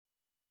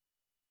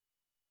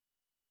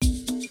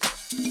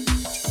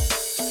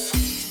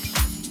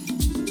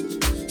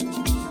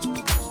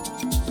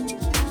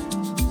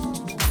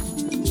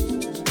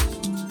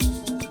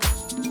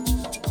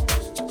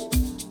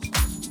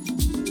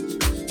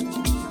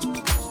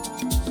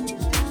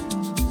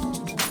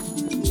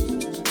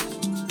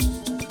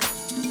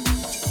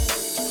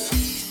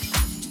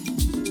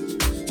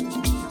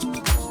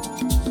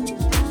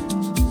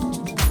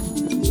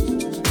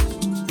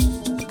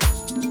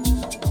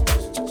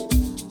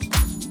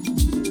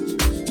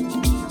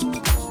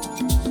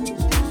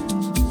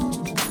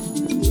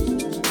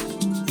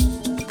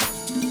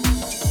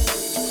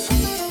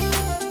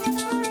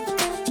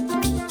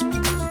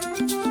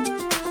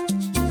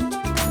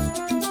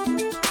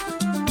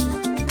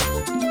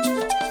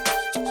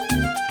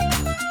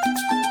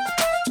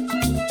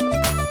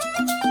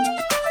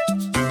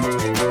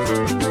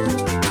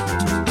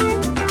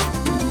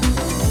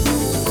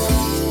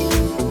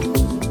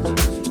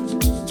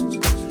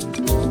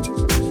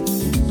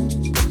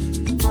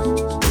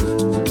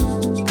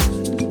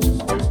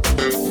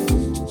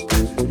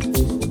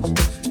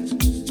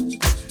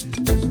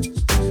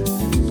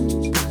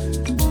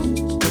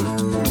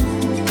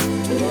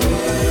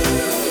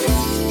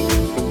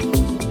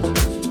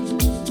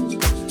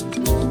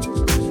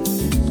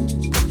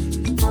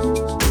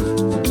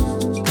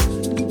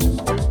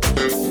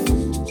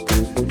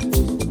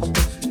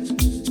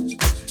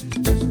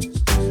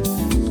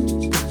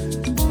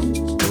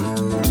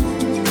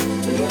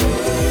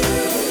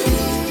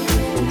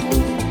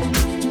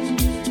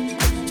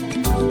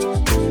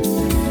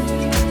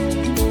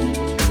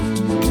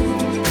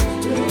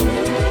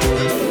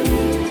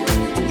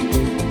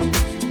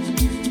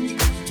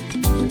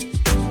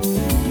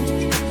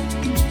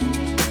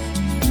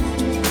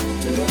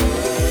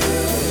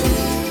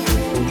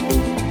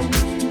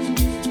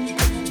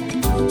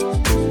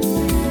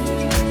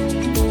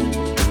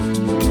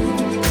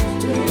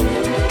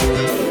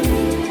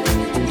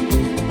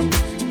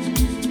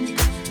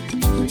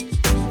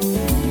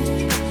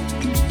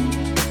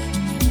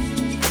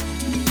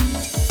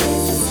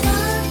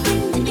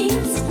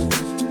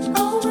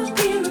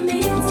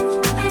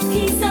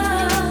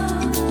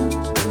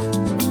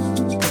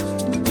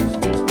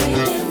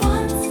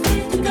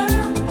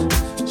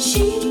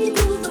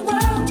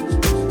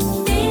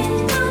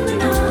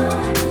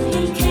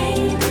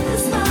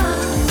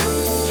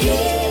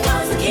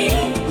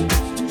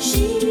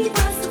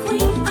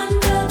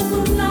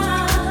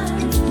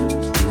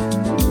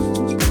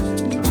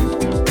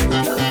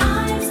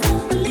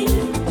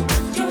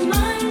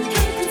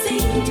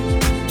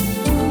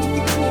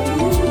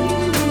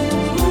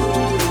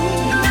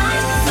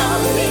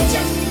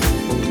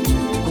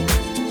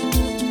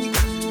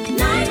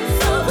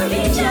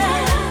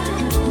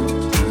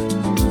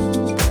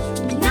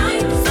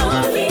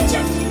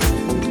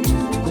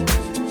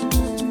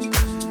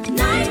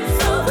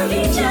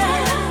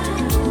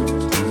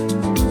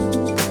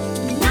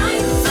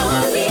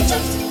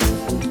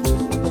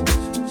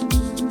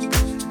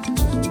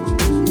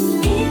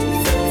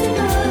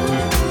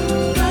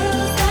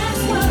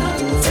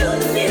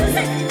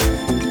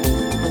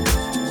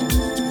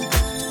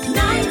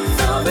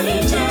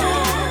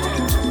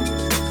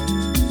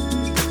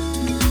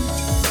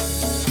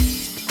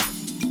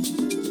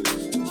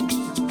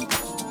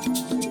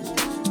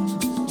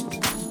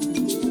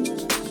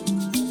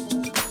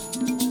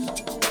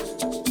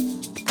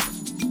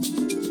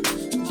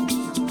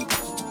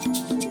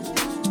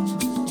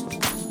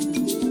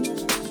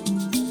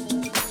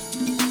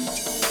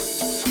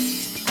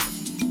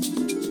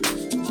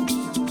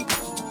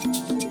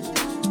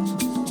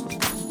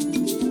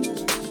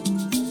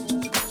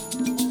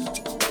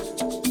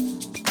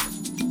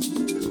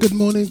Good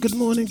morning, good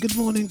morning, good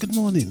morning, good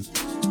morning.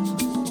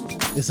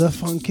 It's a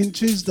Funkin'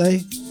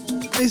 Tuesday.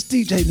 It's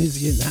DJ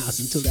Nibbsy in the house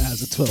until the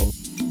hours of 12.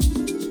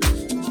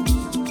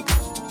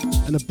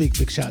 And a big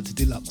shout out to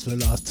Deluxe for the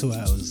last 2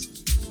 hours.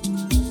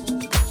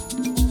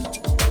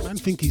 Man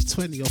think he's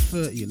 20 or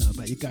 30, you know,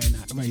 but you're going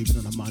out raving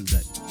on a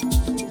Monday.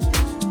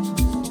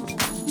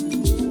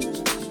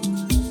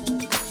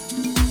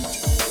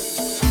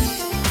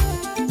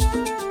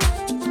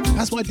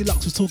 That's why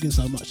Deluxe was talking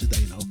so much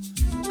today, you know.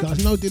 Because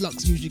I know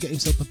Deluxe usually get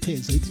himself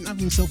prepared, so he didn't have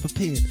himself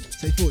prepared.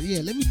 So he thought, yeah,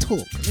 let me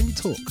talk.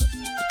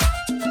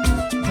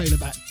 Playing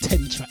about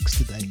 10 tracks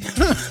today.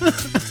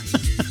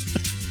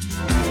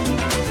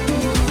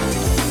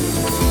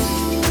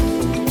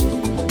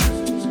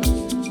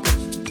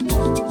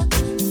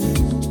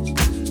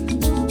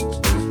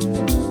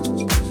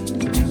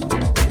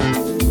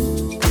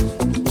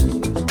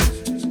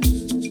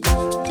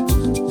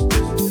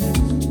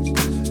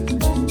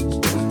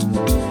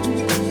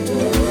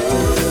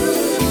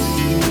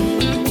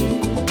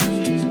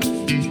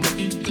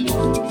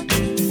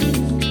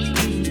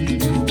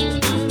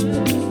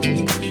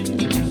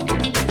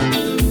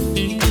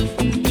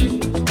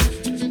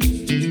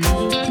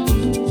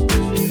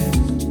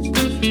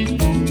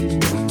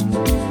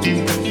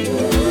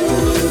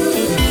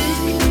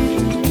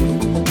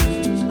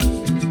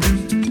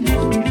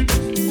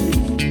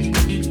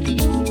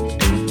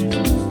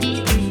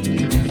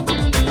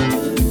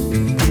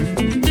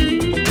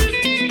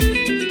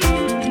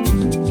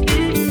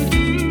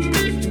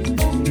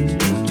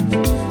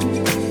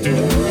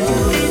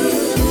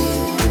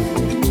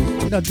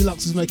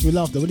 Deluxe was making me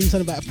laugh though. When he was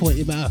saying about a point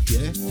in your mouth,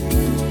 yeah?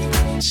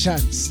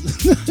 Shants.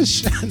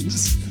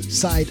 Shants.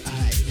 Side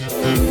eye.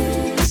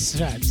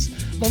 Shants.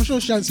 But I'm sure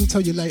Shants will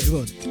tell you later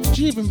on.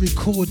 She even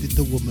recorded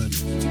the woman.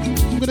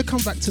 I'm going to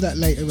come back to that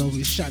later on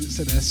with Shants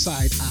and her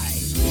side eye.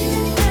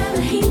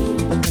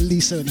 And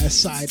Lisa and her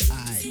side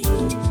eye.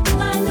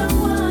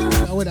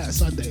 I went out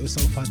Sunday, it was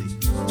so funny.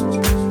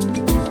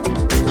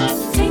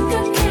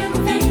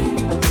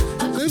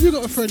 So if you've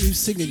got a friend who's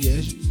singing, yeah,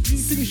 you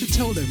think you should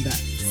tell them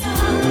that.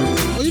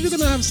 Or if you're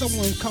going to have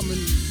someone come and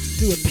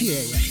do a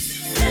PA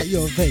at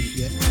your event,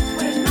 yeah,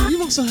 you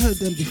must have heard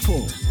them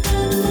before.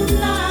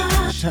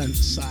 Shant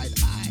side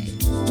eye.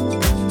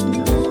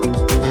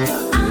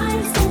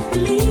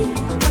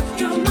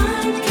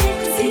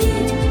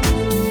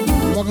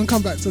 I can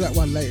come back to that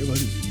one later on.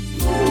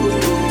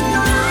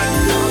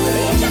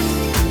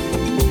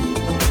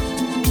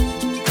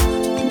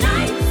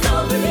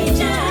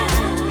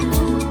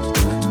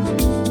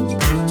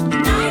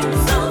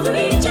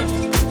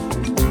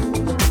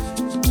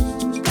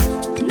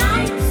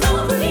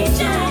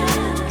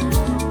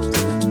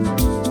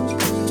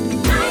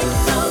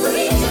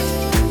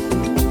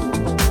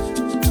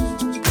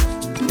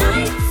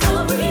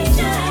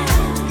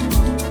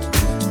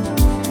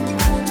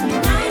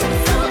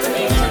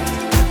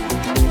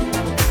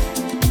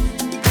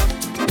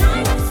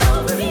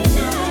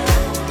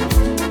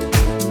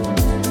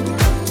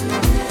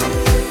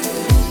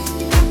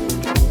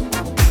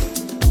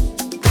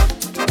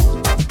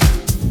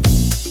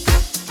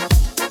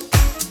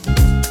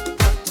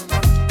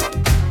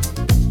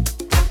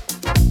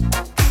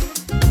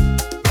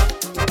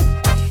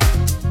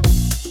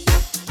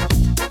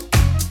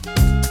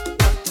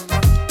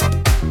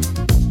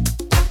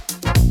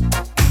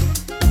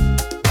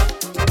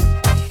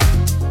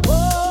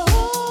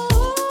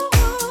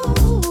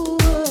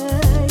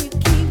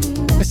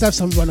 Have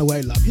some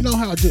runaway love. You know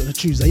how I do it on a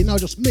Tuesday. You know,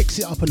 just mix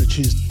it up on a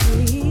Tuesday.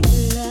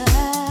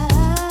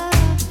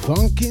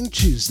 Funkin'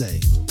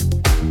 Tuesday.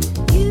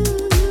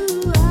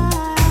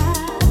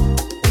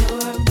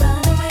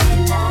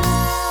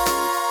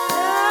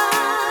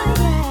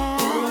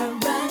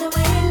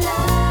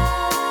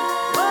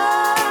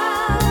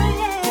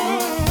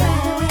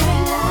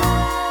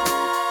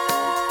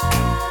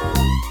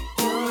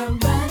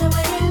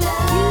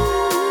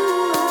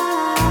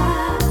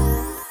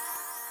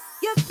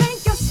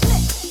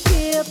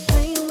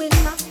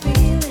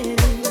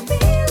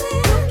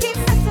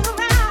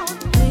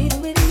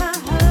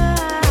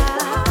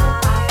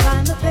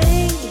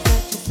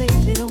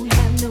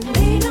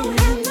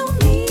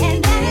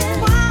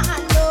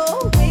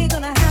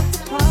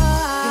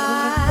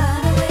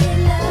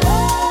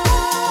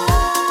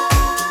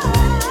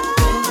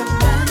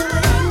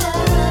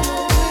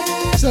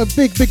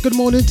 Big good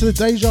morning to the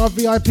Deja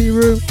VIP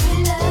room.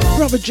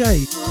 Brother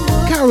Jay,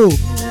 Carol,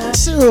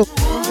 Cyril,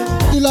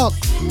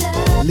 Deluxe,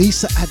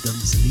 Lisa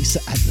Adams,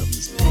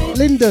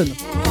 Lyndon,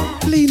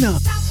 Lena,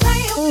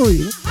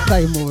 Maureen,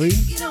 play Maureen,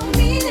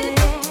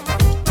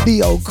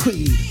 Leo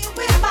Queen.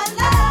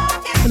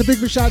 And a big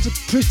shout out to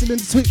Crystal in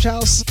the Twitch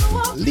house,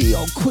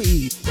 Leo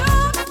Queen.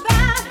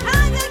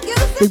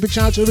 Big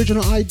shout out to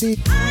Original ID,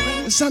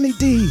 Sunny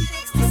D,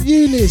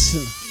 Eunice,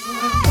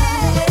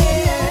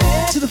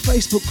 to the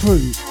Facebook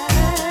crew.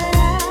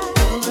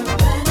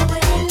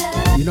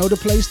 You know the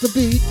place to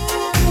be.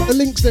 The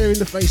link's there in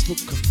the Facebook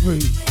room.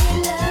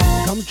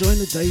 Come join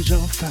the Deja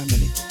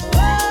family.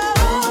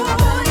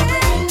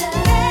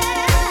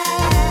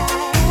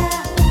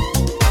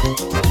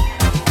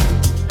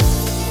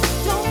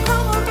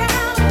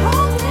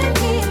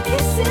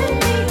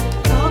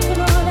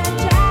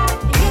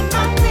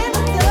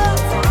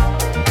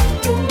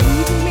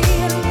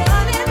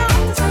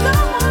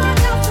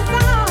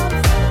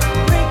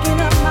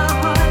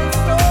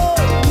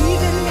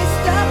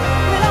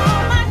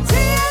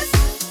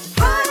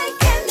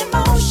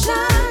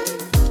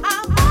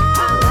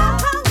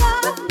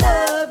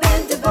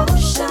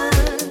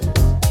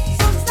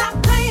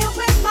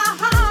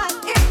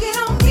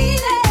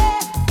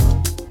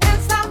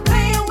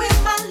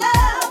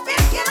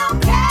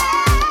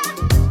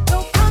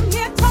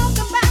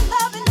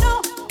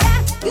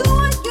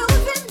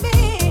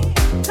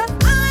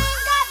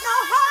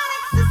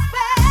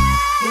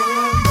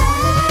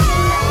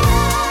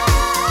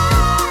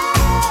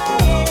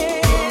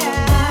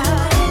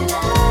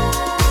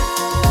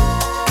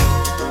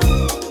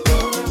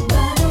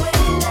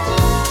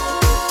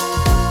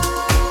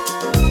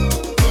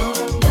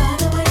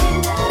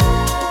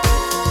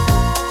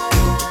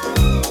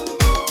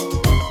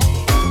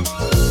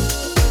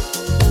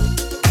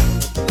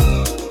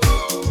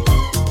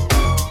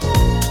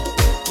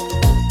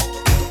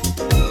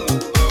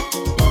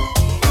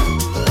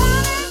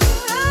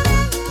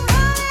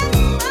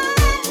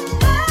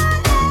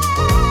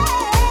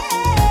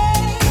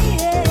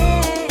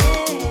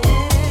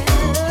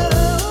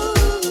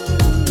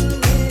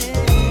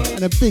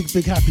 big,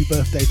 big happy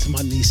birthday to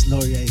my niece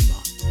Laurie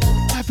Amer.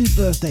 Happy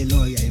birthday,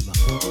 Laurie Amer.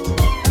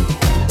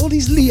 All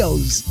these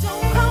Leos.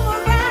 Don't come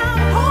around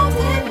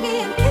holding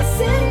me and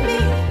kissing me,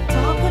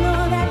 talking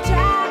all that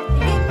jive,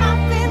 get my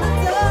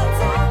feelings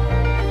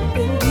upset.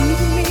 Been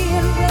leaving me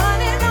and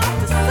running off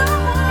to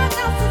someone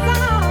else's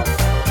arms,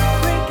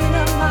 breaking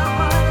up my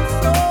heart and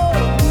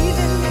soul,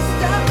 leaving me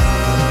stuck.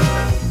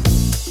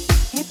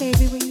 Hey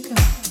baby, where you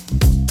going?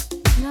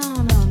 No,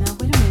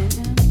 wait a minute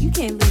now. You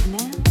can't leave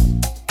now.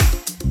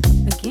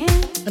 Again?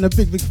 And a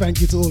big, big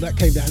thank you to all that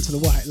came down to the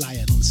White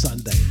Lion on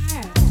Sunday.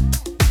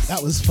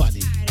 That was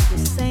funny.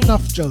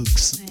 Enough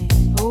jokes.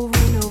 Over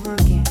and over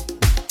again.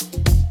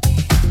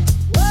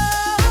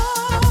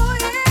 Whoa,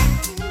 yeah.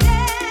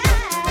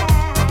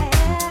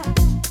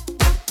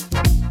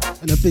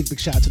 And a big, big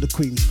shout out to the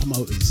Queen's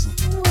promoters.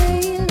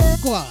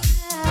 Go on.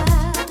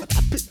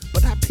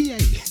 But that PA.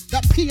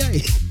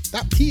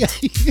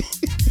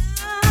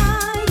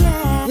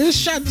 Where's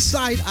Shant's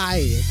side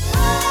eye?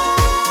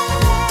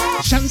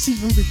 Shant's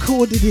even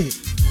recorded it.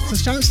 So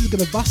Shant's is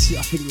going to bust it,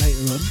 I think,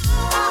 later on.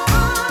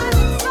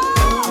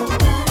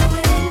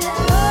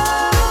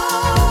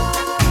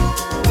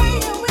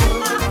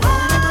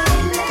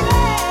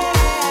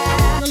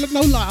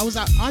 No lie,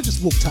 I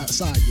just walked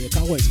outside, yeah,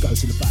 'cause I wanted to go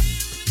to the back.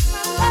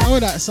 I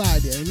went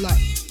outside, yeah, and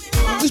like,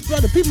 this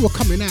brother, people were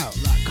coming out,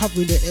 like,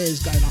 covering their ears,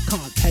 going, I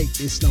can't take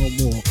this no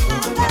more.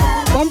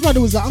 One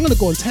brother was like, I'm gonna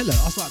go and tell her.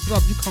 I was like,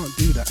 bruv, you can't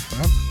do that,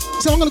 fam.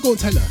 He said, I'm gonna go and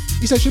tell her.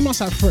 He said, she must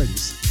have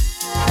friends.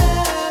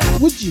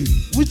 Would you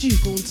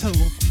go and tell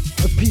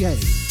a PA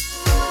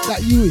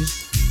that you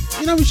is,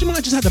 you know, she might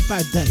have just had a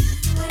bad day.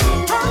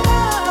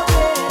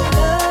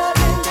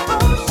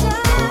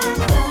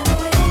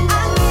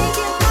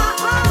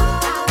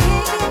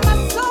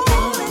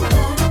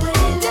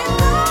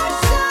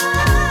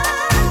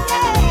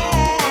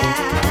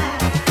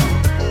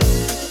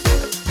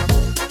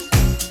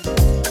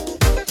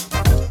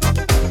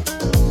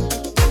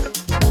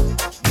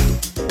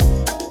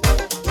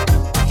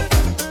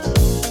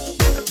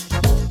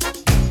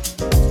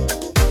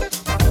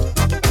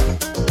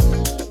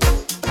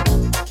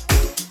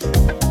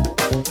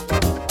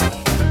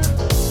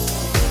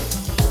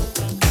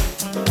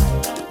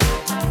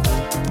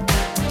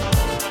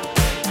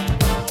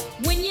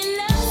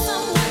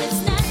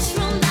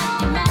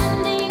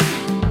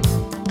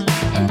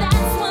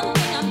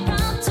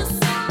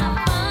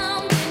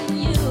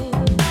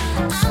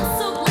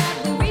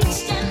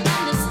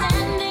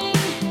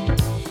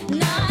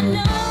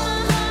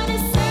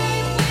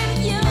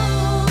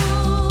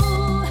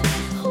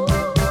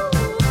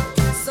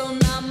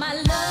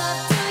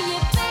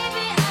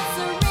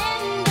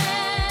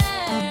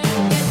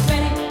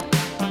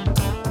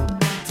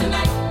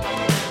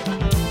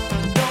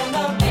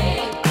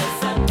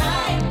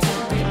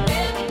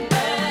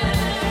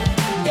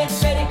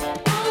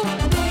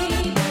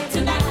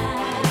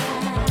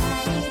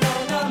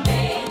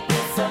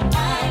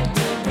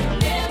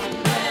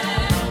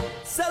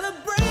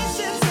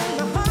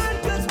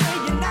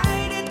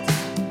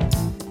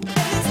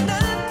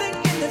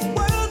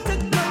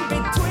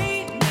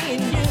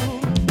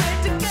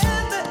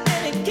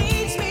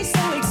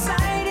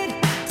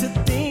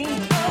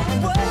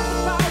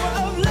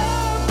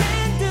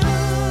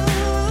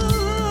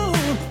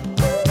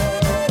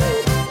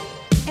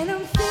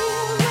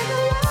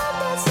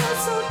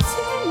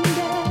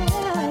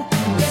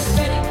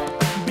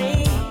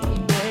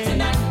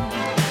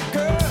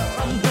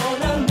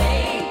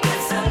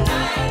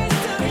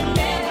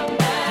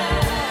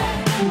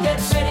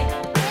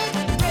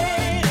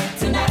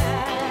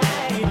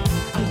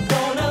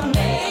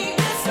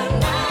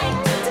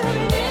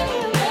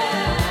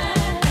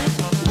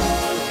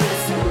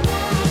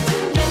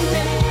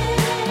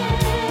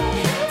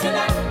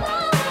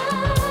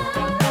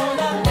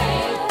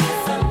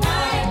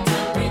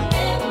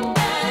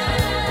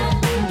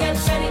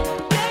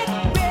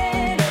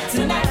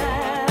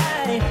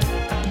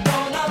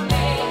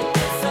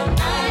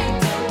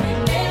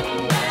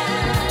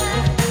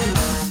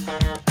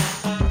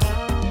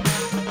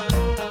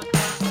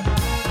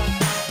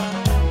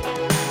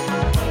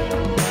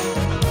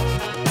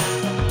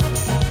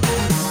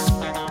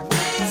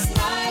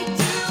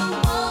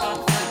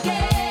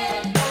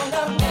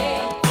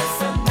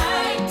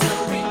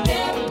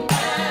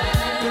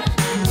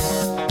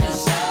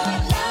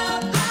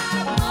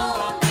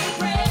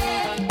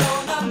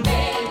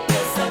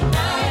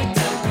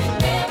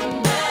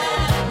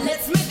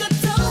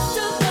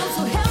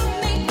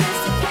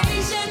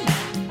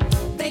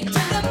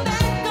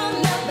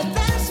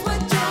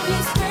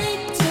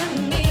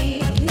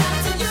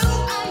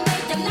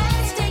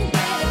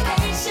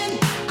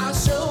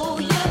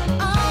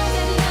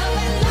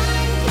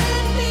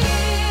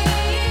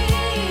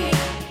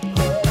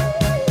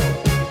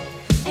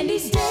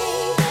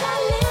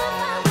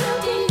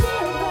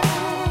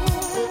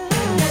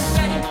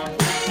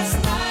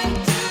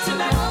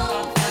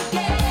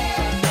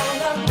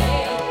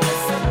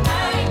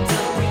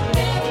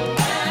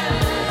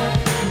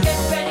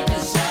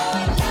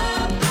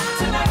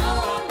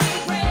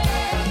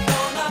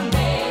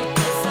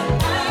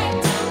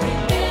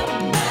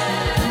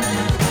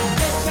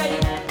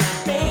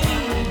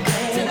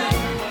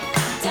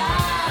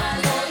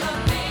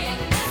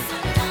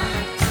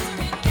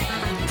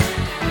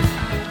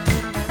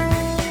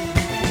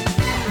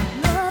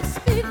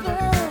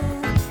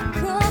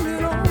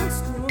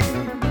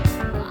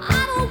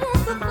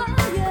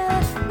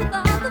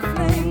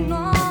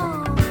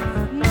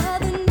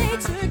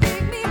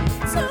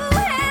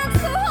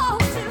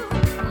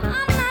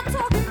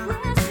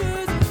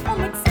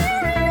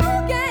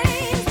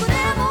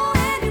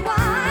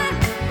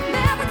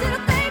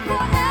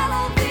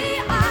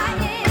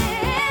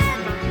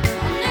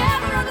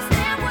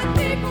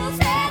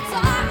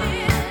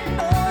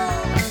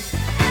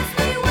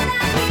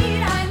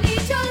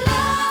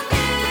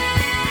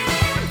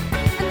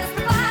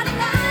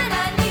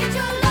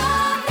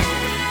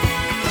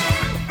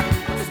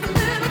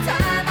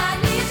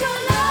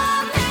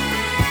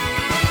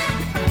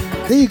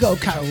 There you go,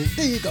 Carol.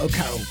 There you go,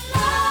 Carol.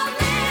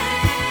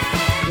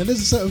 Now,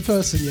 there's a certain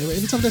person, yeah,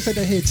 every time they say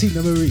they hear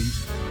Tina Marie,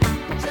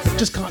 they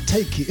just can't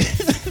take it.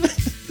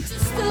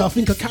 I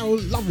think of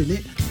Carol loving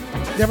it.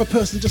 The other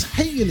person just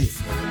hating it.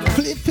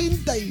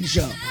 Flipping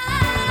Deja.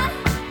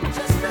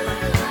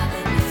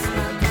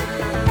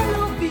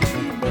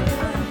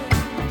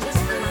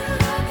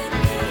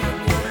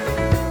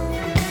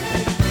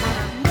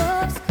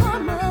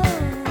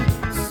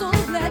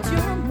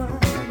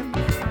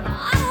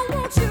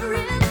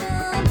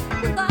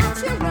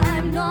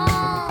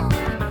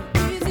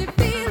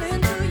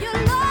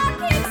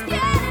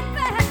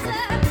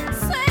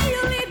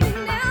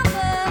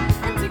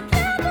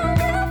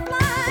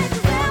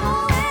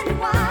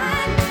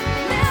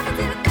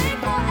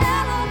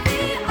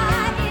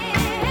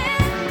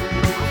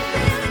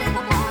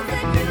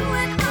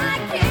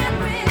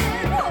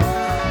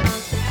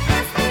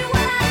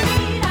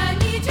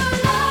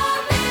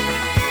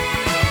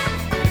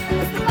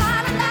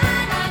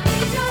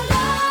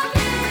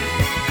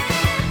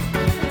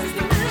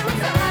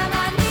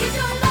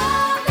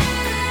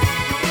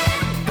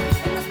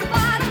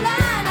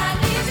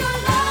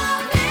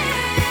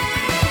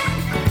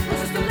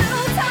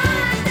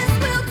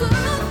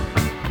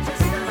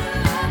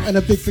 And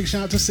a big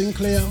shout out to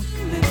Sinclair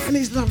and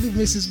his lovely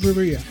Mrs.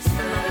 Maria.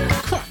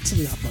 Cracked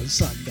me up on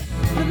Sunday.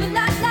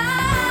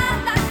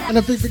 And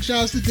a big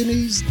shout out to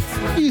Denise.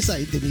 What do you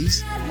say,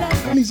 Denise?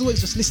 And he's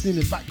always just listening in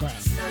the background.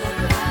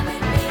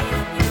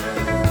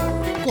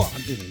 Go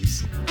on,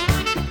 Denise.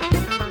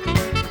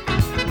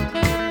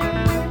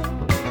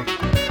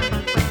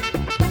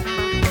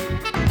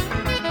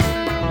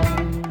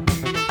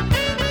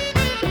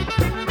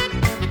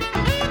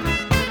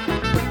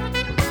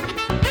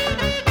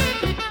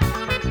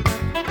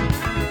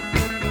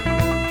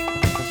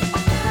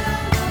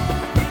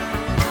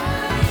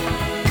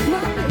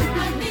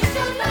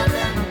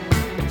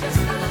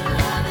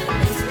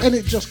 And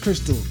it just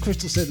Crystal.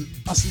 Crystal said,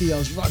 us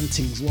Leos run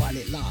things while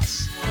it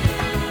lasts.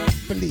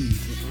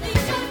 Believe.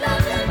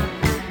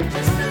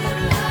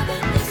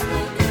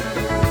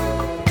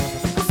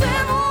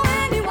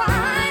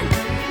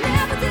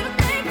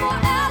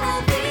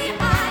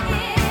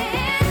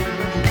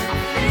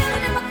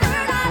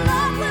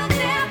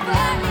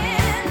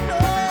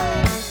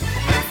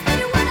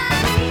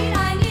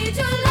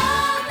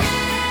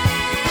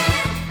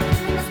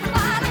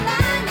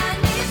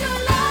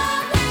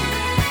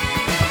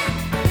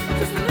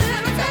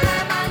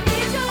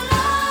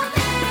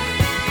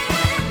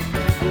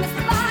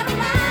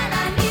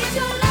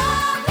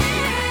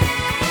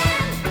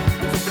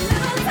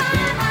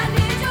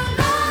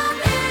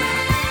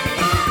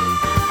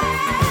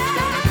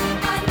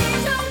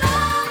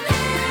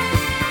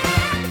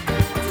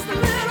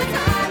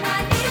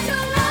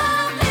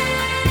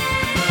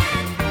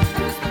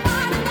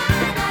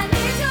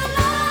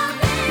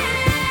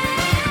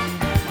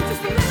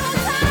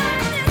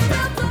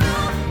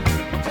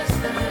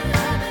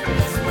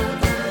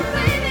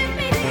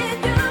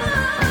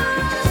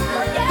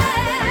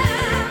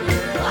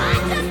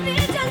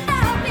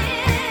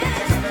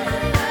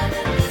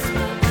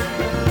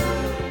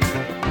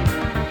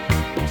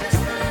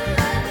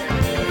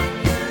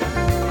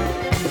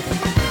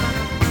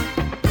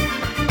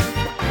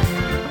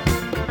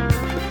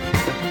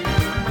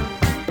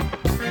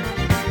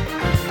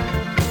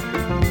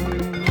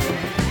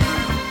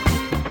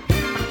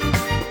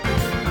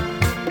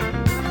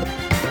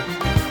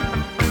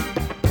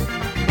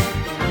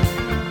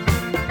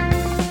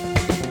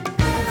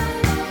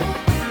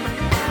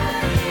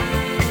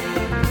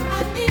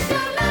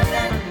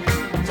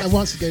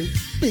 Once again,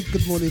 big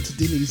good morning to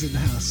Denise in the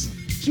house.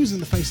 She was in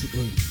the Facebook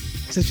room.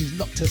 Said she's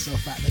locked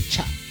herself out of the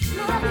chat.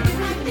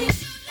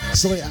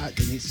 Sort it out,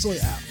 Denise. Sort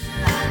it out.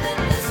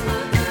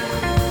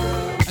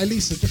 Hey,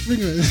 Lisa, just ring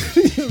her. You know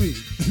what I mean?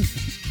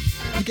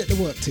 You get the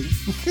work team.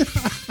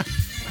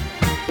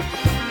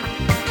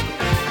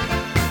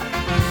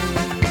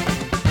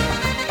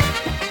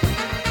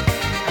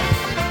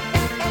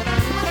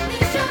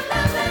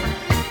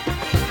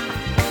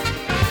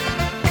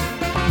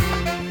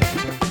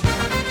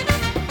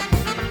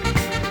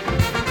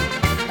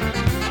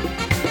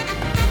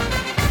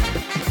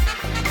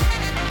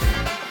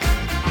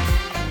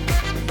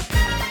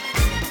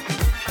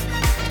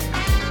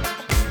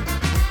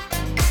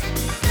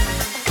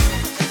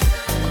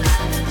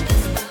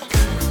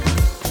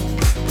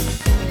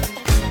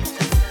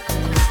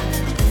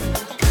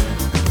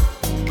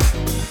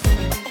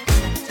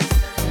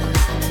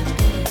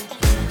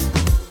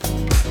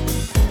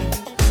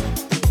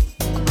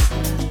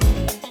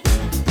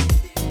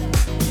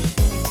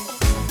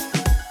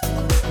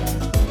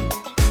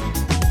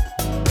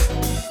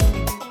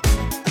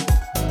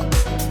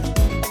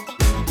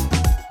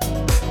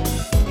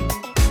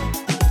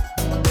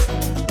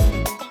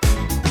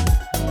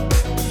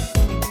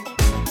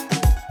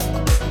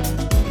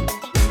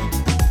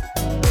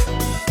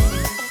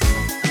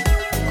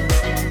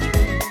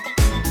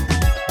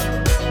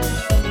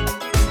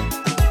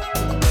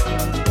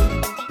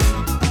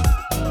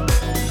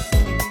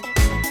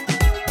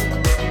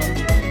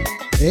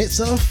 It's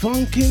a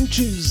funkin'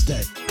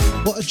 Tuesday.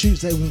 What a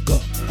Tuesday we've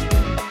got.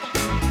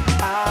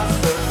 I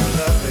searched for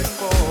love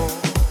before,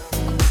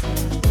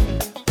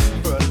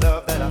 for a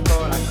love that I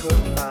thought I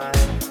couldn't find.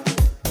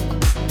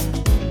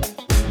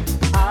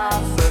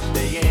 I searched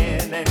day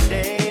in and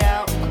day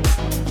out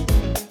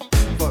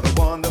for the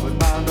one that was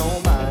mine,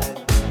 oh mine.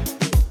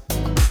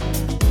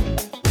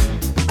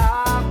 I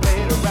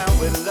played around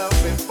with love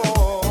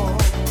before.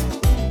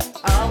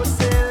 I was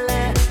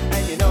silly,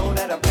 and you know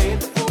that I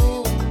played the fool.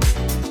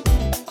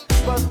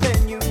 But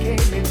then you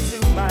came into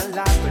my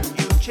life and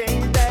you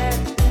changed that.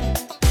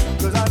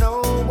 'Cause I know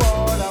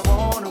what I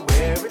wanna,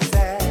 where it's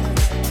at.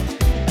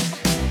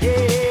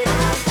 Yeah.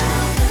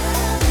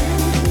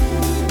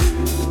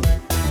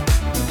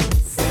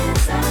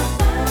 Since I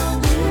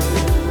found you,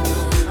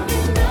 I'm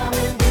in love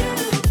with you.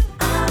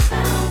 I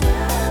found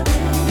love.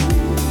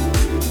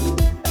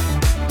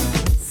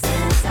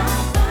 Since I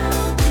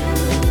found you,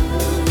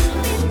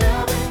 I'm in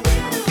love with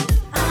you.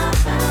 I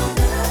found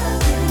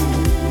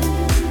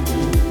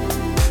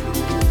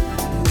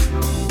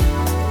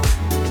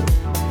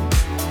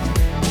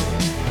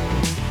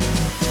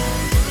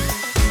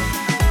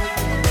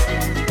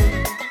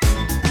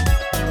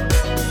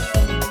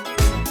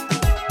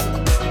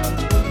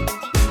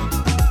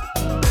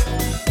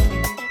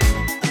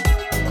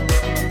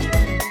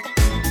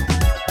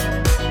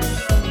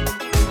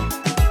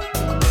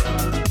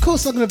Of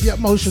course I'm going to be at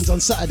Motions on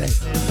Saturday.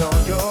 It's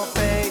on your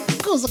face Of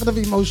course I'm going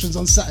to be Motions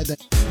on Saturday.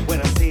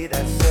 when I see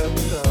that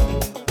circle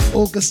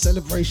glow. August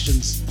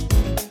celebrations.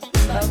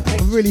 Love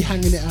takes I'm really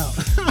hanging it out.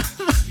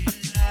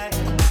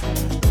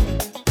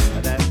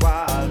 and that's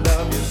why I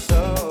love you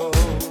so.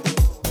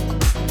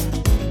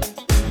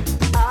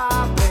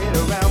 I played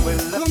around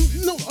with And love.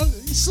 I'm not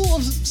sort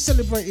of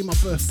celebrating my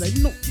birthday.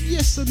 Not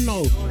yes and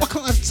no. I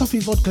can't have toffee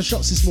vodka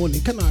shots this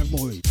morning. Can I have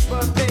more?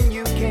 But then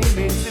you came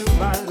into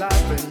my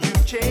life and you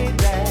changed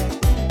that.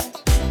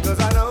 'Cause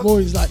I know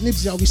Maureen's like,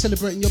 Nibbsy, are we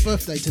celebrating your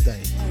birthday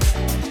today?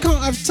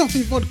 Can't have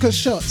toffee vodka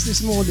shots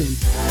this morning.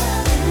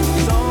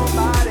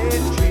 somebody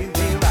treat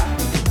me right.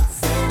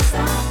 Since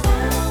I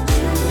found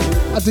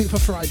you, I do it for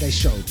Friday's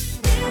show.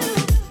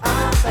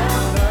 I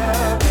found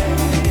love.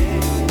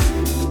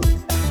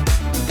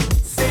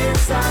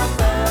 Since I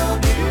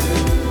found you,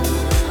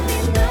 I'm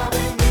in love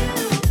with you.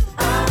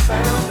 I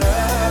found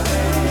love.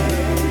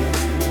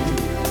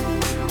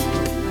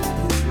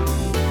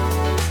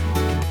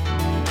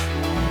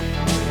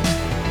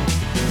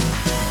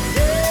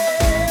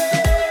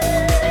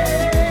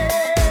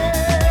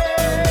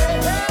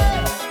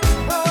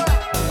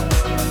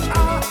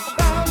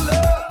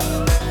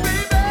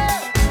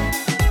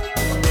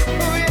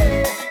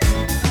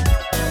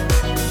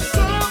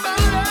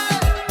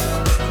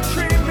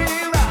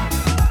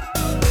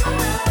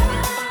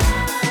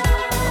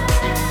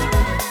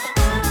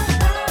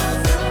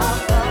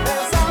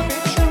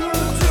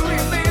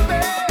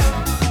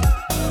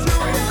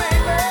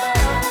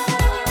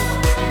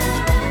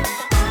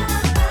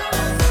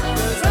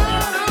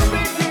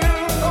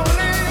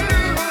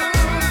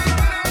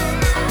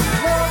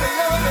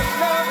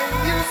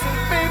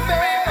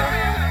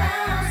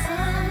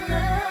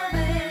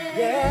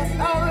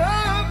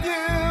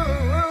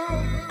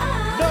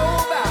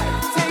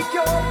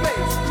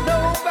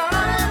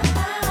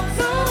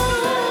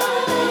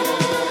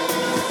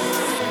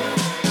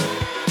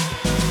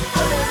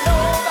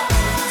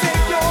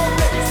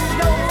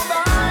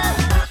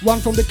 One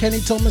from the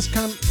Kenny Thomas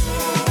camp.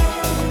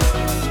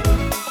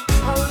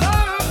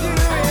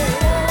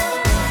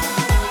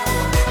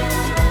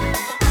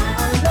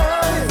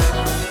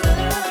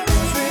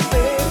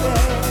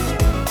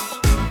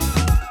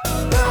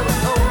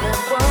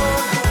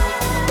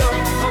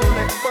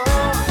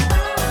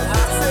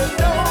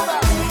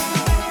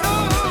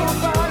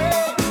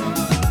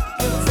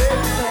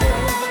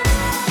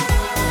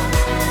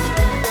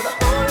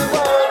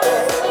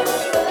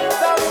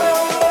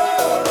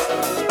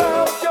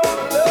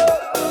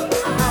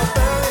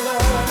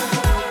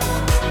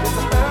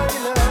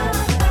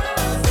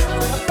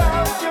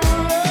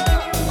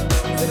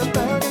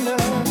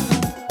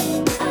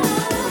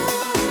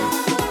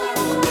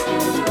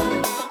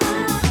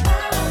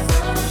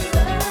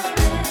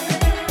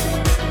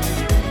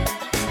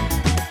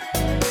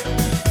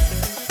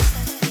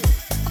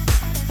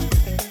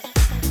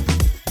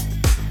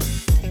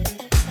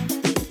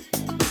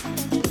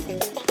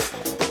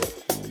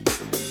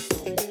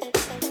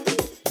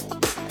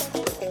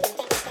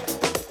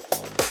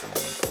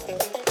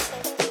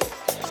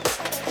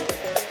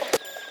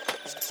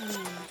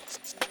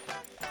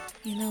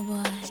 You know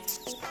what?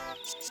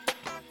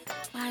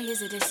 Why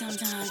is it that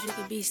sometimes you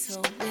can be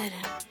so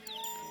bitter,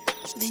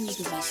 then you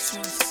can be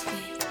so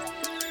sweet?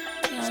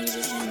 You know, you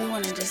just make me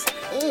want to just,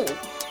 ooh,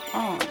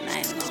 all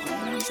night long, you know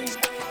what I'm saying?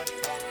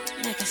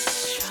 Like a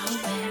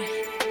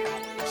strawberry.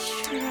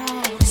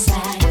 It's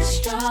like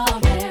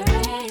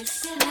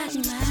strawberries. You like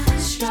my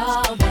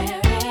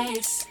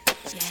strawberries.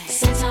 Yeah.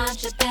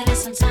 Sometimes you're bitter,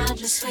 sometimes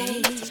you're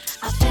sweet.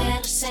 I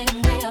feel the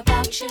same way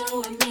about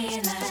you and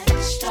me,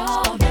 like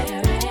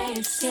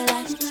strawberries. You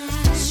like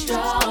my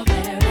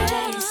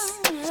strawberries.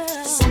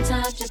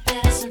 Sometimes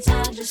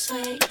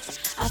sweet.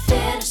 I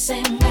feel the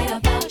same way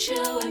about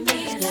you and me.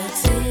 You're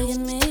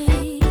taking me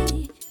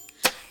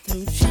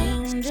through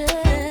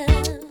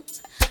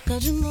changes.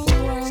 Cause you know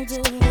I'll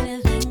do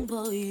anything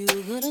for you.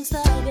 Couldn't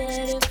stop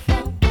it if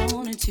I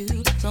wanted to.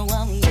 So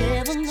I'm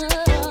giving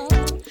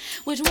up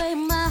which way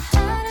my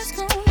heart is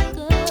gonna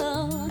go.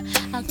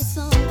 I got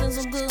something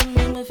so good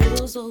make me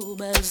feel so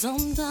bad.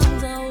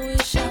 Sometimes I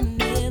wish I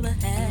never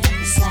had.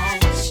 It's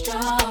like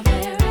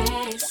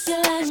strawberries. You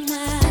like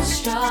my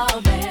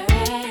strawberries.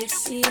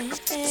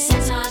 Yeah.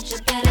 Sometimes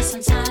you're better,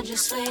 sometimes you're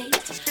sweet.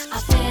 I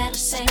feel the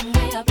same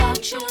way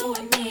about you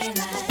and me.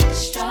 Like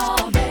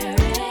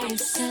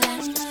strawberries. You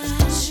like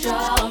my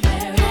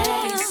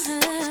strawberries.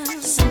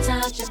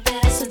 Sometimes you're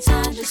better,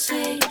 sometimes you're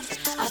sweet.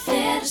 I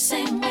feel the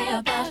same way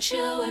about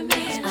you and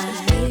me. I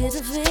need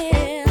to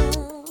feel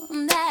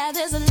that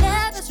there's a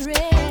love that's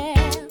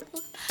real.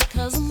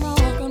 Cause I'm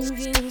all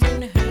confused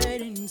and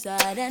hurt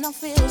inside. And I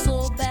feel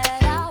so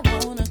bad, I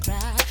wanna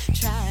cry.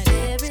 Tried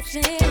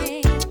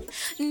everything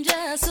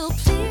just to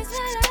please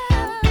my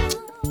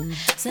love.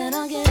 Said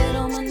I'll get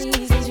on my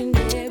knees each and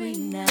every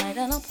night.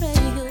 And I pray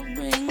you'll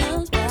bring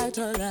us back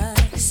to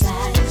life. It's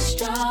like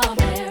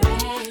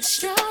strawberries.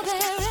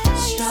 Strawberries.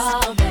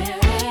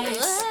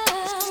 Strawberries.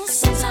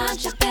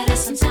 Sometimes you're better,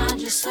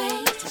 sometimes you're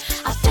sweet.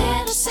 I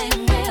feel the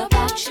same way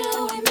about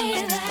you and me.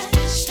 Like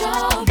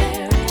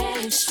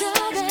strawberries.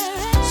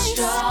 Strawberries.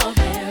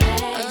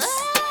 Strawberries.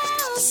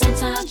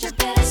 Sometimes you're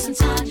better,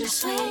 sometimes you're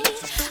sweet.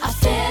 I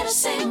feel the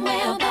same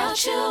way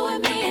about you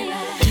and me.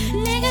 Like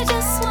nigga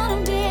just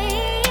wanna be in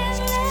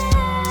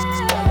love.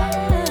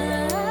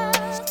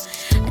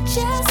 I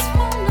just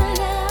wanna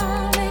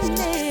love and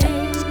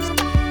live.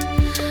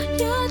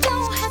 You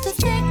don't have to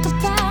think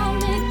about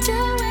me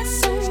doing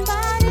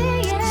somebody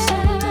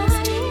else.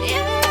 You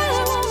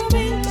really wanna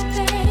be my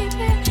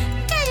baby.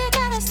 Girl, you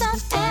gotta stop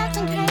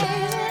acting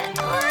crazy.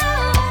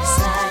 It's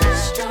like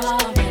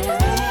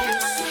strawberries.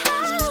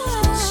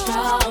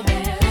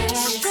 Strawberries.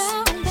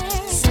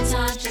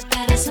 Sometimes you're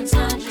better,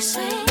 sometimes you're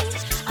sweet.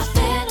 I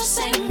feel the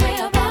same way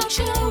about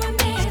you and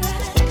me.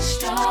 Like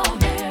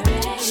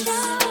strawberries.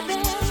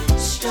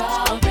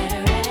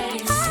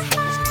 Strawberries.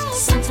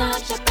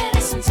 Sometimes you're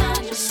better,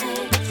 sometimes you're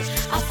sweet.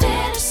 I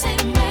feel the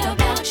same way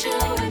about you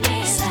and me.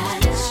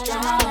 Like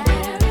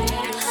strawberries.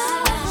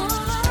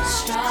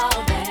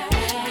 Strawberries.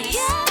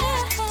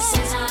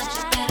 Sometimes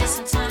you're better,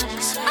 sometimes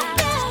you're sweet.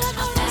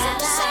 I feel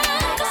the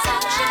same way about you and me.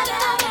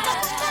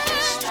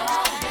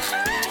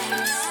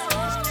 Strawberries.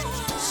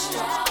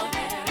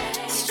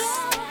 Strawberries.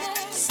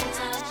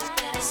 Sometimes you're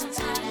better,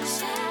 sometimes you're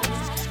sweet.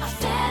 I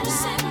feel the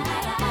same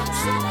way about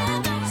you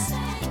and me.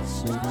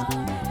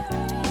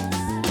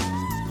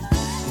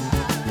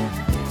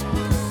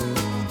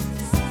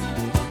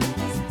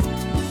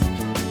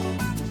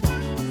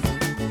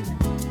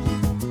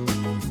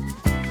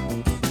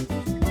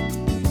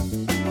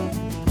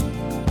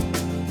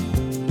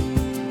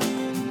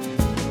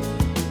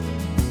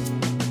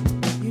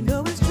 You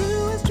know it's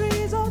true as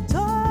trees are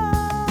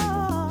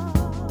tall,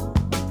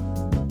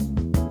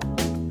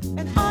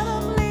 and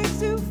autumn leaves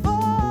do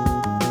fall.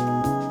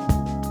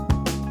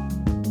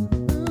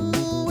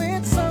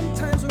 It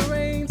sometimes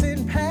rains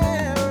in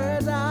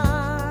paradise,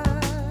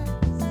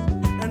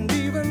 and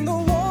even the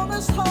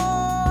warmest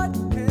heart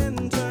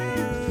can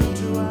turn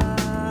to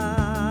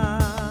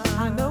ice.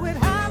 I know it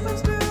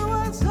happens to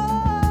us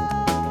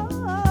all.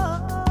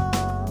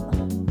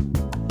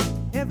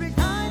 Every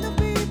kind of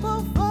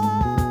people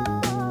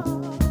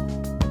fall.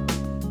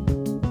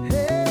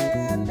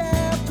 And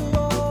after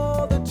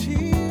all the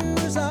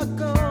tears are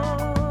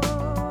gone,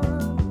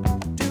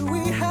 do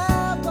we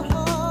have the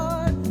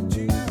heart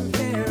to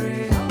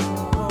carry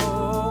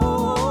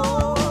on?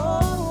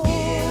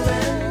 Here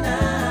and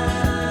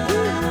now,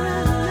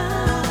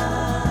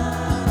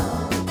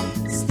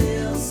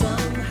 still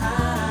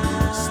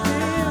somehow,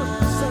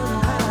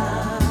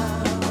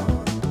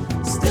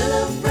 still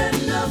a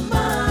friend of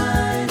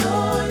mine.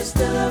 Oh, you're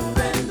still a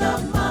friend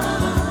of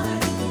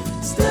mine.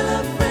 Still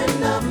a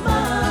friend of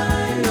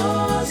mine.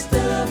 Oh,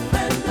 still a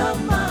friend of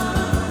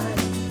mine.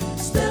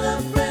 Still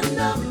a friend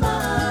of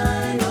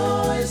mine.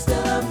 Oh, you're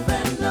still a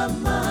friend of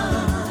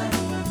mine.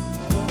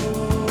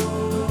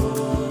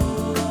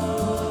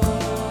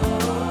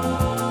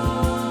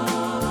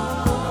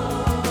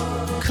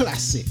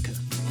 Classic.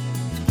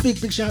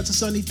 Big shout out to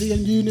Sunny D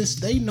and Eunice.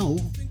 They know.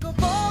 Think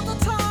of all the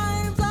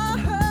times I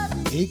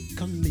hurt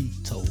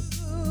Incognito.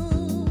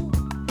 you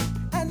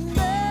and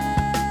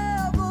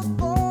never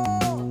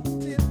thought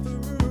it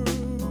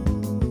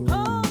through.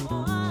 Oh,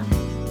 I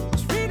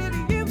treated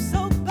you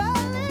so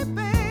badly,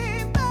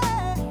 baby.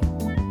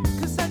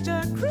 Could such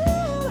a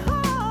cruel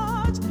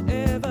heart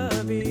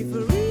ever be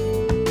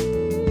free?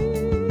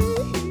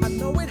 I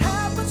know it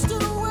happens to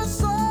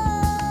us all.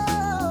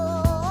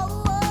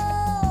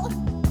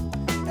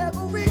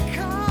 Every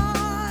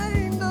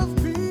kind of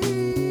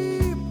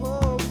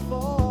people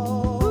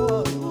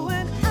fall. Ooh,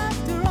 and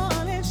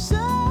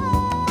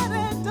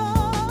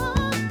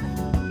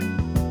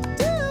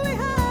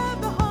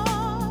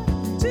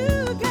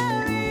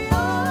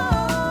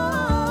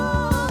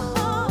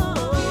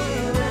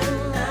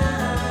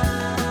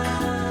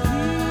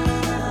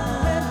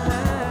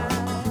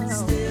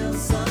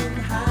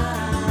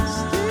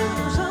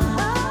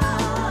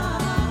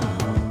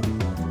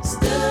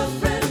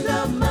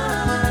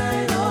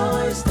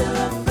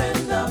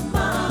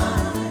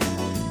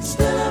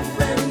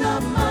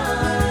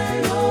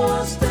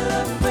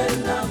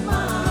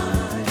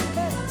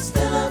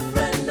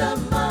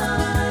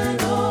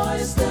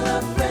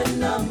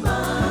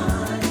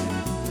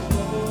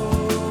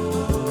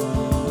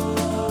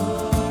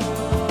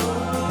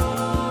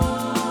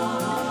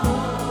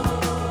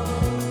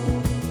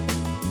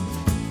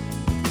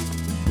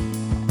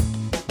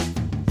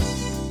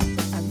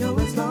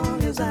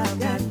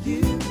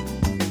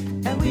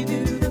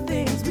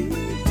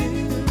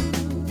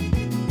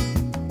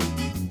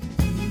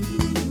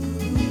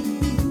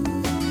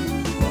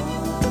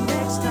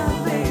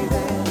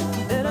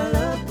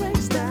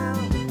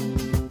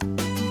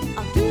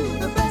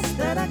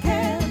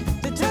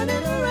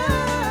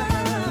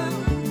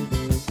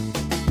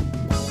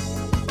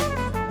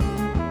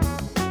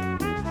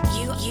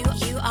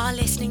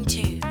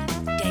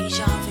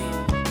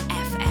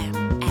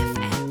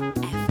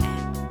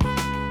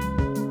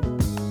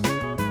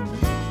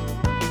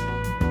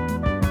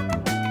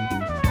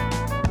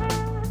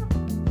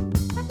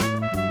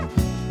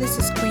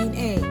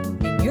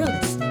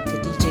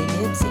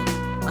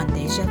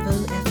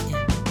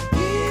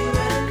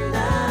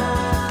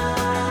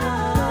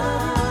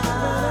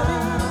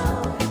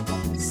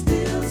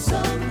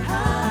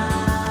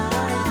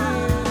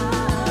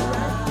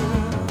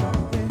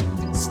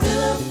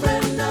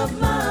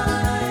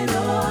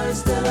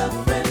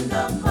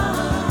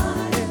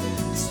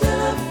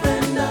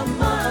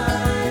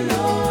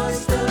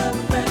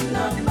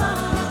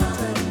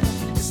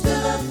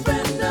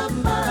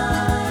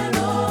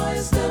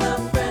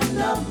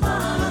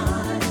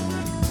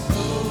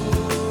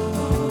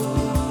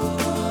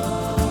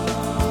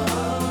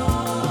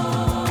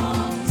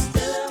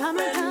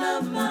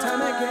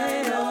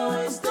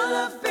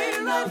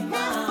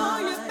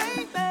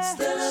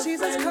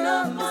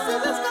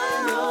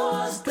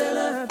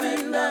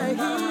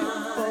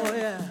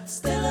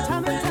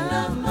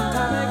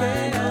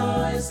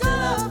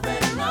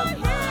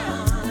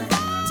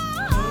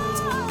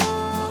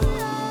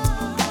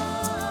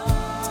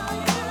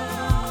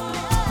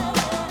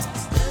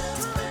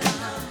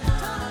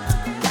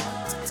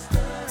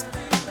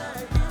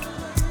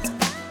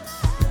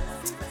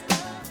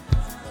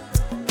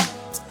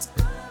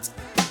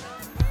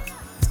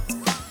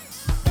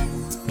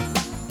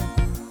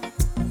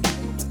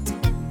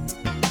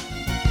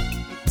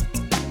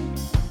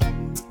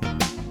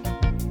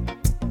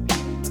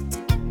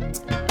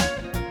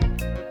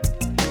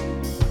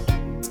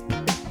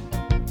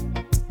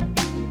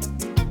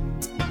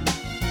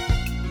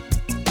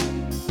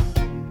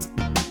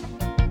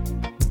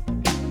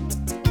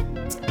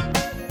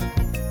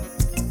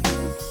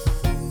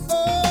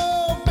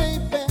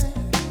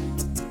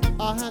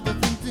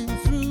sitting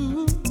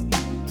through.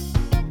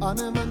 I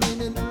never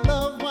needed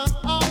love when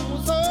I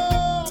was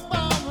all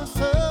by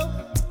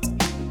myself.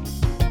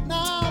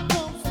 Now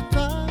comes the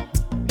time,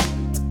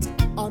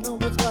 I know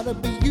it's gotta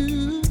be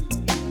you.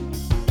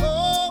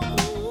 Oh,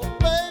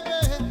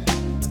 baby,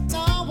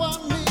 now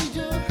I need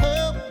your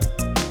help.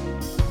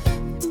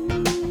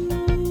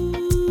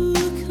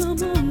 Ooh,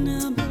 come on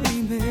now,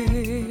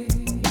 baby.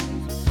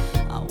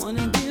 I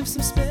wanna give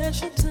some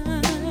special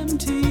time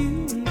to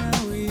you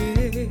now,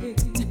 yeah.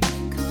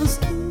 'Cause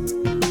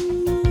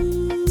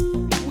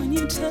when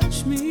you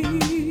touch me,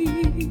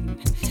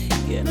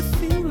 get a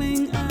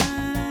feeling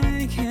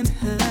I can't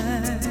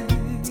hide.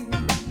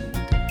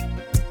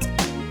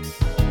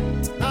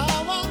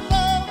 Now I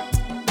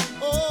know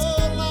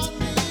all I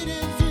need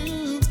is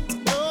you.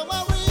 You're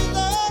my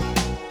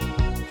reason,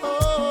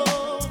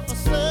 oh, for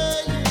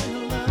staying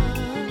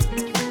alive.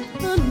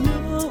 I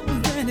know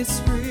that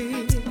it's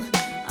real.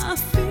 I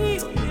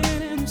feel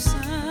it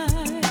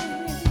inside.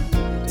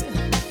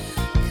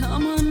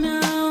 Come on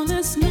now,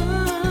 let's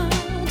not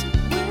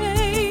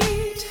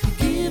wait.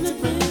 Give me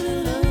pretty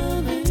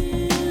loving.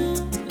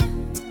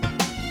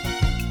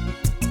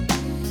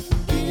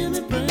 Give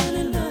me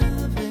pretty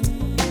loving.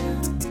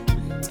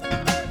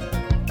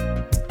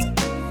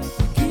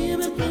 Give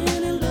me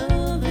pretty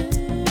loving.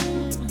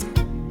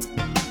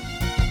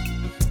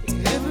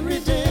 Every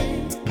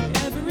day,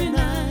 every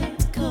night.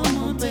 Come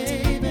on,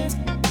 baby.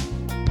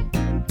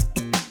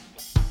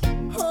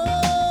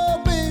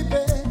 Oh,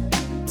 baby,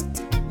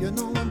 you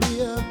know we'll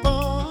be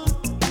apart.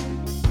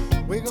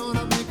 We're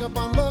gonna make up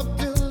our love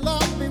till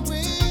I'll be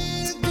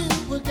with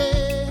you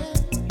again.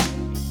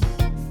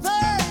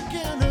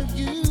 Thinking of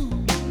you,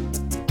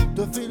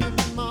 the feeling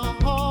in my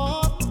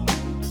heart.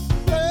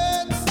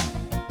 Let's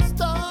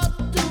start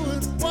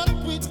doing what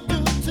we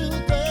do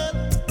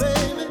together,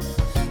 baby.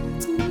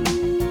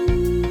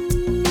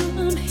 Ooh,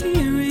 I'm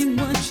hearing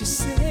what you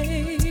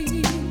say.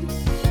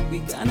 We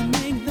gotta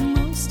make the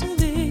most of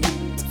it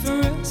for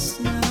us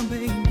now,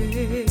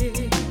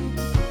 baby.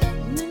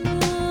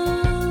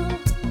 Now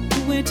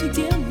we're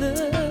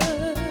together.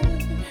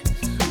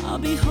 I'll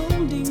be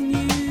holding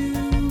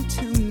you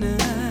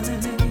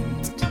tonight.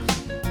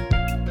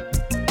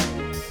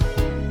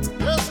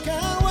 Just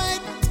can't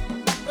wait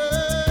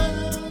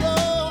any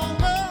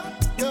longer.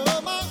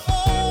 You're my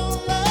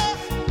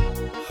only,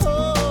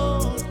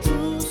 oh,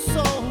 true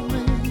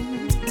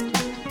soulmate.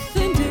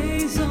 The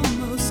day's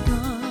almost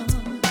gone,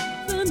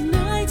 the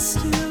night's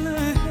still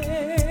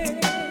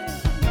ahead.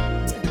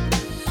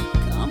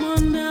 Come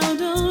on now,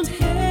 don't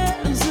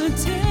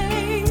hesitate.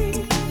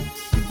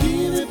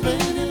 Give me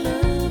plenty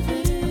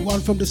loving.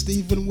 One from the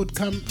Stephen Wood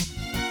camp.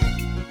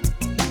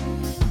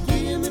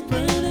 Give me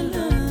plenty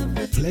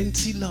loving.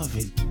 Plenty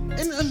loving.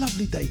 Isn't it a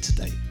lovely day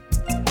today?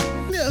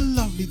 Isn't it a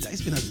lovely day?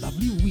 It's been a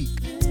lovely week.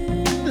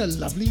 It's been a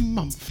lovely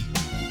month.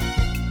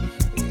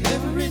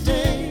 Every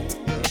day,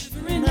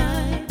 every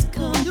night.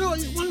 Come You know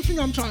what? One thing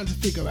I'm trying to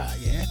figure out,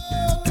 yeah?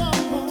 Oh,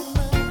 come on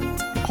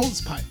now.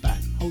 Hose pipe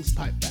band.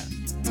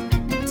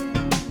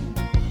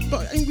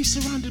 But ain't we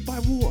surrounded by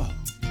water?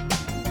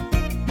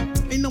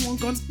 Ain't no one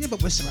gone, yeah,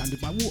 but we're surrounded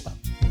by water.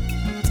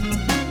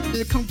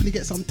 The company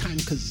get some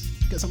tankers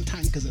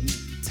and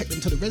take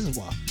them to the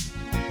reservoir.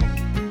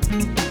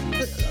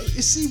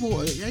 It's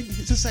seawater, yeah?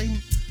 It's the same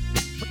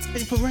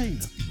for rain.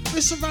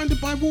 We're surrounded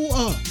by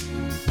water.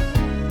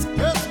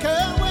 Just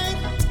can't wait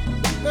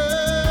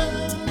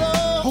any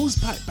longer. Hose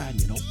pipe ban,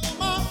 you know.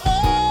 My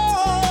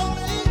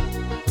only,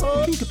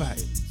 oh, Think about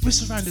it. We're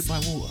surrounded by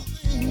water.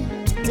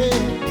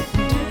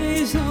 yeah.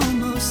 Day's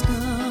almost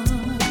gone,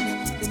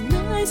 the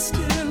night's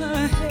still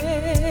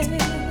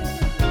ahead.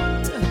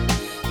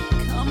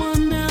 Come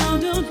on now,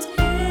 don't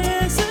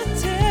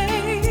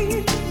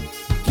hesitate.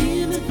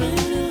 Give me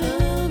plenty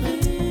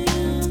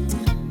loving.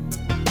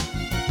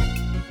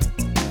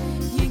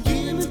 You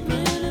give me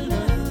plenty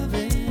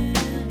loving.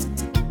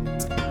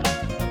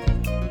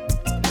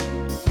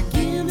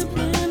 Give me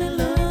plenty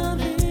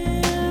loving.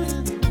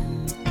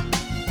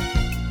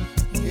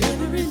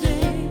 Every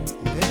day,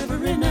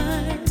 every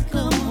night.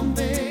 Come on,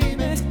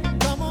 baby.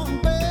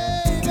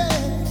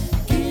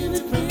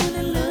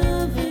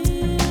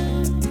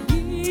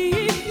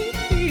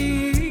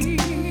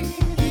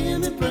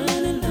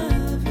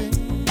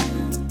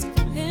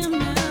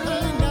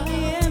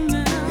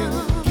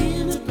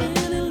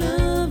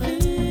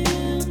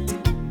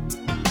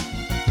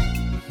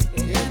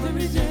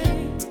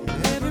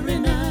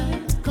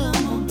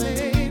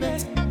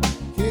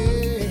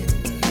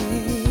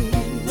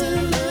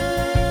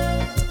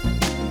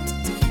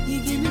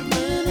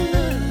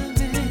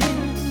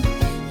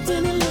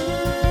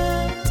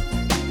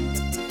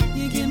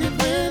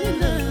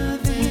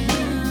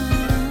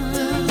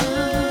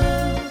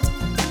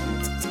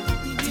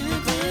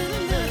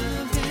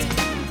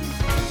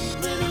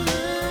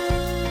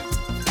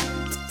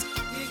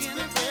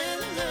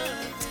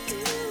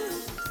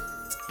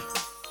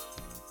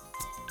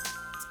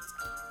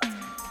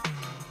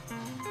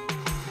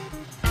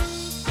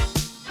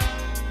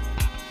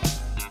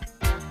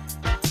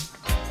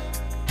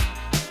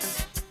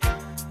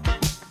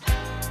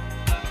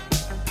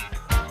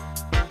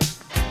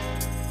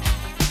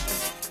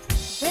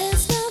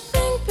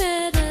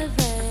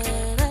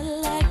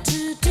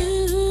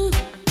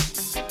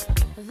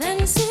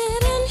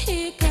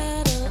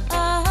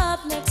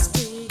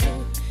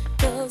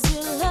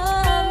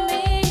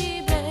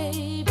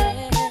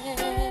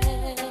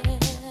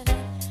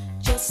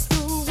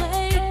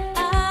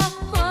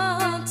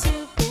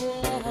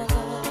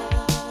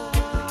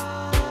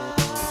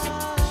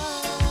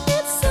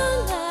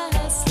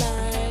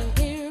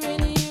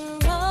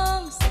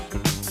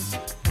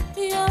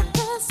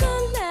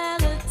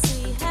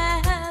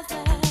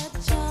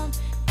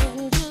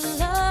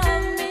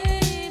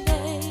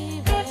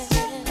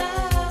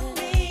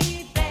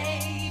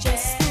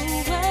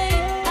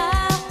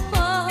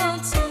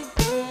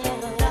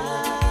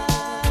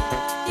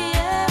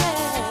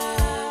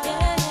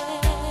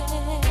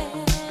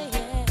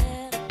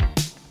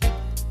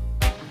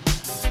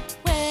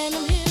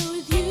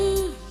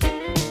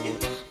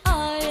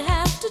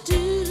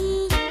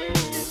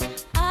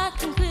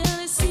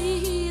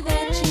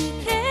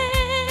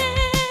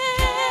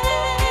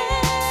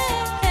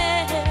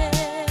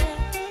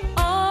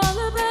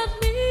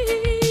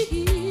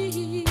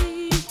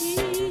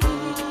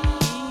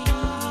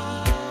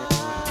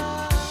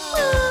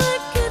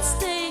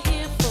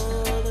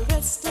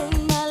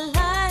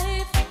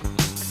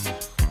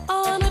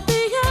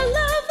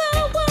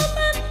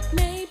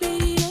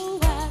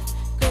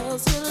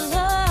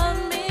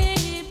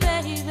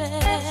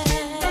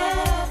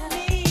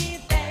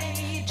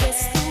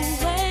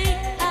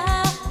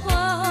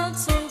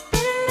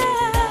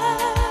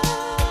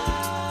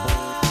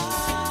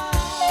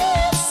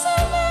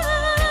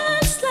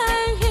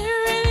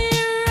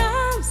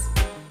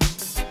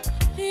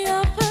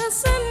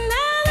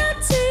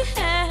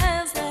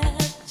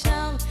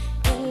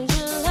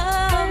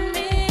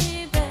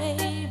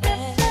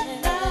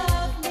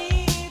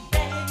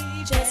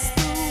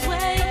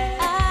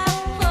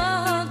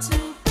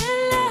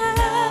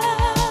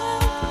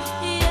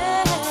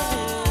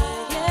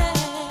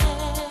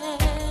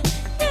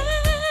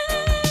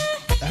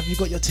 you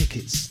got your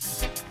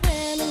tickets.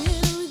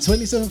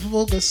 27th of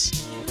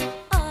August,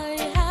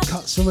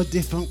 cuts from a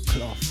different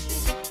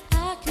cloth.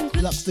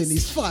 Lux doing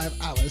his 5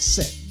 hours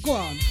set. Go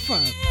on,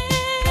 fam.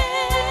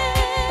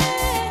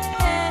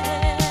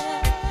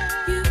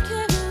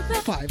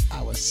 5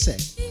 hours set.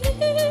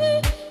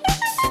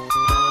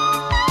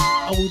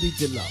 Oldie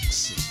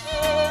Deluxe.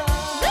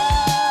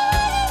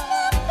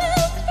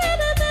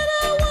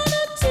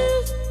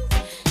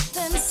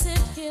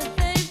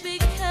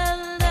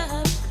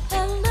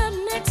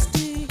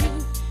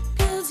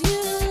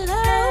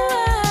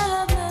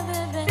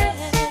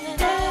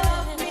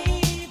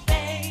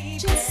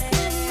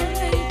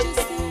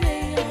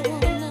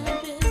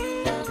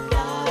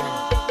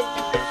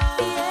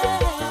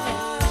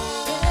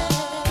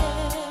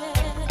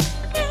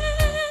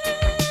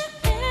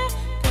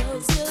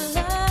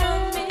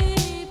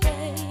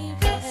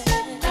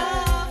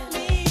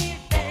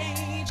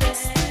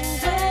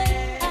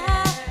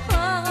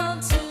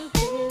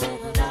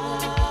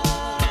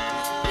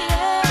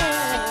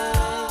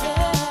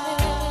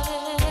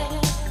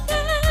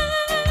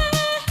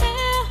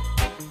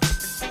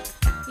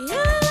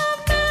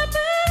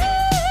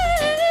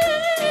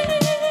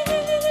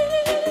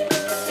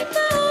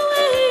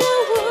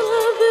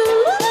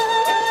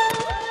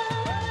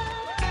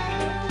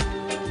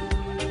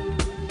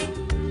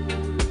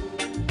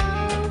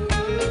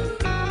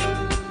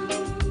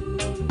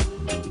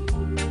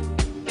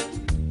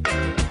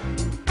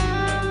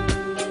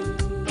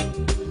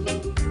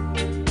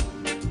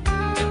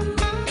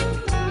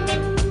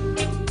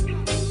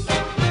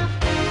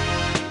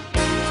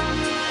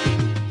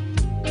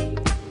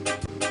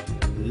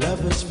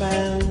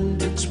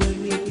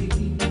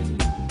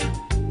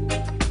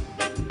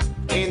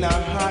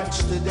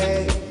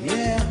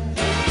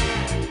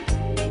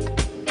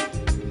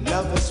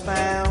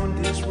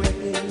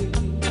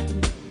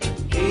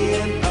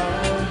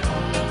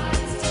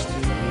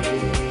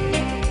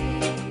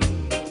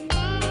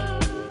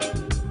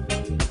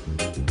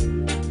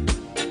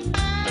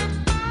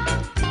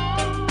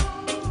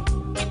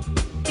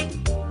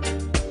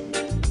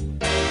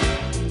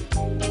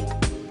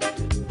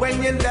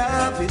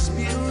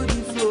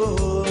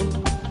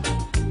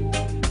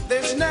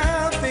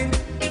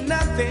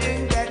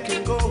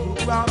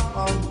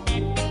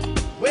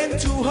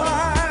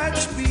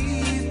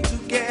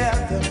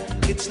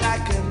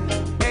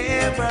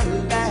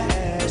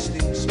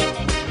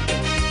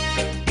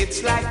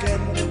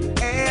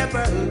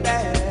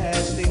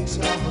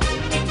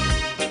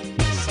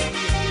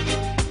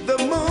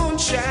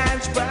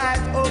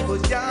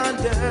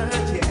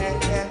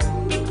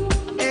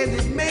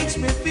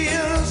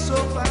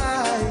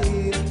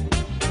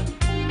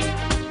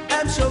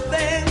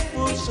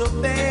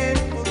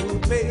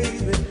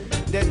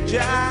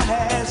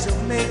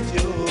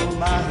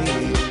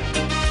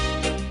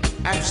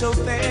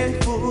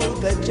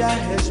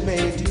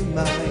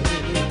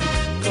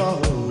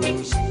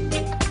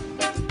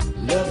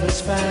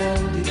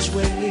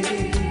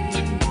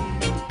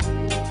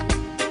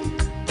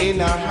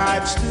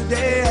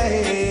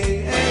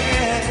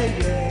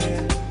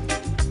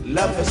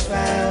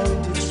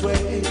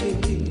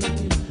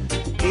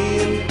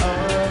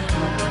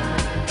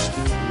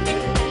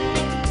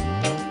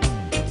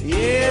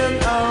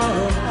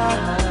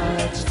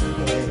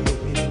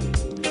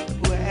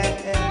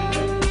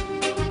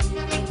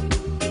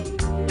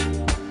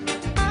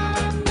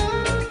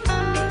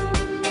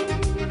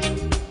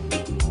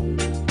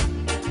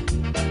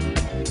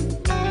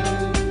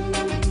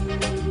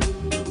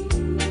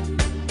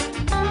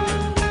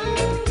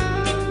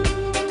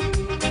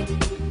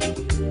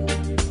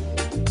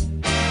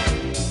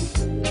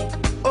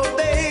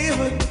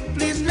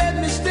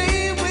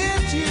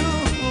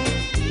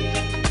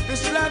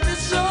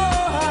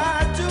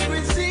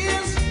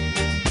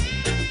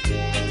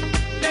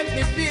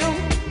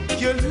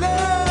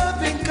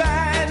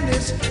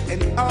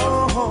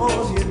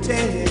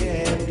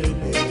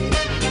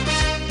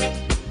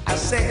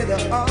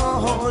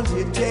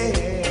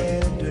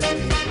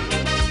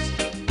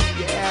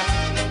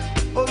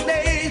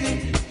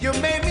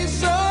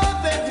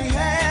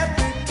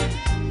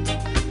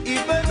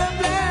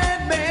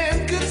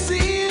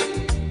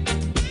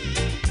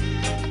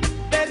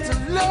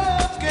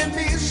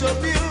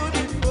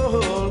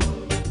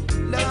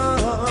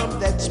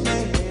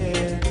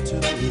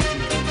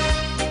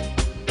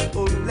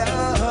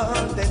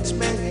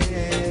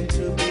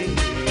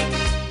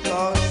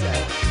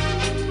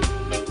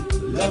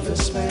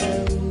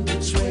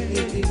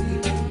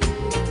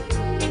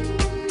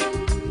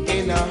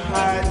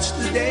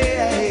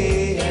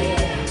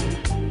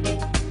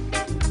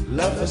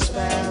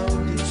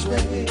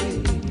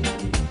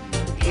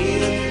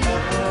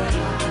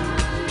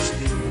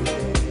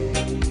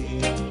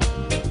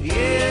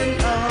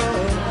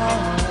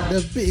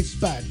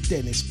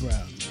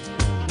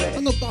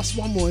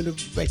 One more in the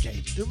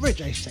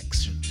reggae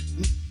section.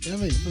 You know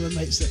what I mean? For the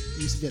mates that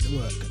used to be at the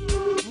work.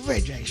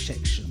 Reggae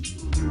section.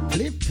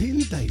 Flipping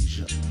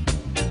Deja.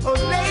 Oh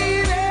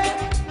lady,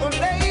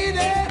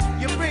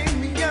 you bring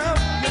me up,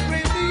 you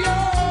bring me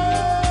up.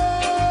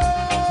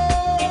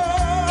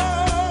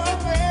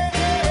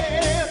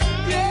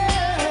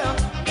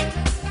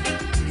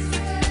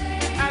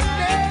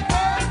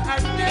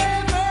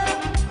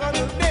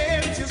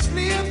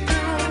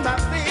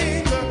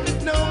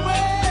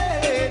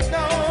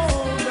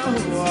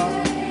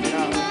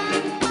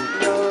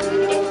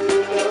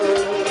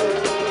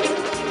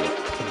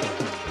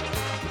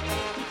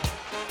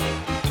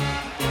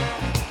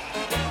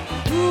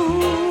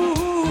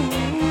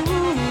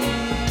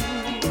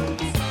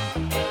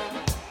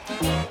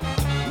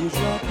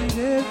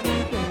 rocking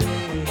every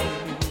day.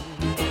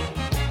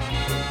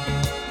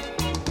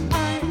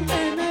 I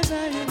and I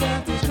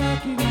that is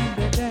rocking in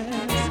the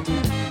dance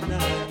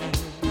tonight.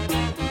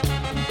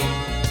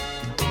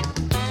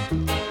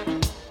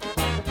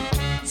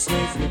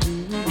 Says you're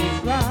doing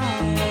it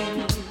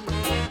right.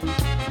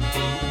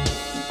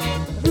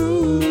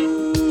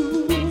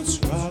 Roots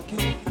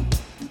rocking,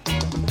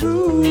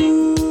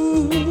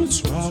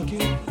 roots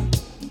rocking,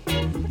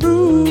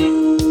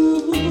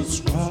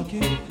 roots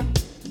rocking,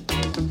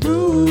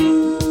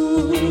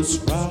 roots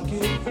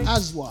rocking.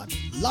 As one,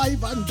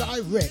 live and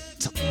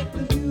direct.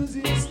 The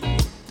music's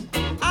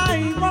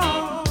I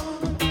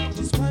want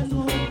just one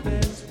more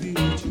dance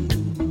with you.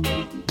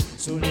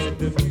 So let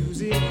the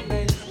music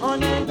play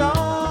on and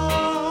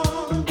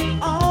on,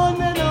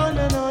 on and on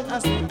and on. I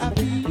say I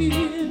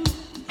feel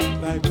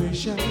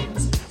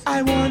vibrations.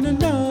 I wanna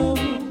know,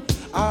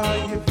 are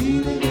you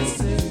feeling the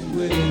same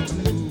way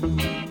too?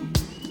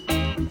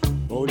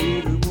 Oh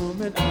little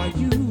woman, are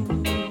you?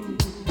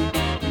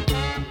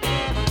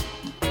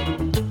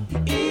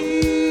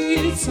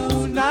 It's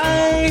so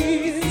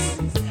nice.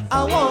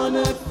 I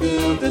wanna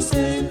feel the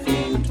same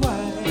thing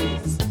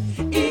twice.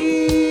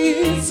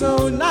 It's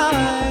so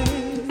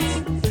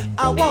nice.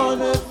 I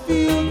wanna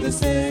feel the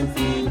same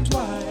thing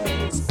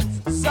twice.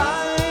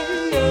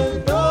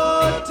 Zion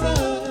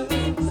daughters,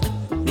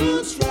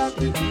 roots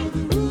rocking to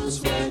the roots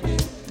reggae.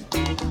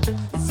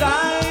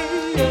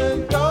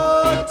 Zion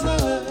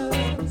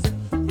daughters,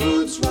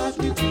 roots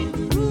rocking to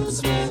the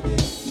roots reggae.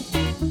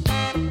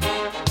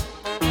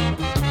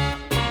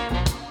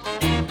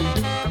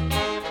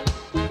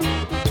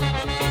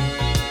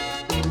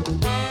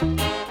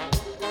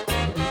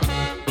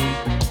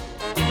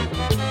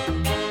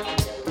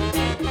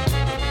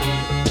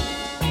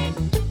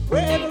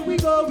 Wherever we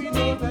go, we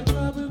know that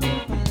trouble will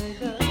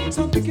find us.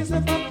 So pick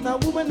yourself up now,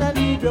 woman, and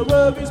leave your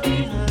worries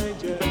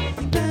behind you.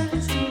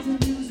 Dance to the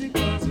music,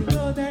 cause you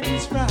know that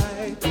it's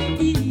right.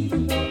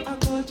 Even though our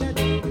culture,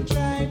 they will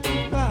try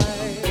to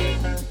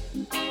fight.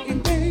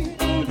 If they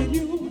only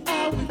knew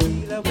how we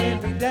feel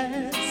when we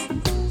dance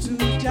to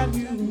jam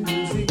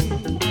music.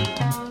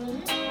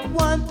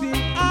 One thing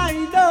I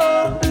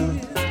know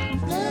is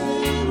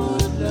they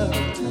would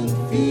love to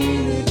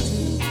feel it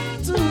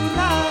too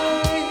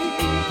tonight.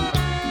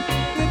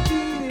 The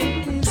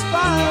feeling is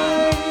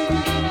fine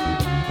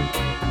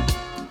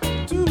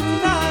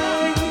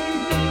tonight.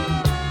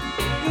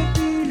 You're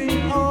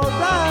feeling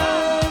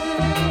alright.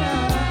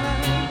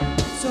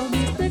 So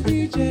Mr.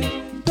 DJ,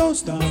 don't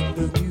stop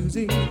the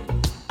music.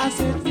 I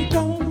said we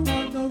don't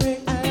want no way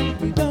and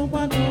we don't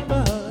want no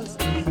buzz.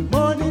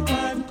 Morning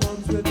time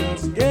comes with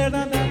us, get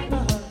on that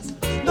bus.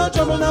 No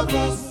trouble, no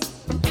fuss.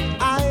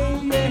 I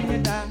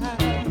and I,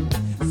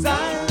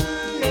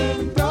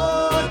 Zion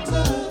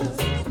daughters,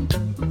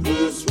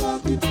 roots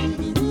rocking to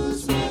the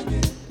roots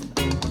reggae.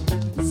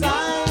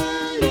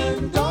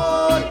 Zion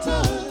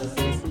daughters,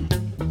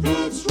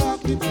 roots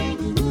rocking to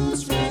the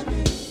roots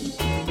reggae.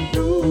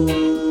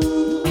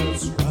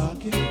 Roots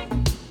rocking,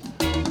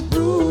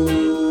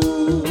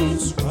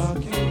 roots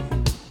rocking,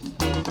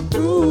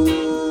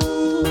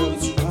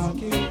 roots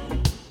rocking,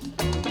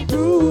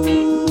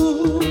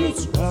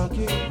 roots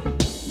rocking.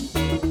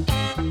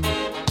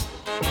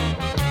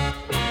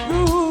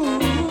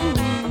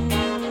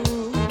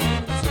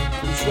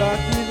 Roots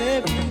rocking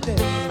every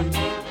day.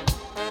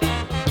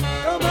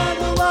 No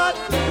matter what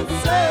they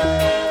say.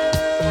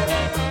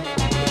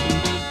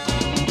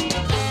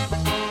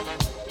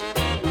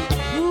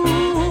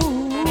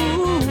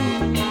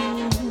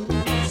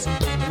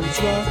 Roots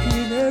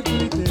rocking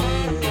every day.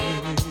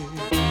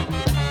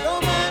 No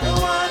matter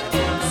what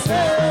they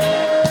say.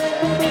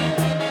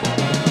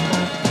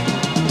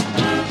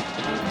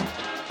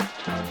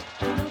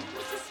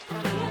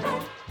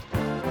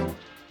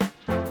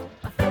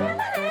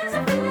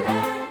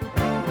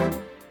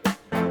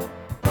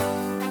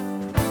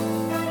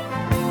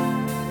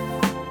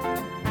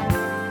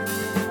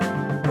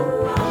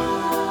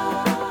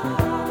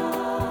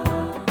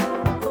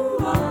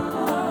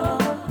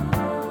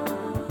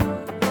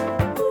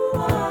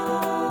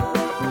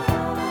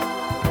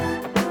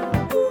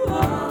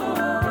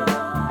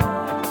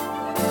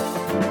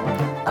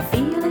 A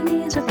feeling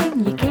is a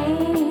thing you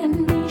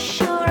can't be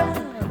sure of,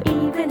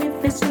 even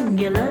if it's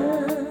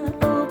singular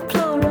or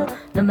plural.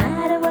 No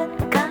matter what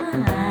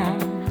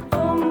kind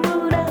or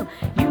mood of,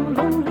 you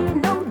only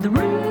know the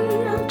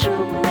real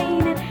true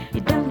meaning.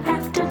 You don't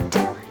have to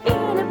tell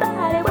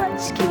anybody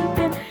what's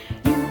keeping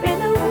you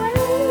in a way.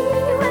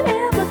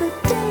 Whatever the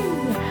day,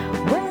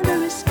 whether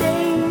it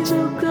stays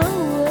or go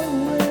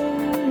away.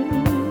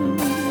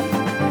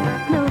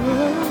 No.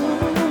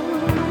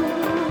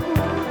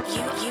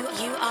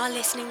 You are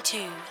listening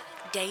to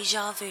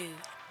Deja Vu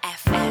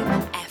FM,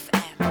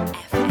 FM,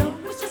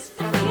 FM. It's just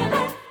a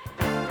feeling.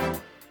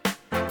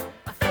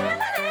 A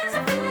feeling is a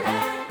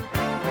feeling.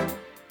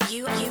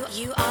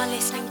 You are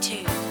listening to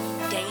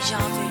Deja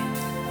Vu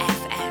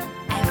FM,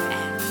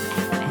 FM,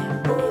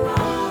 FM.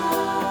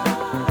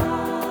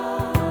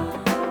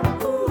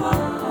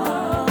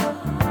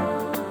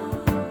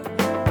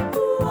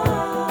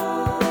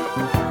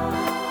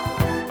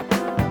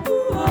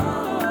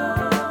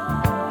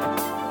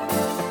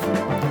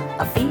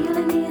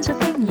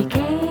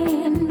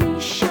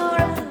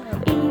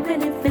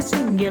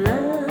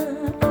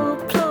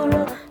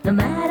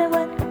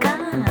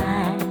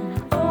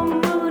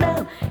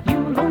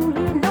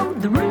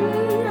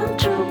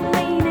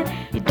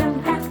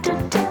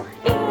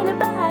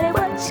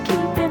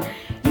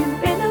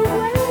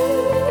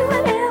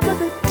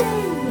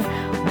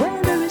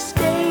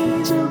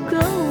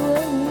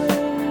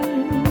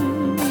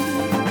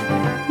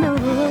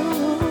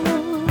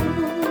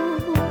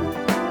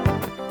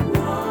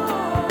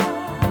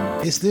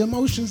 It's the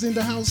emotions in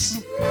the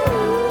house.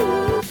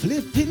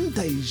 Flipping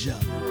Deja.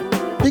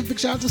 Big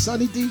shout out to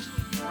Sunny D.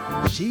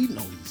 She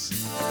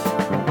knows.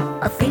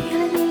 A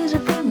feeling is a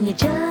thing you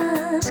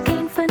just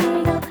can't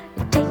finagle.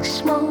 It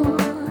takes more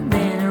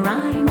than a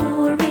rhyme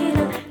or a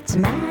riddle. It's a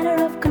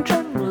matter of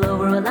control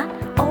over a lot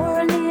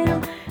or a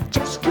little.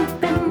 Just keep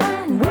in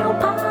mind,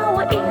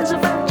 willpower is a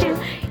virtue.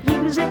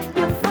 Use it,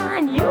 you'll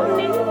find you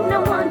need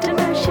no one to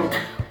nurse you.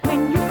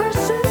 When you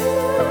pursue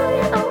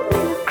your own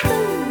little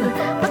crew,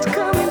 what's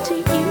coming to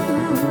you?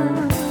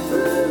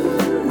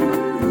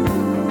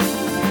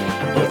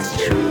 It's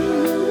true.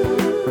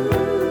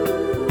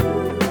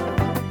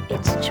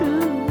 It's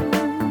true.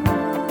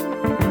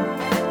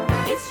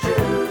 It's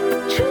true.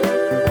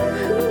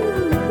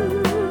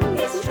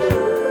 It's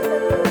true.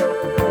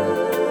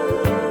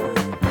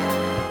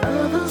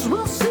 Others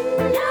will see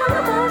you're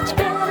a much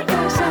better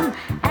person,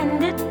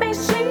 and it may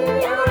seem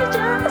you're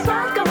just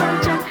like a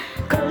virgin,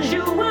 'cause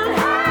you will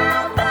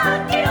have the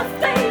gift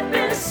they've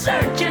been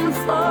searching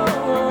for.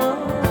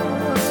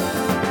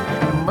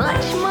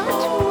 Much,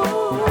 much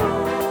more.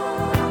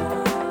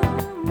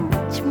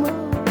 Much more.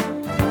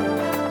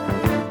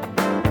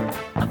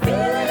 I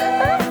feel it.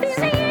 I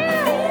feel it.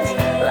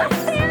 I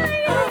feel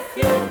it. I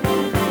feel it.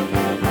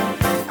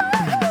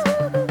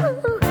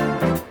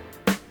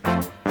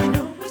 You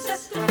know it's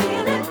just a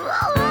feeling.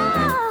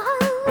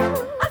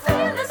 I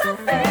feel this. I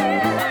feel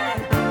it.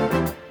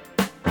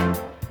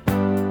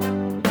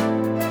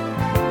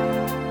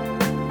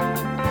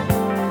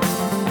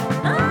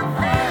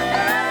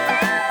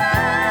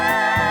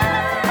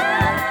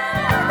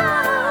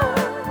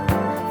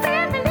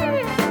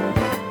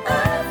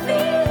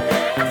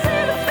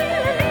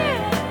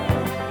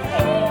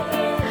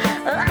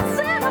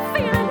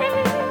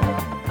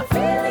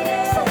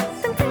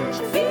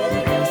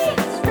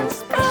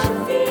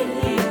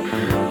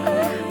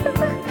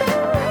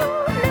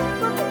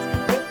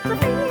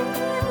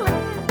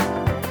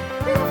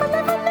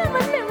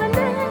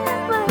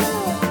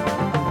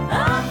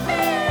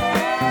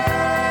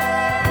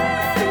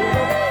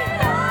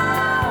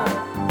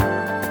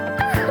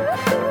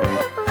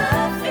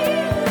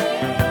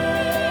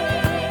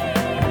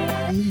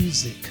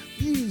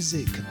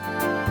 Music.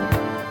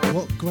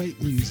 What great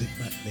music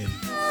back then.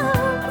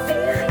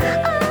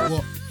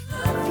 What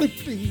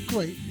flipping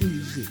great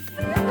music.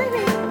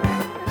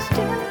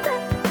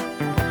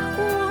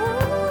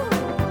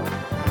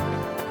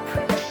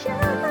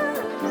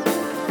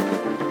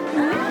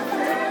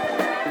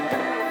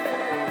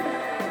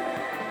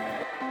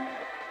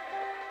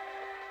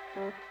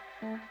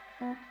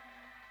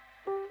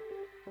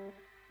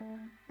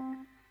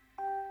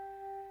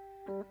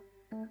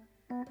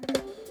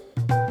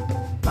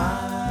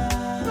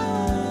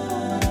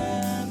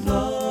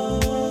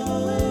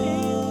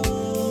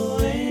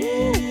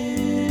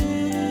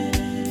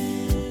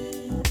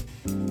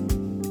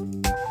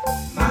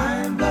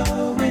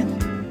 Mind-blowing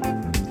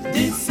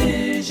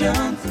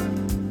decisions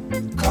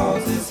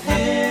causes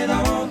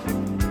head-on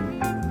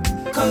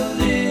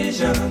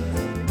collision.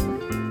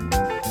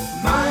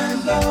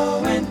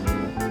 Mind-blowing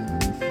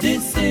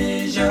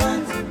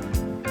decisions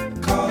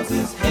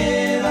causes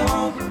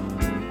head-on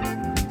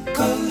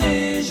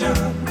collision.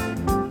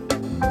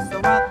 So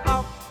I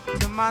thought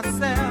to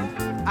myself,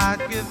 I'd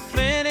give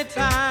plenty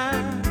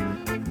time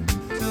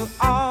to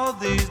all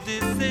these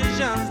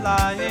decisions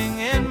lying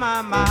in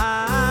my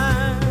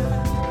mind.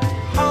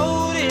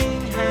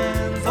 Holding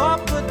hands or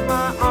put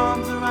my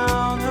arms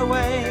around her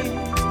waist.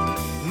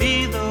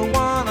 Neither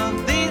one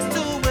of these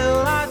two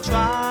will I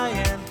try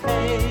and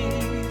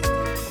face.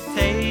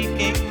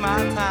 Taking my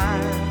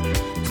time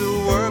to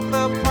work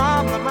the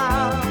problem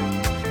out,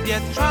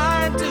 yet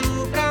try to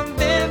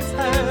convince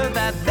her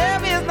that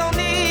there is no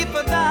need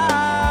for doubt.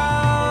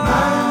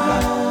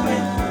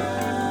 Mind-blowing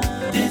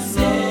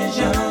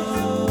decisions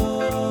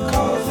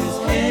causes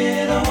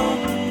head-on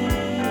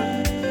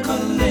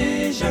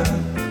collision.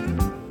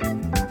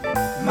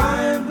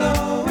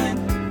 Mind-blowing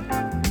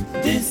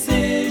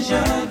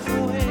decisions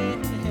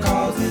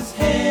causes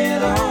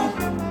head-on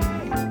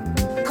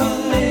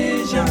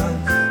collision.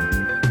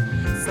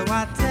 So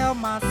I tell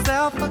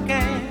myself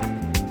again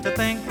to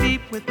think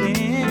deep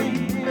within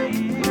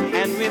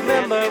and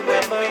remember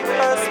when we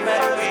first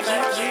met.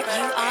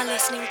 You are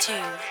listening to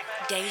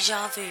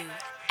Deja Vu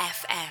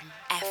FM.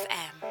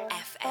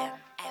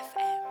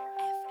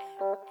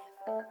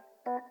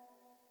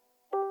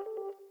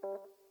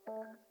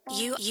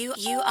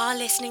 You are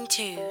listening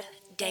to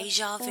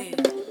Deja Vu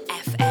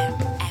FM.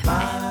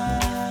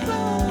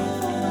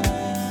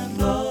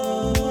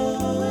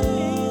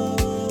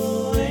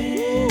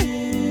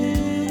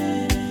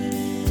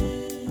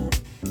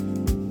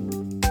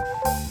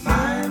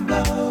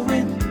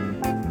 Mind-blowing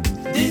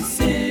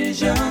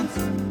decisions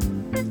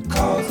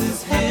causes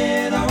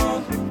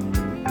head-on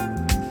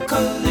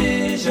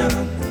collision.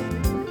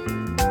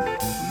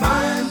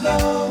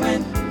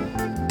 Mind-blowing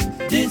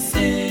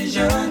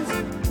decisions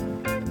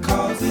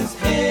causes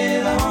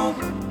head-on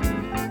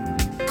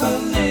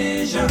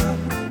collision.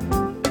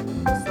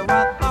 So I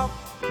thought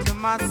to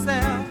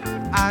myself,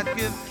 I'd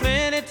give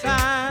plenty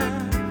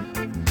time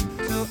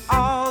to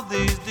all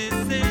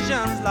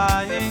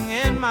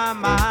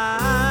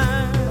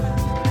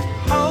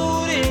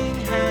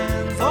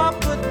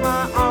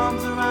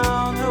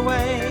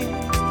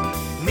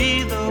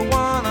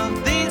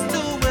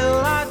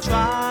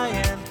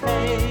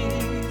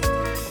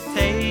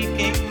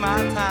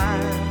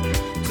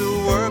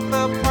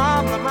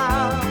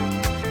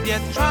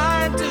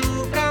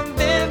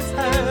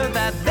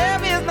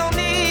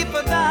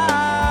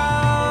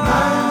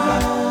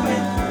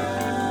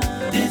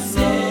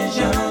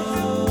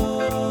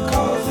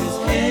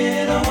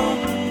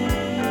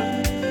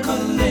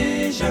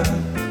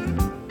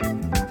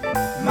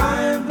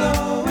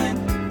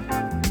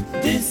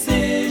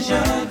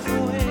decision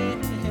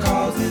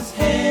causes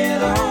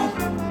head-on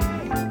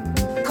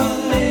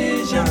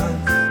collision.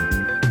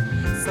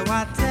 So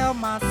I tell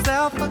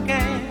myself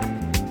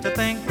again to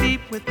think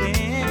deep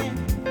within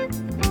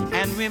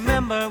and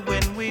remember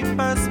when we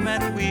first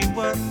met we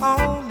were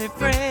only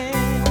friends.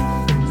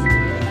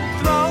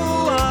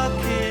 Throw a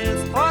kiss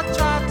or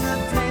try to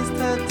taste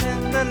her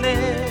tender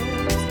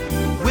lips.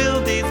 Will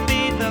these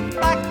be the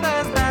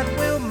factors that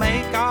will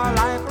make our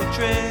life a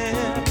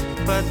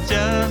trip? But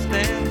just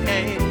in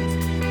case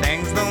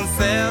things don't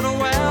settle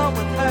well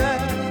with her,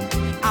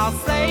 I'll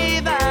say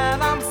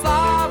that I'm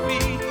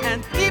sorry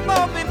and keep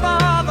hoping for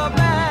the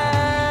best.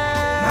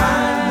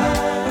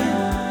 Mind-blowing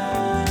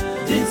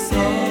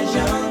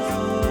decisions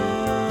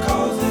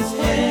causes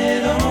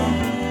head-on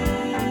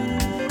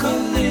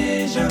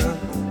collision.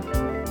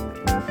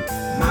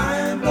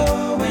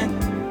 Mind-blowing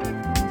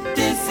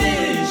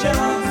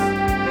decisions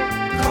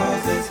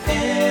causes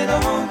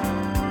head-on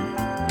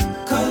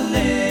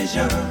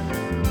collision.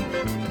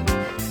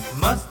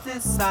 Must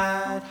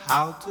decide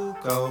how to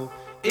go.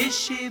 Is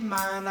she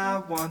mine? I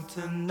want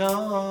to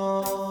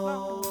know.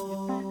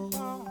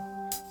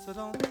 So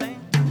don't think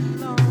too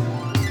long.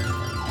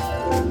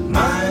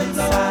 Mind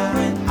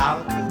blowing how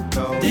to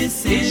go.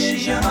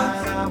 Decision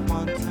I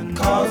want to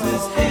know.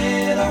 Causes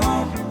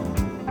head-on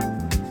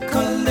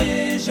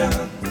collision.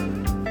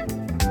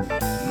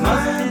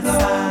 Mind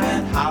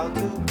blowing how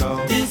to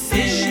go.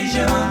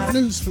 Decision.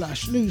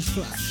 Newsflash,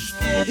 newsflash.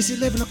 It's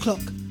 11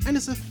 o'clock and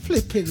it's a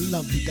flipping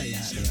lovely day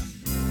out there.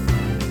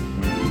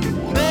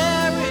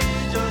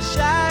 Marriage or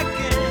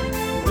shagging,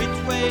 which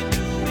way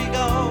do we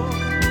go?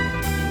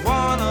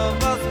 One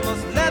of us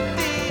must let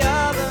the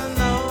other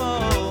know.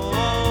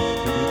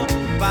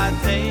 By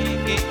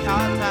taking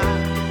our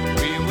time,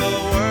 we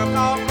will work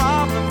our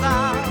problems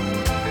out.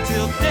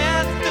 Till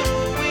death do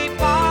we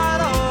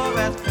part, or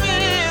as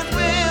friends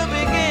will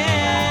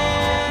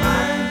begin.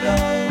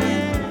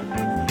 Mind-blowing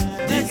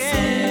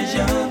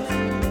decisions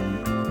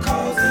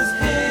causes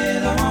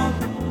head-on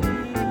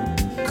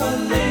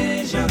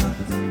collision.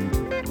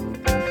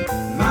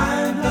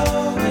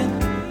 Mind-blowing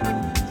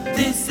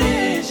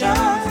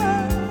decisions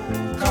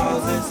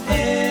causes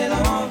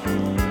head-on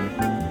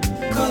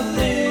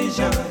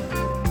collision.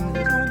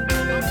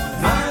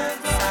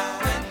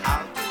 Mind-blowing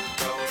how to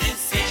go.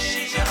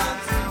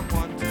 Decisions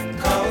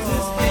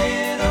causes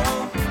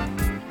head-on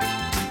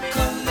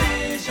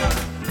collision.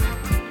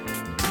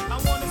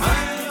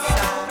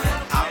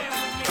 Mind-blowing how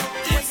to go.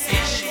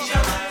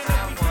 Decisions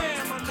causes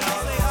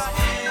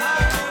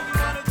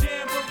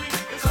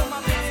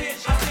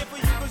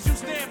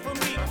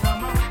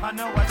I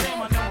know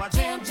I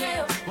jam,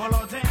 jam. Well,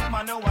 oh damn,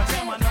 I know I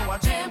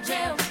jam.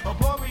 Oh,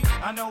 Bori,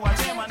 I know I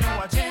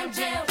jam,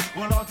 jam.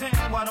 Well, oh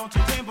damn, why don't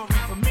you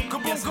jamboree for me?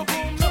 Kaboom, yes,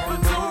 kaboom, number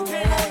 2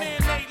 came on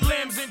in 8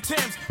 limbs and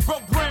Timbs.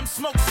 Broke brims,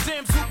 smoked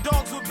stems, hoop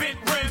dogs with bent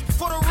rims.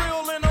 For the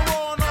real and the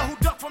raw, know who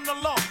duck from the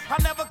law. I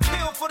never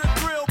kill for the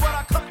thrill, but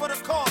I cut for the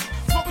cause.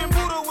 Smoking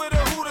Buddha with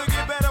a hooter,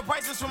 get better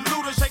prices from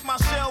looters. Shake my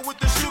shell with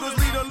the shooters,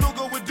 lead a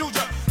Luger with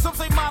Duja. Some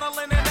say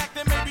modeling and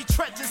acting, maybe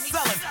treacherous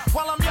selling.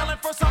 While I'm yelling,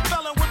 first I'm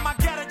felling with my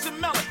gadget and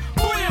melon.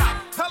 Booyah!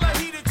 Hella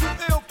heated, too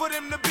ill for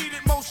them to beat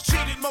it. Most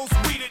cheated, most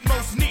weeded,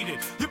 most needed.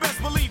 You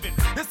best believe it.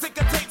 This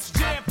ticker tapes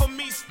jam for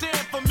me,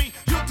 stand for me.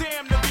 You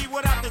damn to be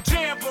without the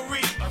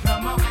jamboree.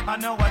 Come on, I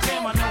know I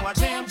jam.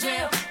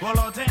 Well,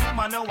 oh damn,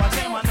 I know I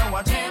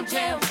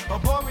jam. Oh,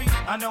 Bori,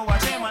 I know I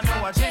jam.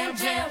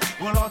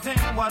 Well, oh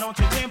damn, why don't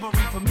you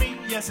jamboree for me?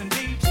 Yes,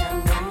 indeed.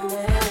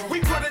 We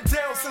put it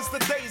down since the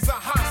days of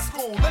high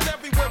school. And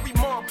everywhere we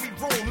mark, we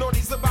rule.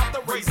 Nordy's about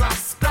to raise our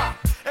stock.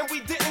 And we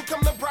didn't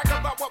come to brag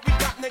about what we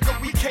got, nigga.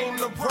 We came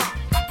to rock.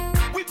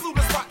 We blew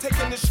the spot,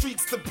 taking the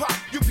streets to pop.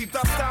 You beat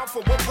our style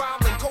for a while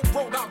and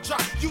co-wrote out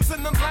job.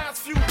 Using the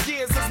last few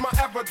years as my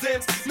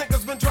evidence.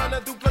 Niggas been trying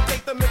to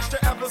duplicate the mixture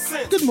ever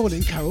since. Good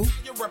morning, Carol.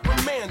 You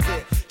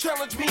reprimanded.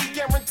 Challenge me,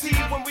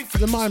 guaranteed when we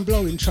The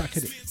mind-blowing track,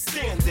 innit?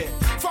 standing.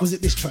 Was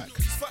it this track?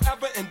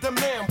 Forever in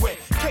demand with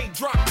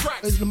K-drop It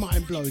tracks. was the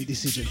mind-blowing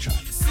decision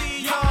track.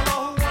 See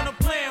y'all who wanna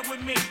plan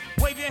with me.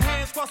 Wave your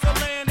hands across the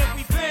land if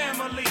we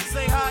family.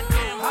 Say hot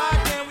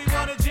damn, we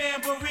want a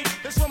jamboree.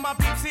 That's for my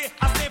peeps here.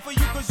 I stand for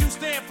you cause you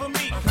stand for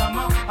me. Come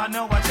on, I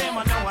know I jam.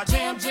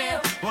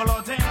 Well,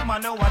 oh damn, I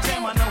know I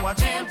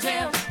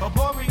jam. Oh,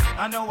 Bori,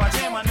 I know I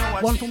jam.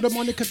 One from the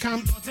Monica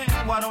camp. Oh,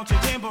 damn, why don't you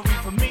jamboree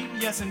for me?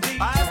 Yes, indeed.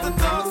 I ask the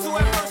thugs who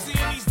have mercy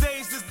in these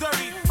days is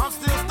dirty. I'm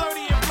still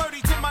sturdy and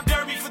flirty to my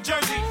derby for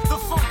Jersey. The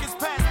funk is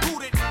past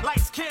booted.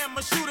 Lights,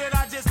 camera, shoot it.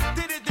 I just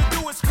did it to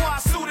do it. Squad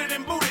suited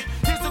and booted.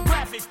 Here's the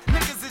graphics.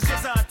 Niggas is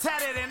just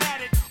tatted and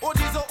added.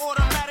 Orgies are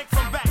automatic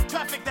from back.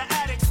 Traffic the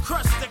addicts.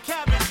 Crush the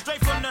cabbage.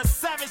 Straight from the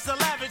savage to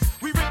lavish.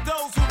 We rip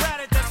those who rat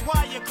it. That's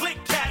why you click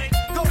at it.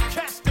 Go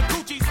catch the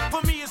coochies.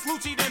 For me it's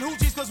Lucci then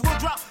hoochies. Cause we'll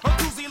drop a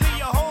doozy. Leave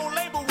your whole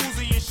label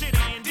woozy and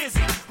shitty and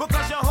dizzy.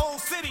 Because your whole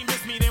city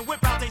miss me. Then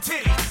whip out they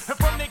titties. And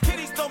from their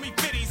kitties throw me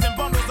fitties and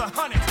bundles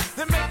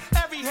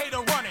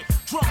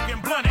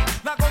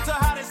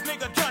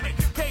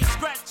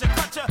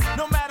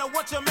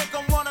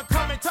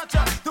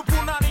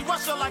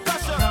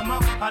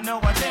I know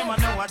I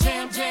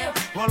jam, jam.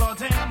 Well, oh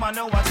damn, I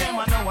know I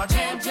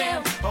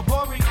jam. Oh,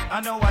 Bori,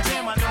 I know I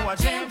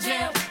jam,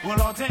 jam.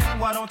 Well, oh damn,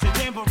 why don't you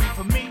jamboree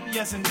for me?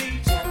 Yes, indeed.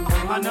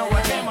 I know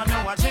I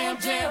jam,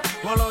 jam.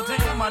 Well, oh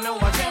damn, I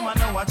know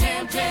I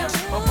jam.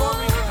 Oh,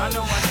 Bori, I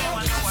know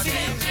I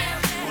jam,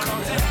 jam. Well, oh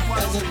damn, why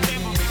don't you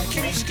jamboree for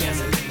me? Yes,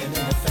 indeed.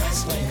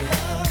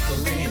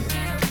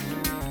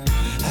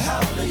 How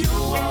do you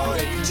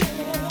want it?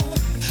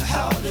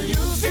 How do you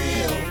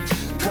feel?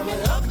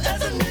 Coming up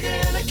as a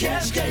nigga in a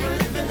cash game,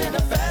 living in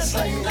a fast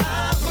lane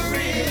life for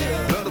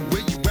real. Love the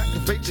way you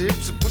activate your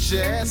hips and push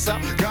your ass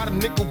out. Got a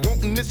nigga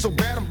wanting it so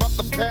bad I'm about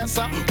to pass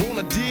out.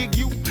 Wanna dig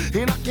you,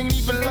 and I can't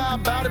even lie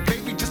about it,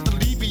 baby. Just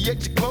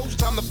alleviate your clothes,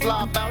 time to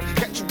fly about.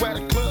 Catch you at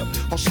a club,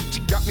 oh shit,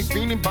 you got me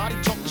feeling. Body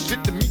talking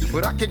shit to me,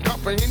 but I can't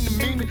comprehend the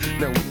meaning.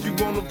 Now if you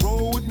wanna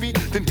roll with me,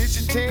 then here's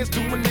your chance.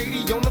 Do an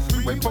 80 on the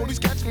freeway, police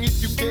catch me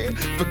if you can.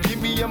 Forgive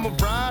me, I'm a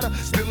rider,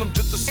 still I'm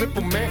just a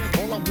simple man.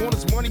 All I want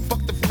is money,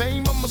 fuck the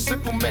fame, I'm a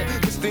simple man.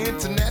 Mr.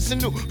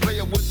 International,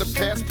 player with the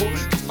passport.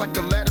 Just like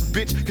a ladder,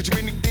 bitch, get you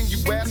anything you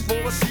ask for.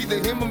 It's either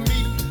him or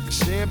me.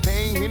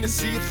 Champagne,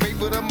 Hennessy, a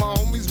favorite of my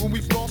homies when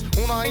we floss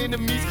on our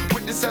enemies.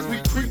 Witness as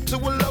we creep to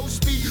a low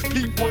speed.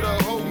 Keep what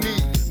a hoe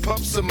need. Pump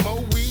some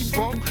more weed,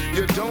 bump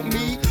you don't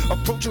need.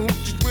 Approaching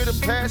hoochies with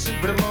a passion,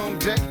 been a long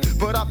day.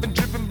 But I've been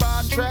driven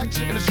by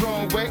attraction in a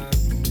strong way.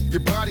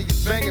 Your body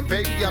is banging,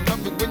 baby. I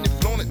love it when you're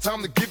flown it.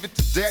 Time to give it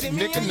to daddy,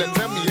 nigga. Now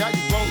tell me how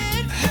you want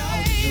it.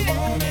 How do you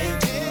want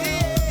it?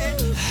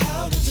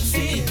 How does it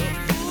feel?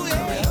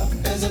 Coming up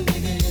as a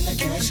nigga in a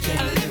cash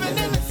game, living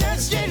in a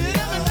fast lane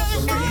life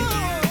for real.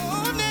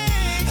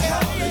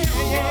 How do you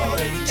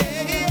want it?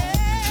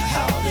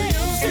 How do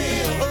you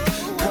feel?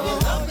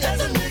 Coming up as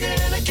a nigga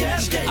in a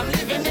cash game, I'm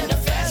living in a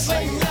fast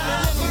lane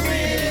life for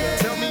real.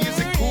 Tell me, is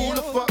it cool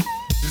or fuck?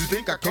 Does you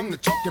think I come to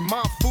talk in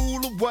my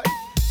fool or what?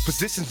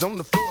 Positions on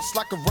the floor, it's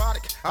like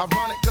erotic.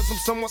 Ironic, cause I'm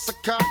somewhat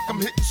psychotic. I'm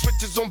hitting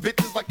switches on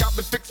bitches like I've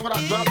been fixed when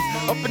I drop it.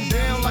 Up and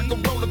down like a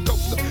roller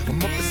coaster. I'm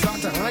up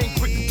beside you, I ain't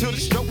quick until the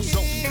show is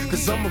over.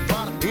 Cause I'm a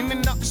rider, in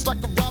and out just like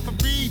a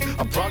robbery.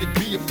 I'll probably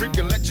be a freak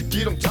and let you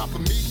get on top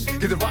of me.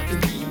 Hit the rockin'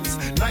 these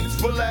nights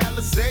full of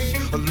Alizé.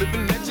 A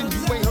living legend,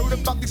 you ain't heard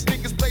about these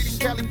niggas play these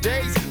Cali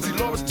days. See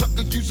Lawrence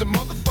Tucker, use a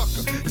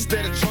motherfucker.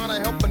 Instead of trying to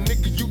help a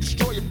nigga, you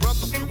destroy your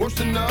brother. Worse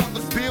than the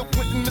others, Bill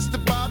Clinton, Mr.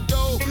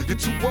 Bado. You're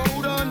too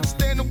old to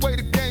understand the way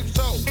the game's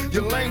so.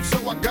 You're lame, so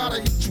I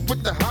gotta hit you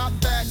with the hot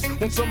facts.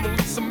 On some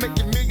release, I'm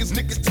making millions,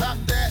 niggas top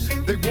that.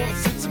 They wanna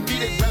sit to me,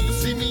 they'd rather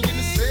see me in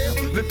the cell.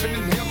 Living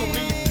in hell,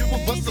 only a few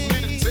of us are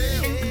lit to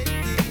tell.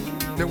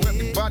 Now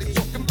everybody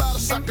talking about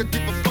us, I could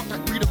give a fuck. I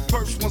be the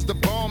first ones to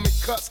bomb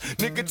and cuss.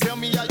 Nigga, tell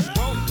me how you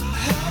want it.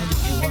 How do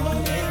you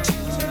want it?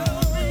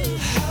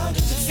 How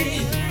does it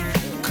feel?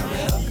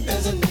 Coming up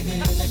as a nigga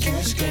in a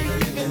cash game,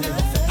 living in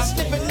a fast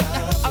lane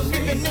life. I'm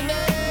living in it.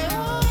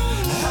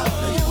 How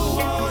do you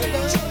want it?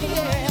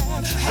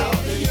 How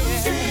do you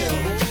feel?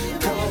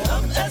 Coming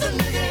up as a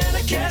nigga in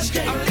a cash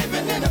game, I'm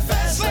living in a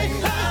fast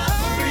lane life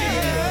for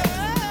real.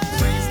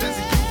 Raised as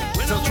a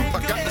youth, tell truth, I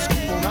got the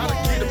scoop on how to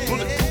get a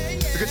bulletproof.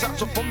 Nigga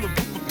shot up from the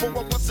roof before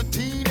I was a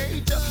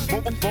teenager.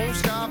 Mobile phone,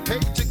 sky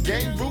pager,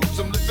 game rules,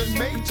 I'm living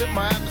major.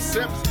 My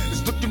adversaries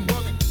is looking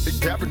rugged. They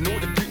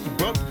paranoid and people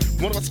bugged.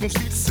 One of us gon'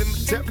 see the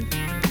cemetery.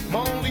 My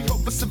only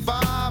hope is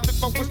survive.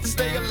 If I wish to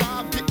stay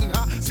alive, getting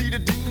high, see the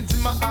demons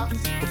in my eyes.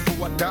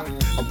 Before I die,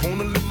 I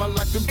wanna live my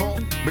life in ball,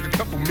 make a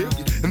couple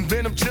million, and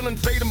then I'm chillin',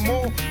 fade them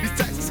all. These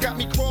taxes got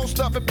me crossed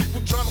up, and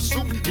people tryna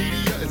sue me.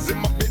 Media is in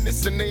my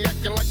business, and they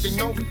acting like they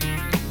know me.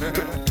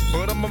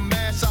 But I'ma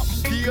mash out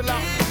and peel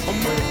out. I'm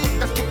with it,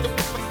 that's what the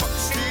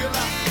motherfuckers steal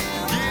out.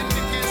 Yeah,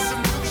 nigga, it's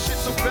some real shit,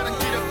 so better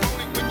get up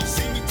on it. When you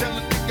see me, tell a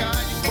nigga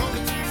how you want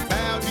it.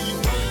 How do you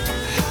want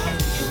it? How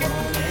do you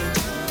want it?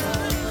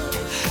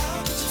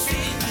 How does it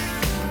feel?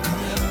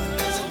 Coming up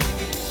as a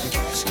nigga in a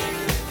cash game,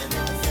 living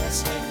in a fast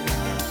lane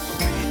life for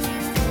real.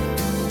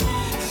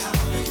 How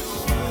do you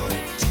want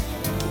it?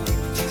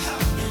 How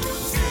do you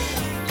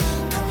feel?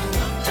 Coming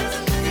up as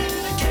a nigga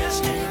in a cash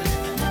game,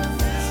 living in a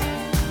fast lane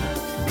life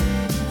for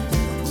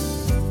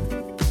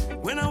real.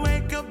 When I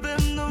wake up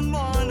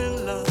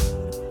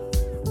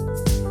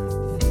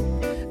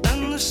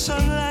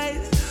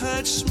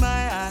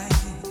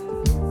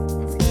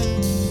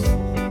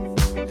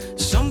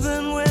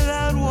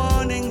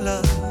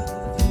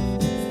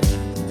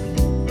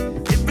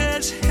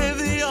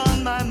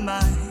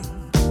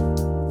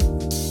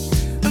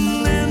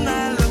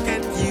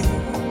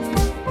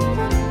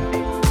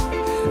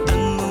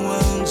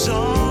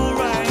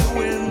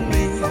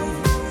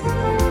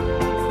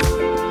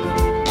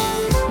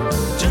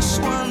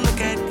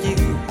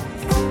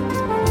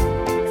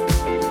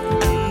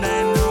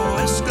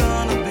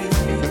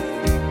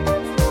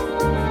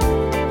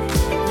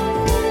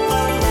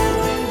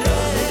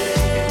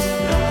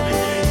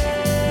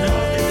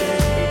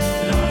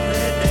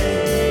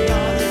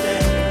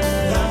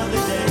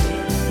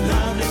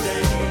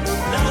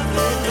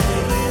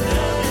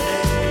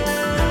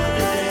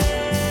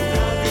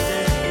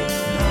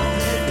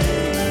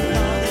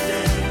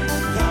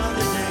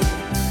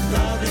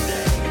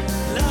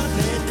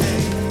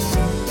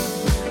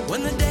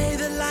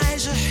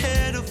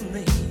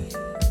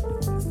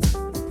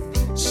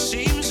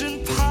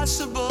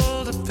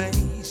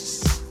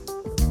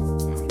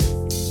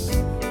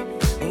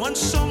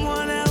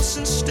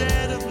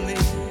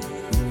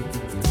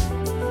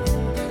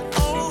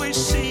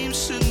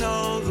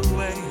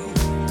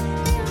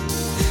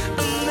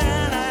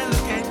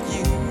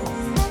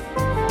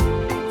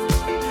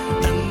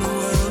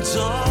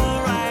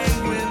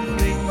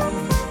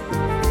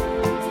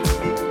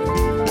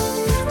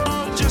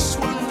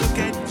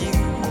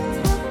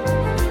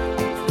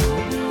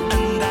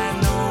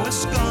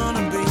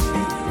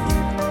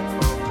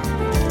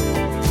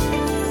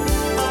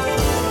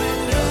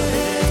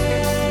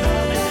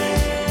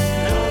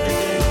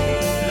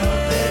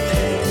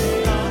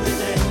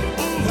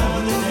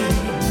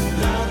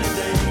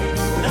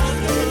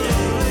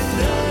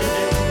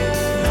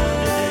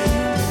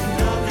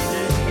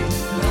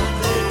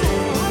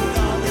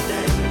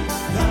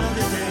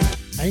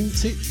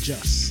Ain't it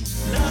just?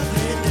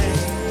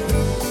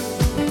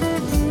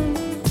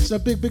 So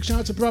big shout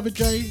out to Brother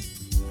J.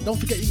 Don't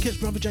forget you can catch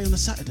Brother J on a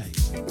Saturday.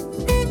 Can't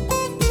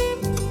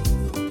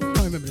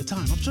remember the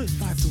time. I'm sure it's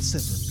 5 till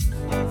 7.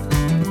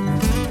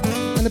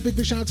 And a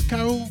big shout out to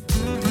Carol,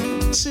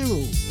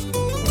 Cyril,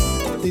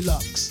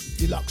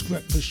 Deluxe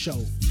Breakfast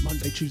Show,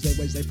 Monday, Tuesday,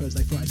 Wednesday,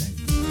 Thursday, Friday.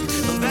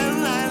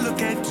 Then I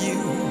look at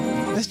you.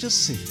 Let's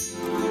just see.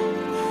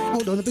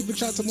 Hold on, a big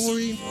shout out to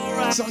Maureen,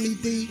 Sonny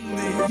D,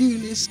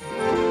 Eunice,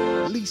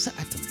 Lisa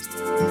Adams,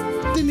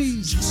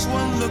 Denise. Just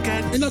one look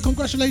at You know,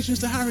 congratulations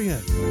to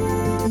Harriet,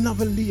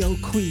 another Leo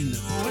Queen.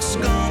 what's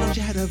gonna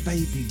She had her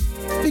baby.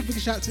 Big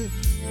shout out to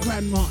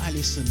Grandma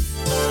Allison.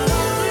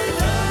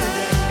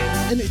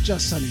 Ain't it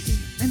just, Sonny D?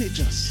 Ain't it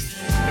just?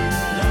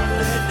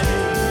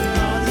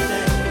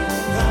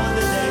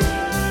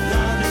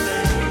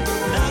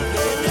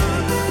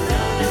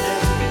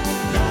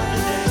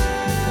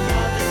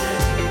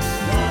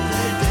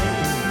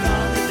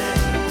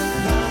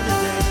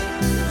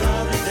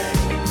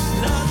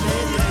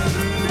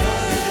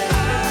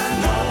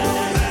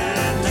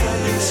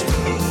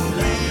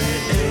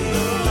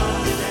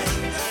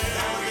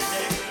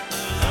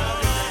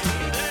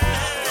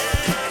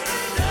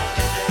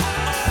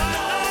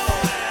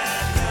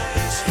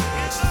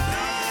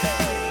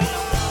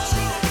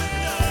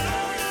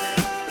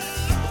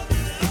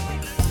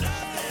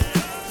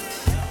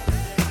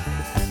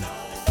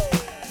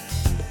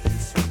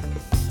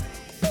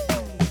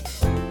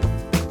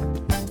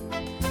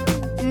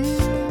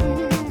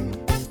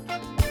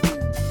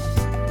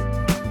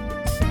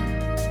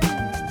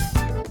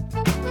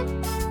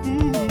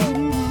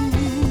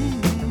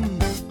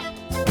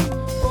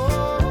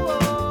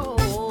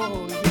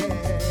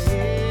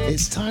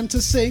 To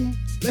sing,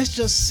 let's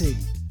just sing.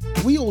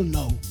 We all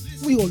know.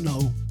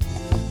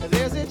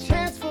 There's a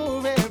chance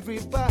for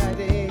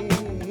everybody,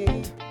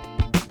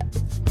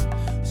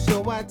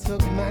 so I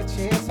took my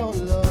chance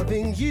on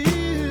loving you.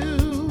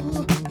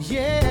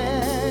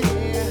 Yeah,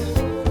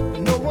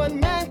 no one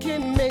man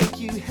can make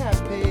you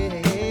happy.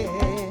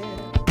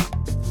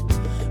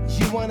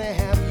 You wanna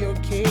have your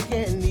cake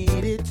and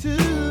eat it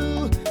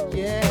too.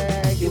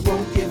 Yeah, you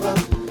won't give up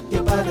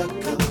your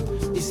buttercup.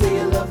 You say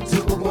you love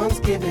to, but one's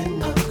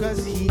giving up,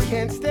 'cause he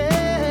can't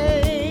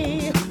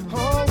stay.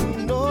 Oh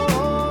no,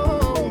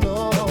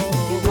 no.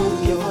 You won't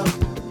give up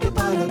your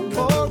buttercup.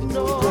 Oh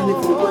no. You're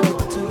running from one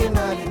to you're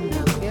not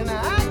enough. And I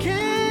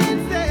can't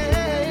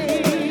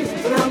stay.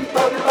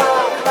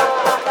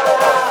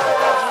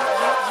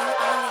 You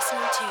are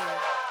listening to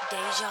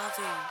Deja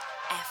Vu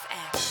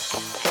FM.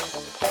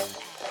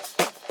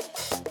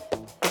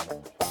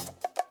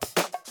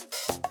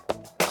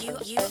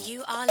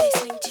 You are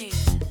listening to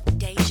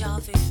Deja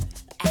Vu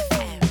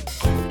FM.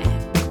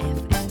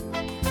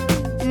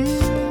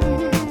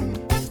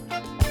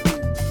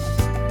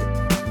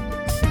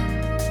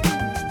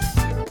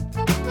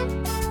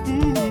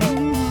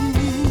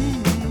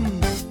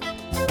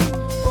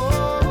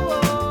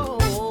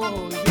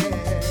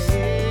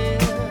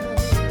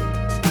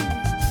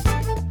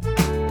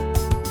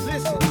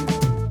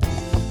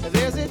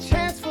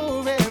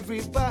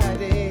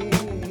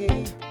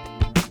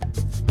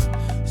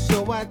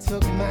 I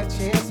took my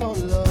chance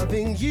on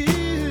loving you.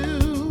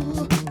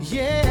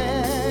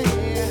 Yeah,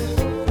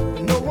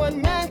 no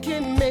one man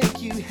can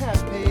make you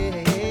happy.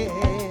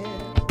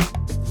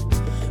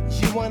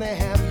 You wanna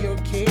have your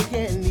cake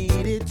and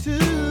eat it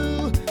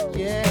too.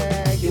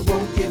 Yeah, you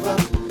won't give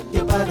up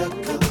your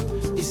buttercup.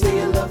 You say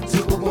you love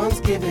to, but one's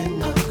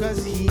giving up,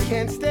 'cause he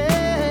can't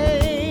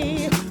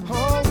stay.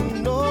 Oh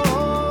no,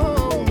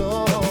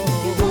 no.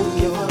 You won't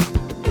give up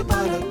your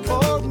buttercup.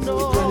 Oh no.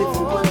 You're running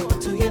from one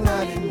to you're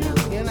not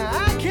enough. And I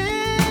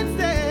can't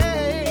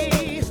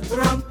stay.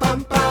 Ram pam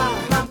pam,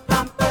 ram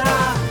pam para.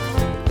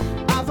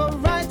 I've a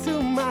right to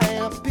my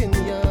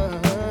opinion.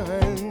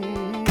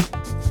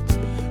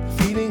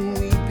 Feeling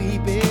we'd be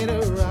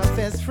better off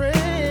as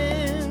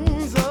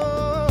friends.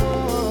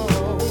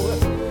 Oh,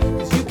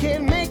 'cause you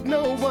can't make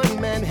no one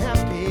man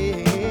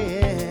happy.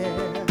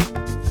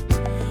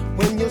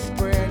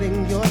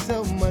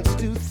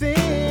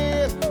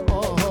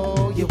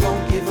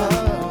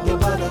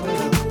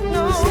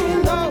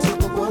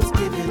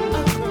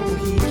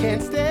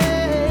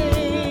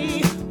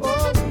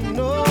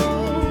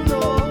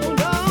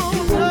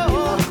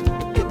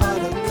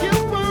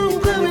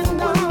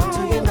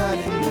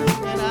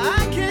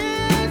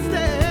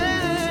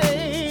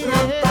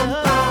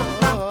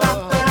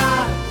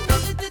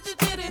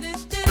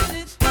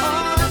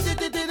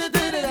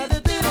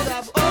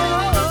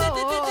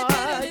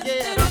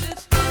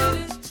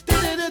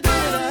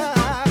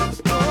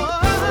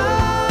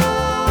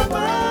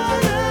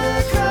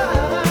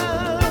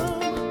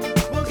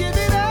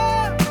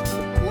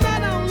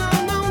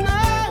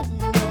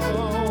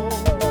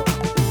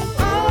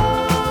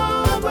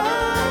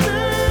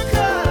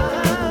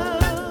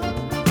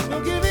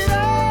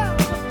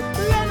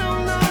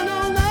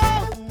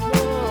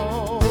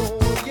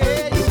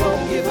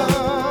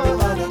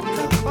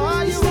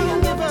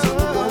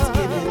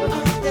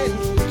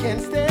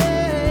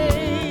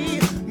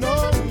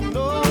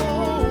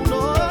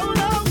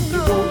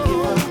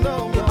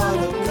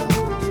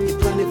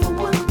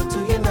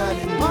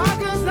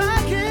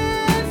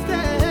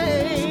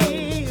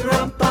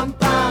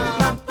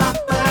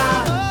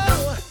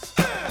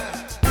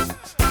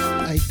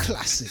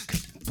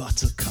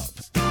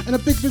 And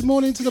a big good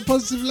morning to the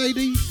positive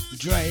lady,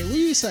 Dre. What are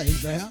you saying,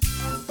 Dre?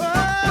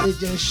 With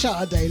your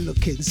Sade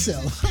looking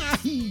self.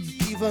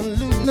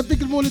 And a big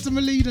good morning to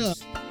Melina.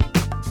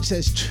 She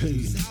says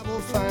true.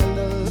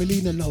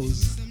 Melina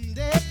knows.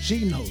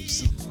 She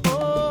knows.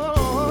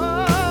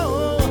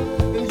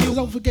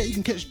 Don't forget you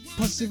can catch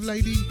Positive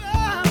Lady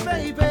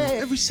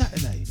every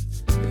Saturday.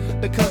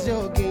 Because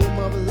your game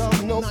of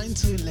love, no 9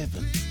 to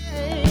 11.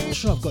 I'm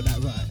sure I've got that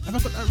right. Have I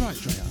got that right,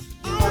 Drea?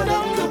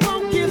 You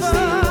won't give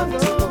up,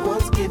 no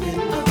one's giving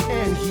up,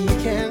 and he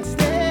can't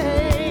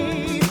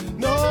stay.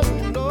 No,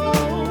 no,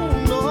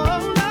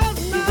 no, no.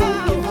 You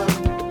won't give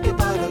up, your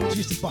bottom. She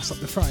used to bust up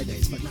the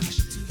Fridays, but now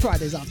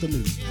Fridays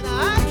afternoon.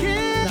 I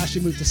can't. Now she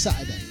moved to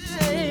Saturdays.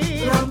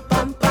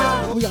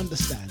 We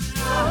understand.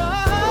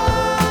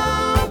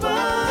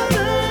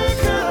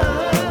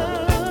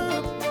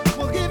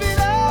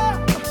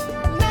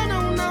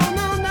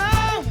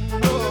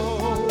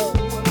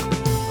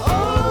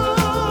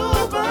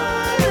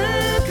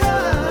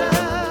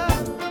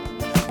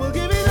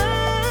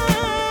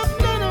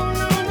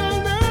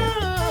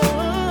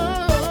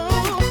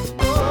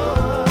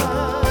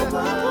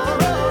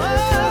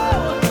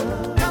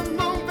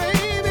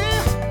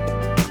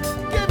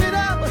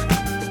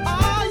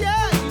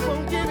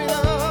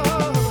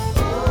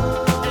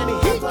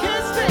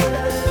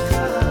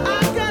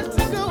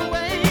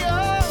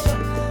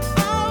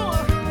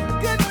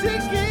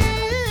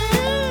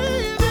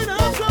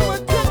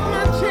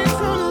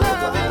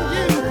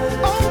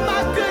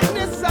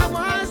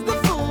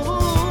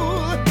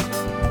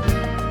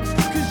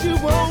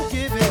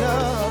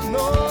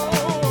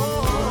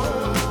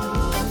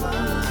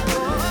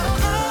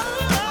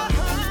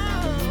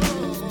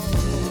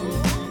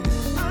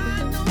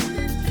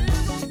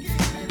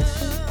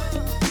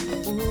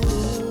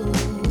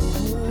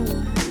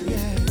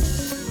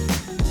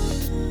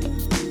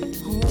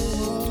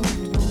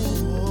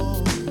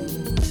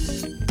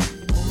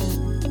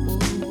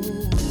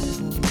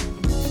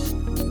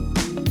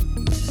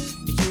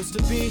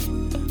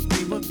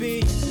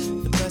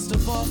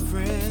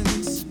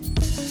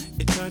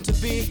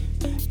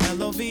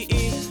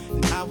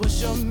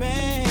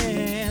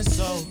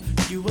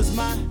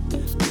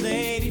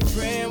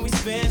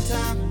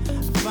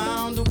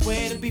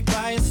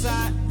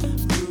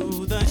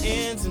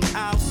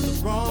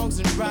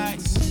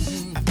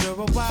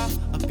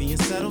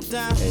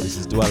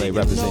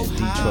 Representing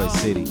Detroit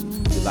City.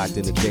 You're locked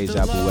into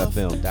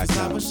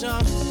DejaVuFM.com.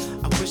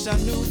 I wish I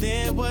knew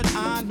then what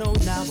I know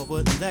now. I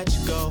wouldn't let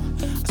you go.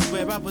 I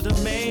swear I would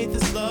have made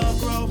this love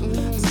grow.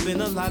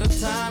 Spent a lot of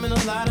time and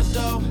a lot of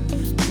dough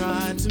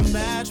trying to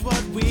match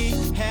what we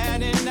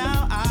had, and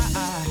now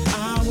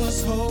I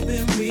was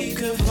hoping we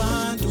could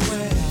find a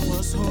way. I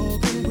was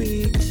hoping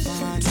we could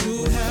find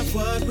to have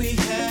what we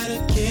had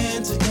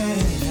again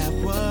today.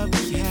 Have what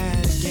we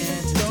had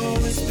again today. Though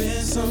it's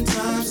been some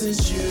time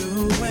since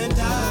you and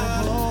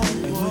I,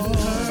 it wouldn't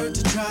hurt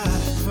to try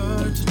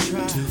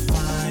to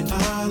find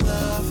our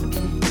love.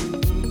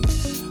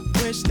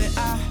 Wish that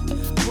I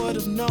would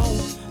have known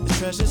the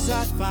treasures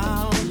I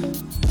found.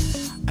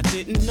 I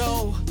didn't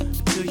know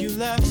until you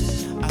left.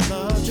 I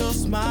loved your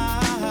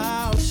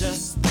smile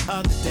just the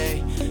other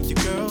day. Your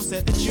girl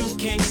said that you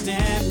can't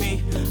stand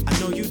me. I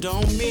know you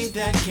don't mean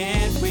that,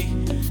 can we?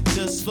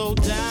 Just slow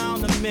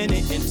down a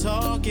minute and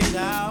talk it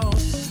out.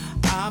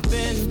 I've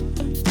been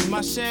through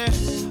my share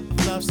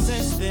of love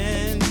since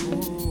then.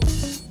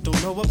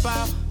 Don't know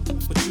about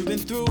what you've been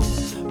through,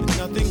 but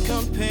nothing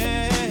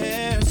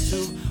compares to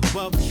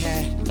what we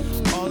had.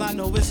 All I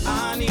know is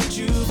I need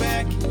you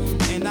back,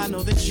 and I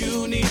know that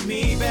you need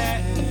me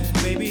back.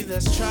 Baby,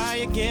 let's try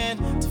again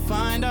to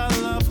find our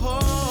love.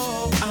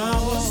 Oh, I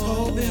was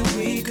hoping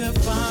we could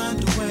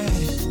find a way,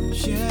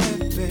 yeah,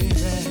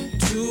 baby,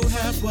 to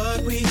have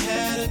what we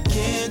had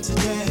again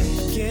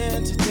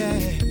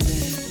today.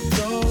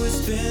 Though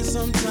it's been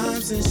some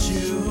time since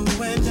you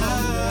and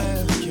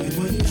I, it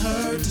wouldn't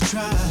hurt to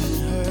try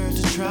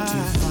to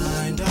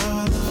find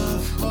our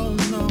love. Oh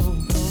no,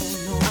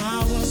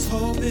 I was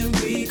hoping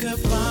we could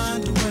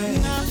find a way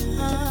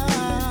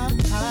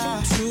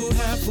to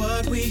have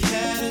what we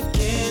had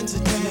again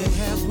today.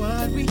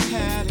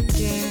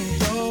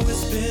 Though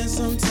it's been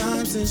some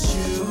time since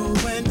you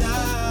and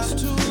I,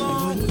 it's too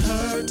long. It wouldn't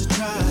hurt to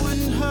try to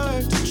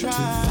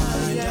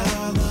find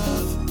our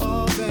love.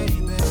 Oh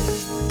baby,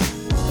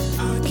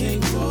 I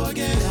can't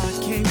forget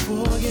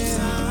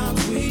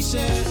times we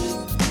shared.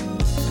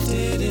 I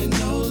didn't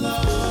know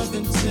love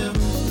until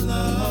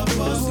love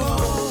was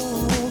gone.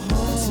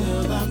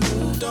 Till I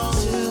moved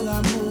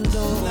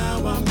on. Now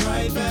I'm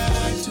right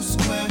back to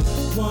square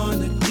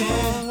one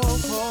again.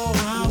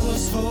 I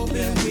was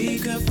hoping we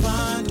could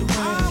find a way.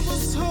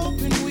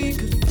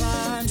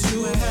 To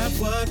have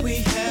what we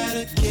had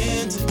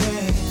again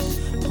today.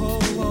 Oh,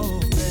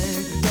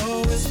 baby.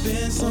 Though it's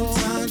been some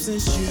time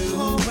since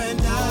you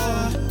and I,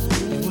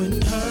 it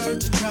wouldn't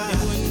hurt to try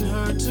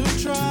to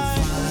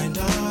find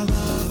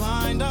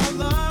our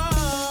love.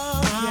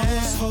 I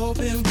was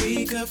hoping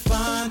we could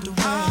find a way.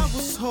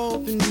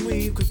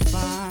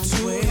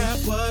 To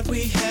have what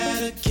we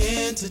had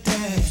again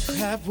today.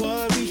 have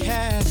what we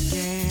had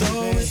again.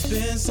 Though it's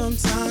been some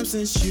time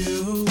since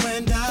you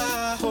and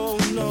I, oh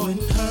no,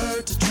 it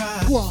hurt to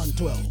try. Go on,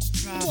 12.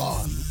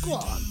 Go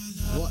on.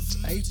 What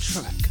a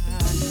track.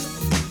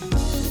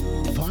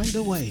 Find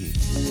a way.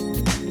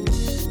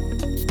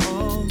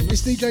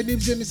 It's DJ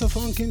Nibbsy and Nibbsy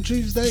Funkin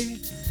Tuesday,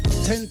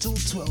 10 till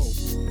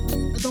 12.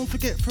 And don't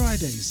forget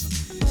Fridays,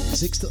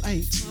 6 till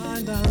 8.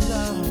 Find our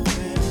love,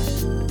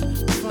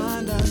 babe.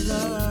 Find our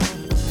love.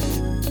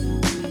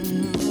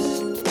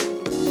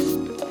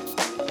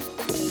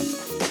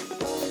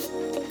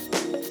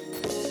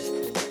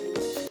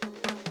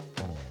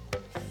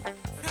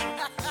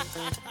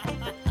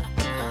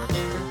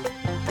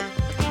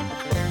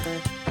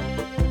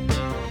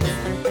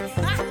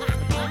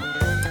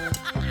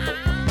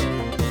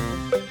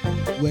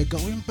 We're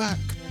going back.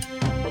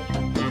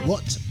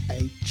 What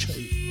a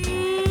tune.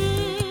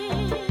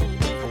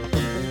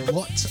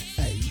 What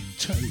a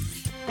tune.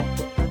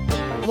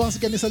 Once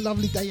again, it's a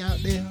lovely day out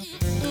there.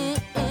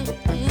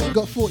 We've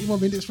got 40 more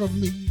minutes from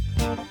me.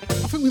 I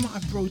think we might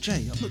have Bro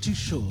J. I'm not too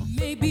sure.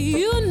 Maybe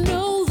you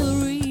know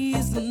the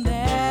reason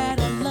that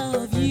I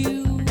love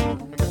you.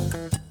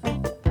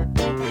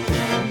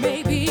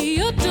 Maybe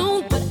you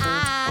don't, but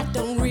I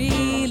don't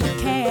really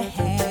care.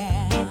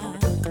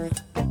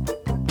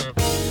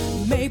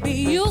 Maybe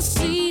you'll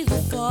see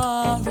the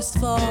forest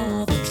for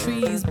the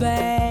trees,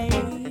 baby.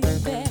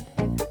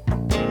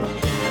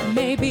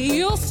 Maybe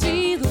you'll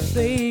see the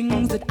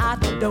things that I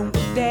don't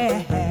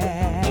dare.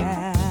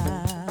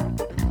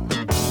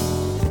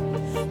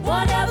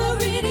 Whatever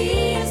it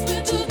is,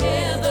 we're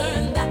together,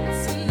 and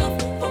that's enough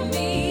for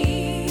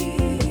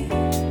me.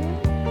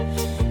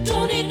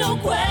 Don't need no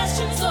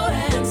questions or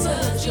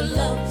answers. Your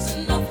love's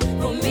enough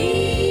for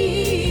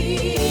me.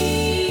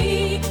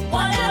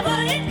 Whatever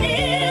it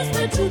is,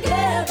 we're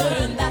together,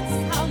 and that's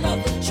how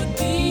love should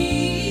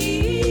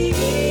be.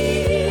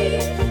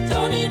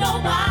 Don't need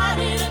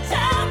nobody to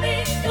tell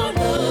me your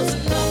love's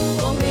enough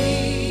for me.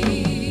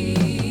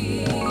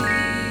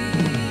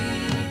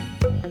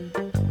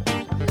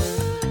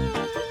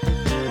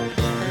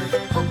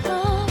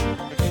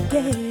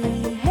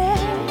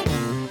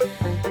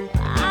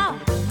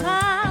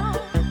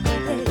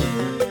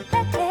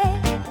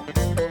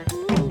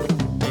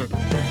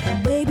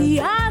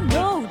 Baby, I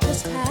know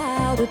just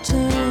how to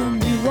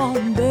turn you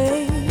on,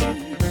 babe.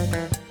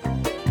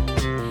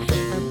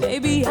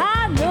 Baby,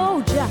 I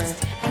know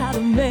just how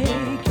to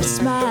make you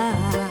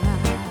smile.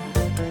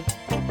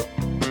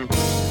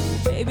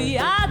 Baby,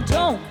 I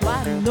don't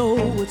quite know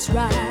what's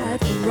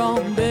right or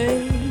wrong,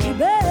 baby.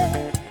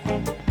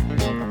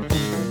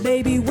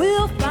 Baby,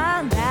 we'll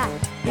find out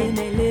in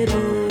a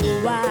little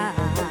while.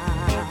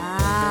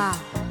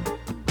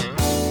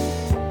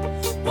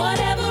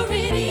 Whatever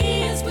it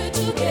is, we're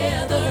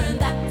together, and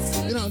that's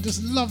You know, I'm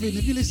just loving,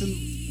 if you listen,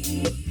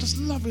 just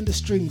loving the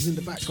strings in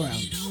the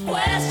background.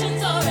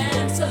 questions or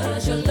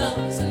answers. Your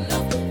love's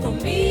enough for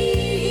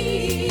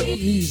me.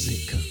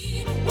 Music.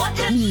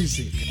 Whatever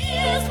Music. it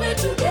is, we're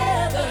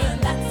together,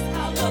 and that's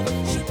how love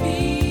should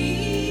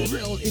be.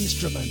 Real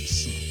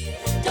instruments.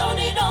 Don't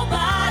need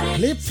nobody.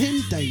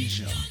 Clipping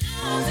Deja.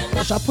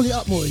 Or shall I pull it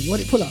up, Maureen? You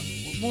want it pull up?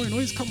 Maureen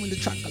always come with the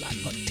track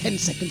like got 10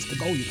 seconds to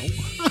go, you know.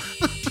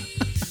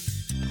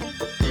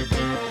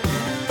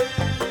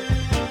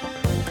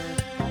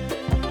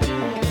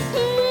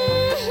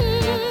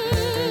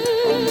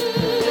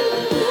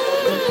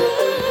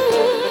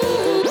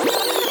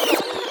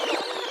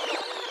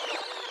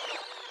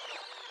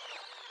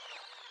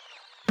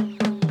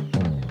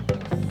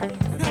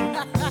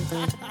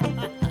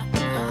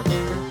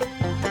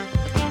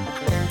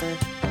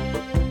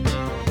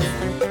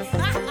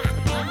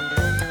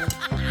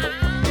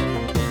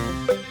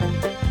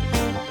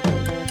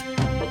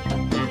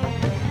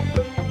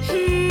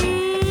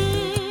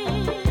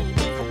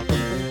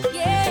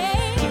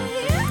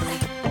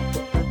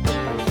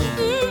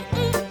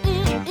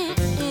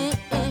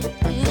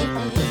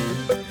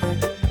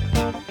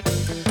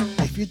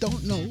 If you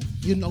don't know,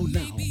 you know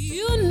now.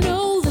 You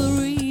know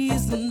the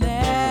reason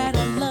that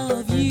I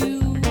love you.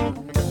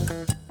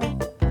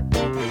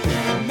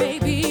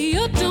 Maybe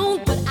you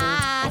don't, but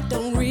I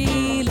don't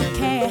really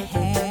care.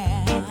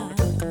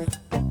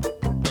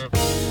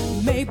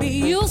 Maybe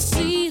you'll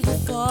see the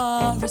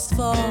forest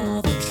for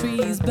the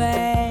trees,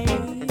 baby.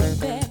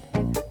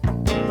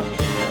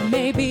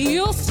 Maybe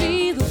you'll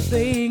see the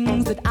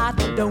things that I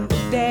don't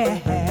dare.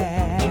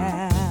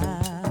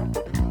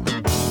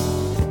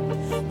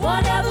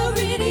 Whatever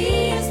it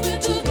is, we're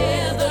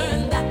together,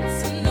 and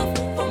that's enough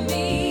for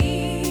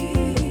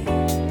me.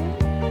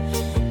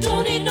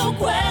 Don't need no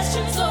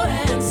questions or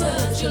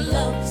answers. Your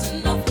love's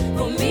enough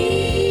for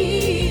me.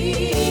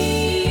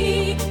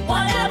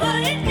 Whatever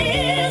it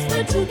is,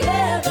 we're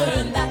together,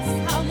 and that's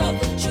how love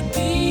should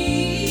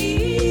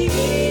be.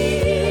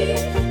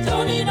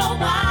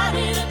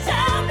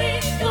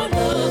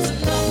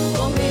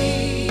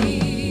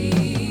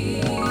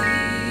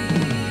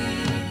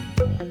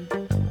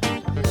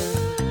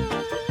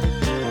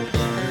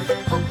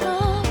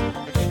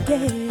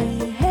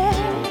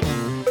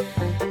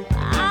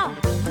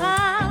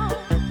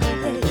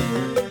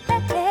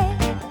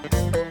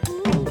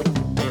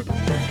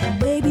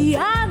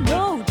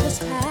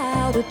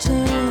 to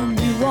turn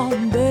you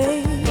on,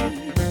 babe.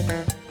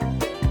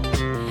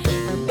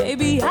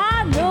 Baby,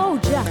 I know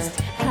just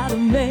how to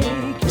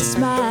make you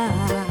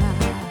smile.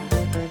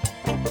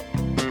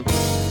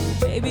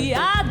 Baby,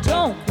 I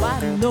don't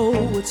quite know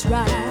what's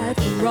right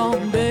or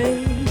wrong,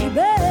 baby.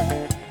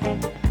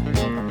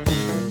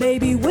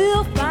 Baby,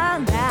 we'll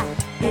find out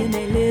in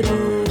a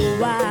little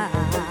while.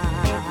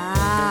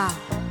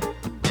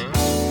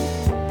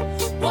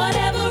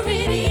 Whatever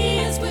it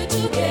is, we're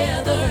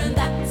together, and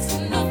that's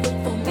enough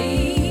for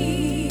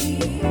me.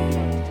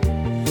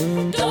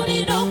 Don't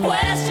need no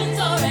questions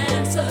or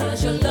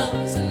answers, your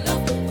love's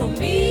enough for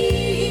me.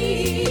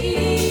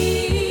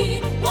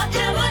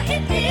 Whatever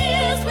it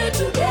is, we're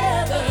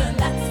together, and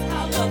that's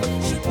how love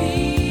should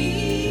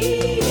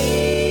be.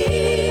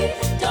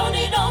 Don't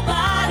need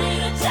nobody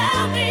to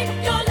tell me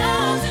your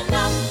love's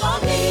enough for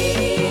me.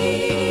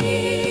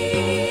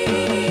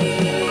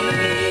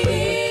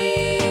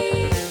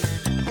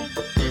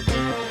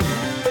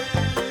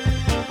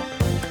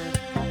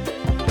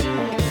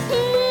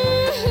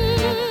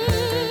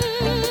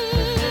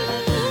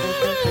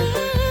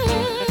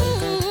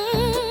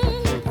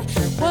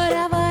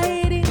 Whatever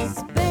it is,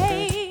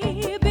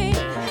 baby,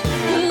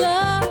 your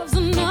love's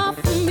enough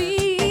for me.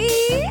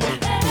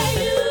 Hey,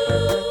 you.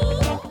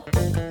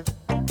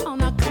 Oh,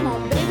 now come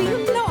on, baby. You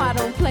know I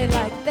don't play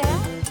like that.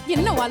 You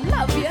know I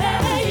love you.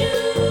 Hey, you.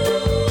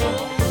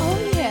 Oh,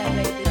 yeah,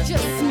 baby.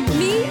 Just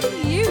me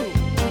and you.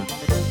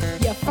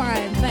 You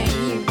fine thing,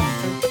 you.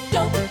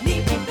 Don't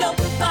need nobody.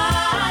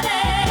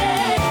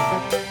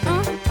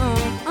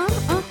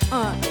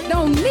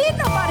 Don't need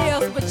nobody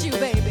else but you,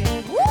 baby.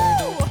 Woo!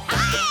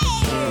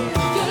 Hey!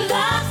 Your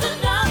love's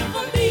enough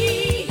for me.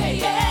 Yeah,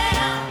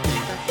 yeah.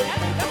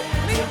 Don't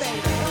me,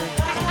 baby.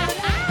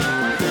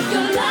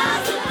 Your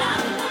love's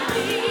enough for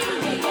me.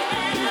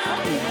 Yeah,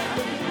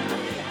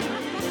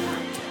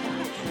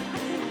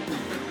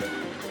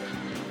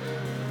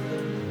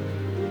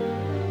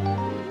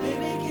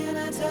 Baby, can I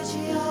touch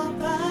your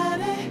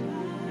body?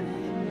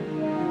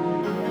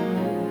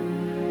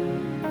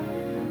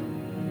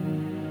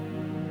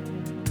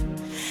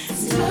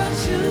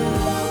 Touch you.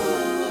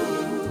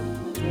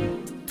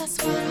 That's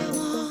what I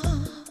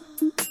want.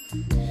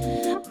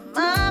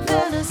 My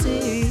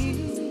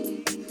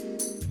fantasy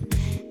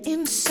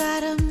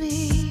inside of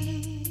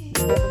me.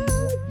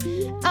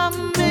 I'm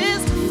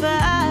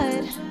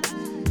mystified.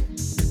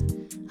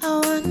 I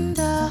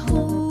wonder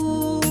who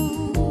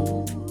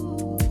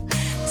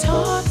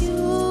taught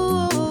you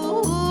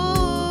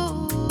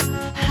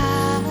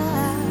how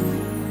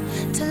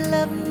to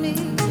love me.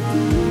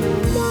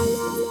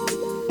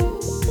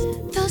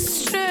 The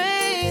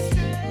strength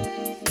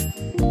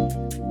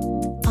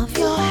of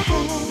your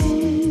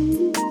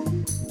hands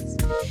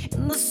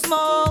in the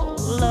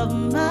small of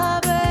my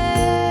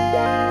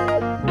bed,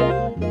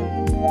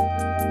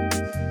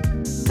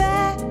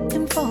 back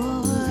and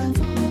forth,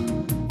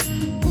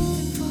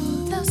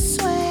 the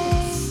sway,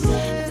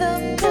 the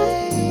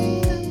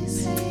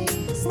pace.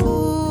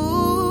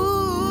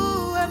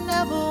 Ooh, I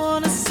never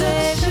wanna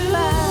say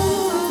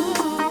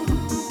goodbye,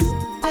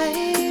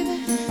 baby.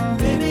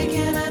 Baby,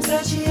 can I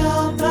touch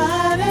your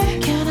body?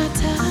 Can I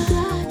touch?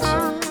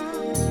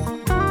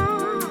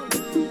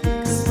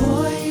 'Cause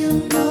boy, you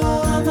know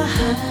I'm a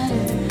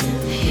hiding.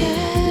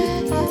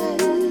 Yeah.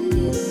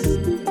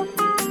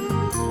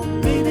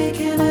 Baby,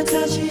 can I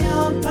touch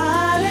your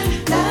body?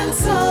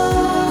 That's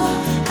all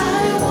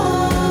I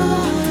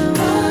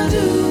wanna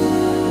do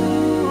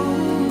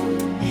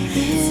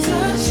is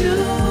touch you.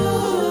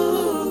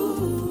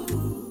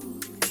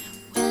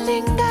 We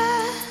linger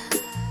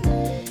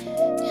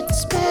in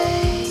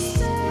space.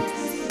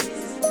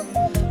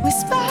 We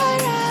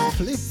spiral.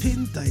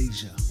 Flipping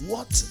Deja.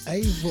 What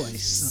a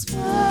voice.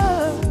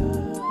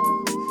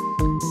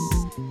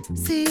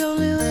 It's the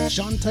only way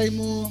Shantae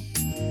Moore.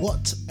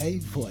 What a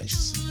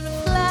voice. to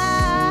fly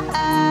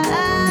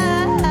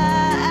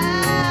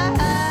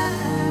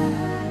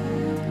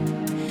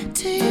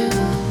to you.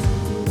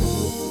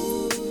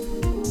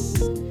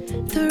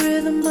 The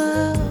rhythm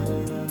of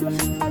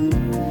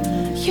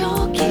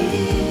your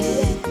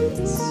kiss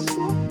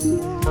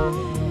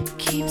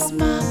keeps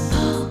my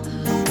pulse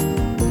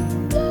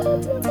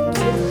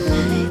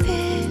like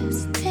this.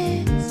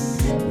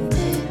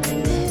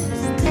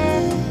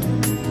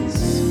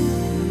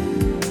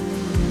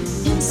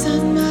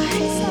 Inside my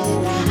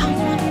head, I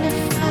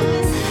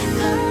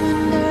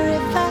wonder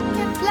if I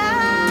can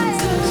fly.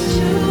 Touch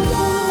you,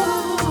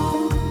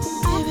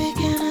 baby.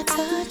 Can I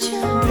touch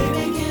you?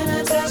 Baby, can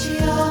I touch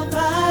your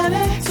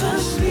body?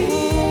 Touch me.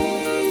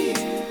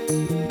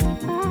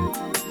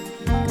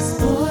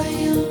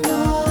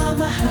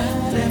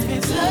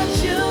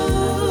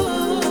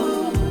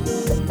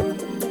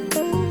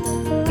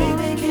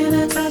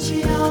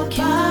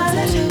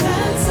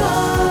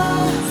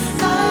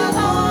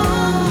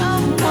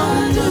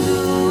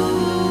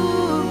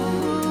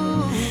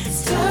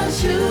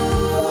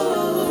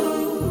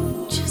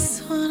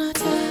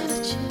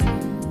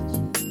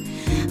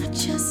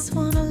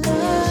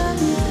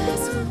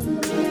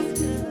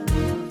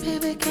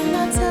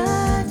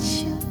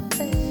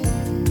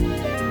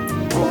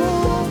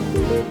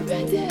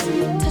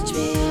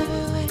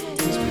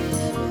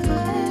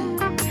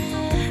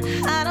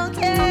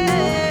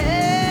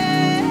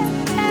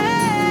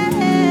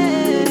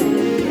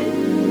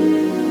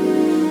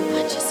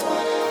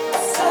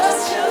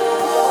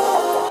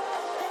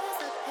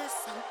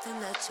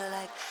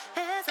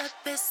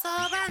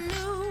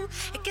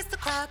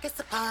 clock, it's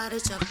the party,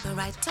 jump the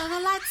right, turn the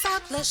lights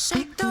out, let's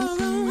shake the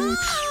room.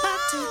 Back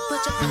to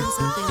put your hands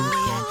up in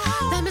the air.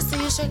 Let me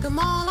see you shake them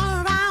all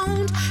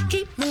around.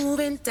 Keep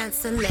moving,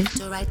 dancing left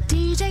to right.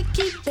 DJ,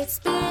 keep it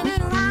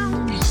spinning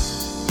around.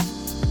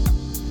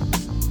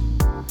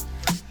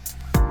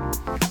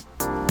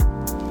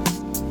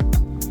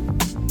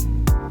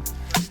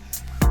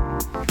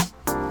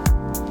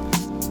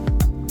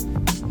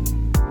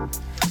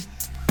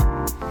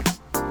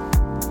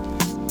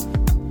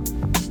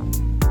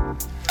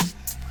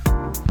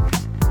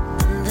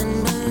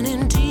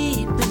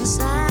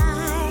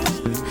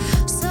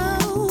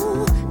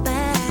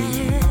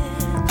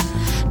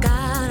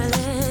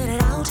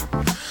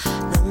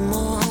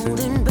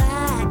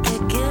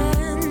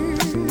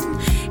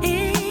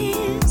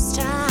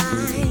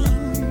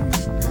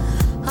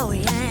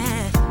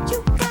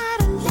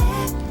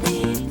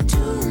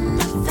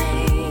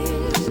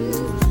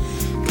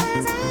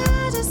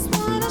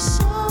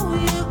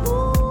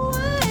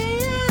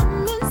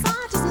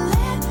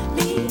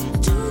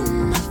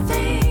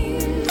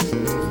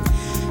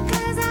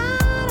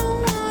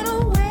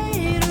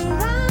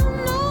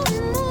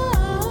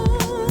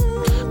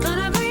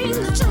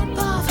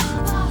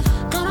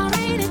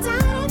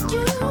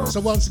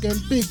 Once again,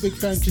 big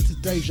thank you to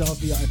Deja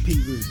VIP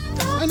Room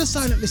and the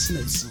silent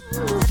listeners.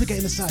 Not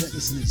forgetting the silent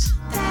listeners.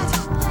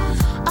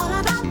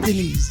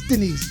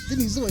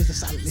 Denise always the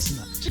silent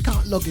listener. She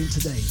can't log in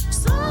today.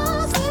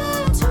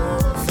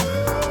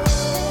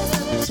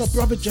 So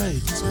brother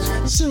Jade,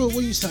 Cyril, what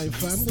are you saying,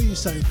 fam?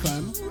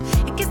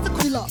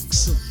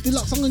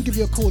 Deluxe, I'm gonna give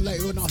you a call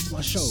later on after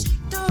my show.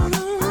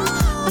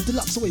 The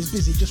Deluxe always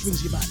busy, just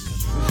rings you back.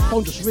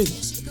 Phone just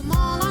rings.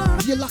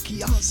 If you're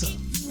lucky, answer.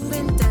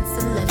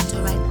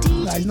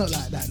 Nah, he's not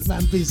like that. The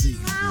man busy.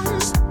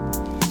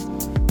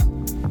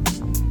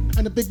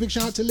 And a big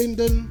shout out to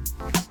Lyndon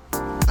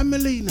and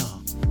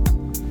Melina.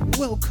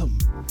 Welcome.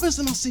 First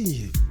time I've seen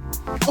you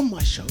on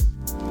my show.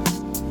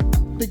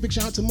 Big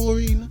shout out to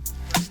Maureen.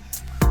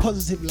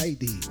 Positive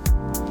Lady.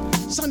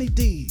 Sunny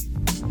D.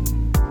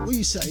 What are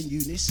you saying,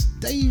 Eunice?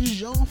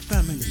 Deja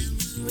family.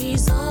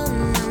 Reason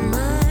my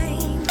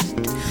mind.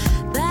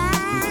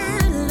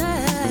 Bad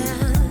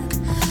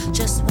luck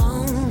just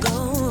won't go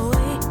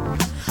away.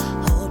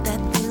 Hope that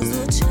things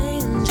will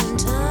change in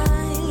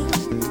time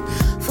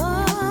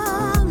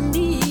for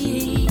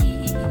me.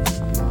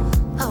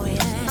 Oh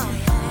yeah.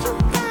 You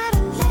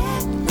gotta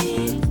let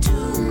me do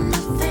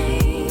my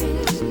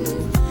thing,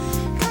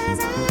 'cause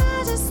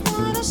I just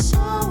wanna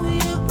show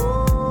you who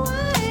I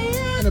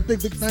am. And a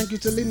big thank you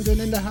to Lyndon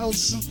in the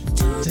house.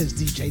 Says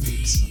DJ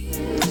Nibbs.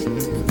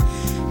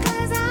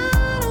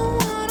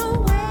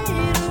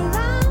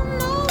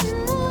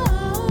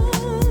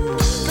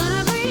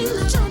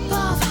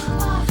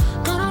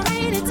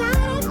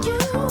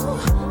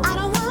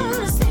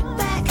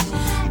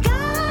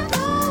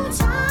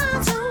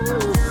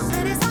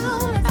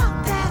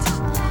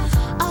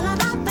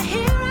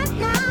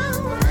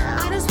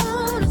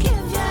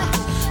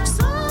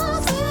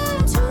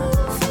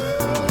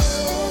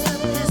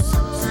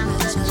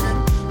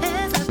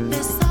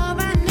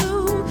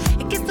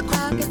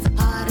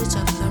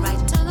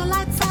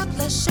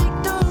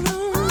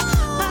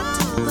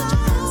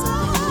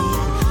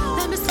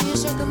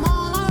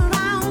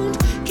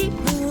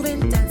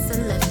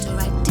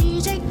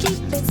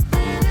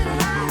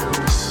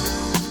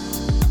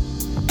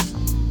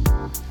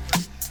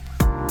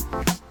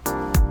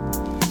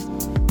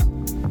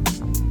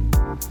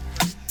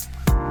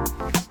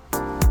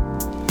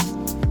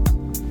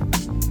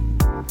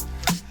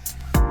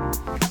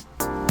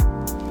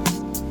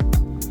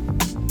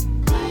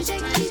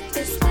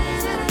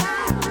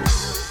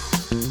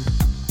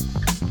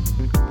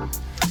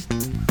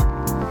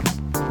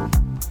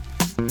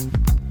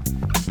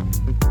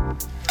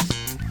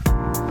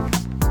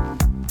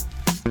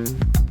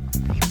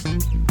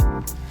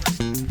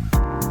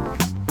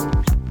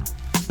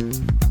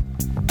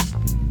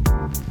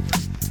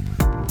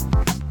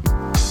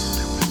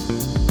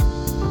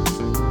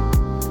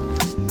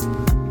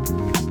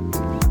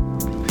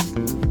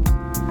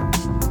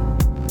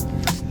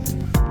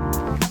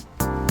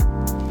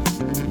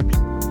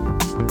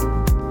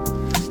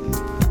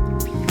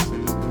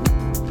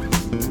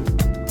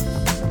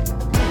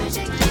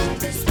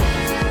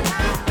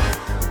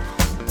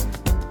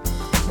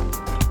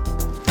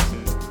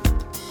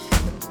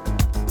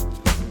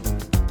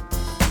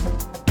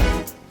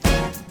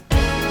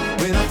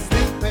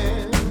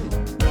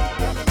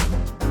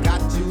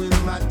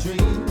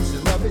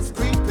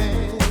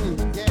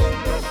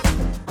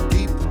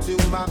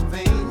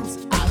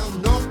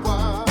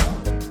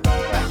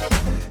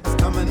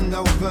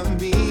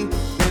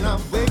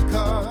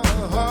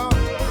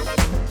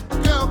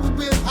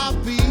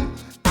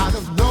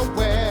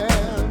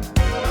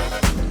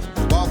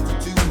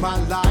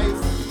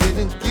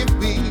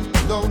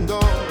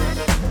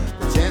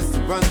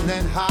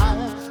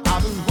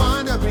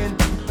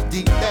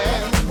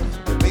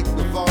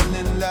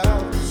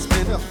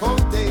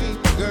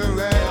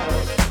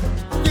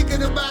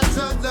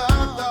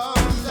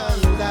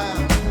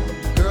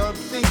 Girl,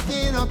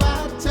 thinking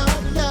about your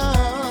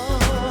love.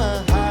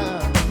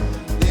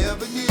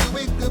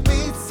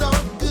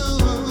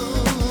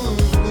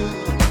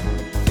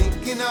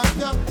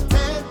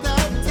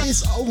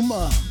 It's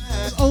Omar.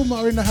 It's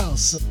Omar in the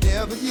house.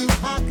 Never you,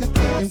 I could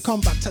Him come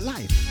back to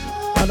life.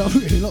 Oh, no,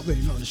 really, not really.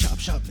 No, shut up,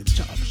 shut up,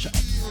 shut up, shut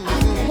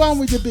up. One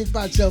with your big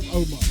bad self,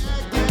 Omar.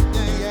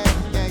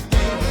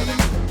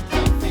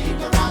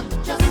 figure out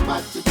just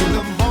what to do in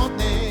the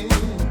morning.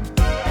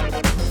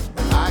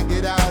 When I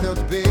get out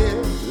of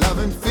bed,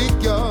 loving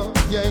figure,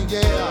 yeah,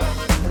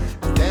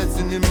 yeah.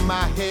 Dancing in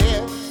my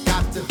head,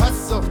 got to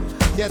hustle,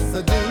 yes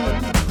I do.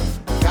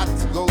 Got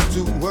to go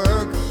to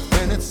work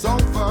when it's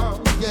over,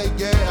 yeah,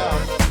 yeah.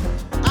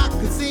 I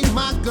can see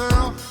my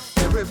girl,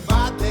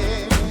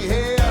 everybody,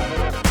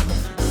 yeah.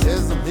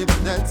 Says I'm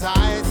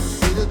hypnotized,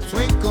 see the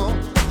twinkle,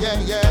 yeah,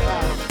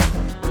 yeah.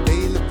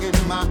 They look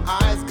in my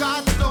eyes,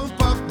 God don't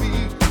fuck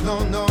me,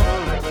 no, no.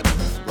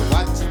 But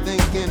what you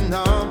thinking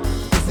of?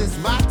 This is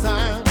my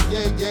time,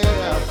 yeah,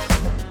 yeah.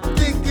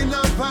 Thinking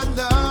of my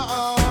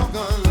love,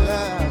 gonna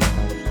lie.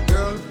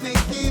 Girl,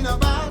 thinking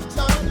about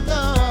your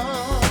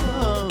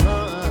love.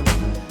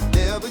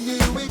 Never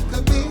knew it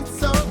could be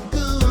so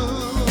good.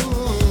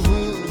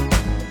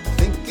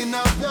 Thinking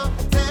of your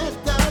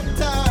tender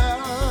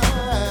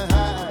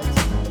touch.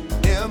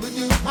 Never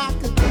knew I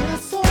could be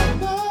so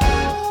good.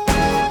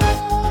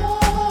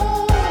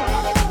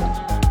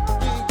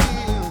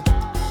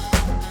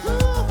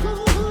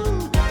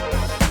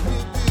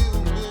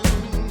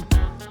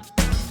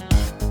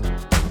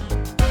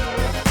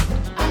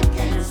 I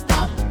can't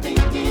stop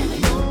thinking of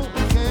you.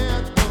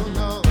 Can't, no,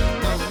 no,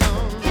 no, no.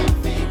 Can't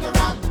figure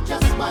out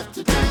just what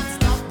to do.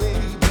 Stop,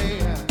 baby.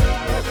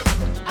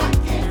 I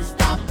can't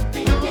stop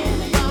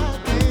thinking of you.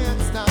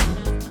 Can't stop.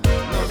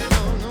 No,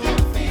 no, no.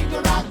 Can't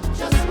figure out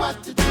just what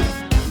to do.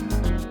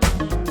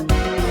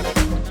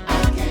 I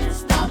can't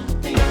stop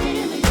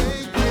thinking of you.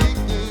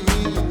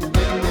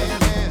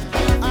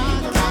 I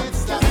can't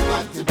stop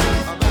what to do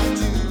about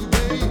you,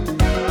 babe.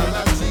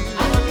 About you.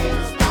 I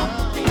can't stop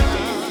thinking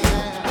of you.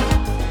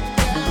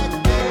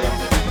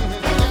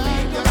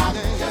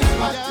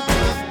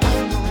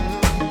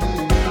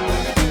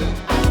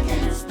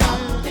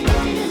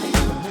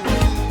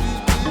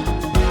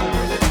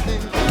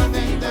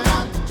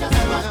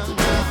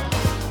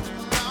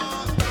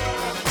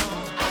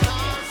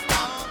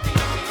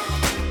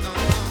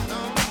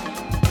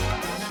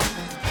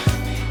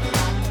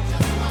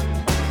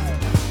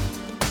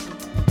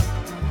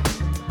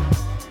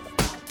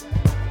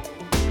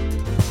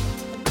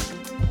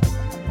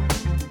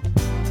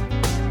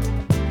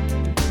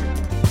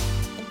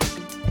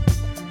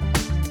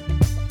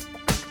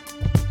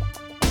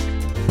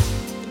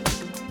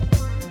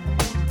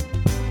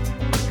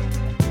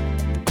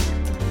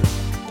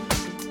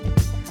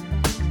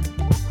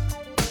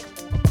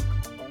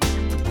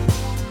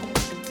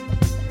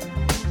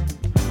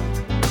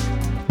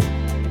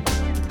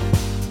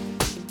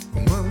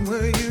 What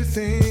were you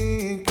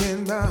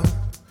thinking about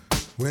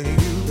when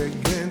you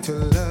began to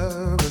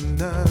love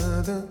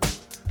another?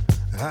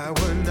 I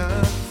would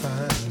not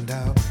find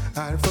out.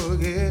 I'd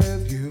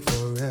forgive you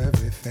for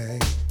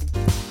everything.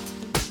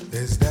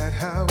 Is that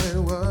how it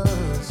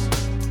was?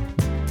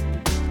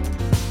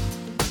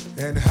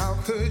 And how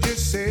could you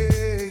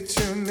say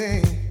to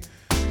me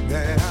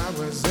that I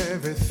was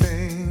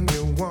everything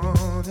you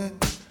wanted?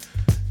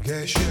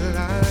 Guess you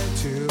lied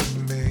to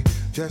me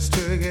just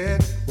to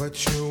get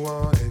what you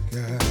wanted,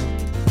 girl.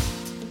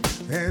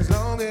 As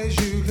long as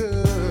you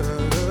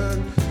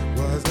could,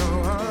 was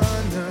no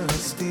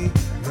honesty,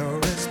 no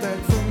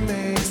respect for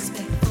me.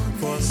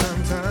 For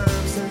some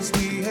time since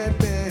we had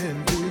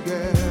been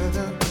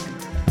together,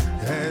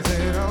 as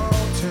it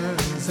all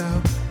turns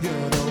out,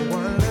 you're the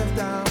one left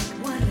out.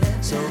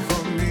 So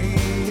for me,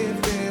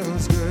 it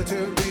feels good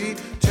to be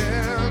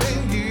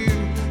telling you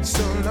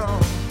so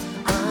long.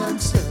 I'm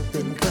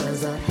stepping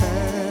 'cause I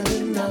had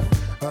enough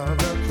of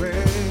the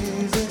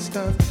crazy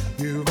stuff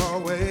you've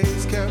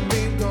always kept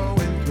me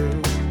going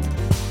through.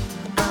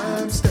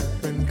 I'm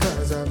stepping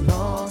 'cause I've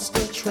lost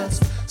the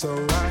trust, so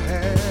I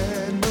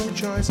had no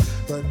choice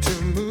but to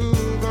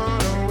move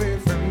on away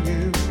from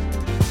you.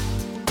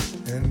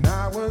 And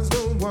I was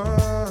the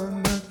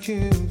one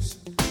accused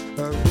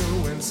of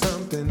doing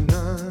something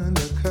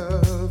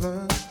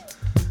undercover.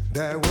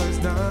 That was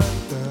not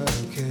the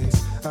case.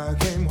 I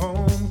came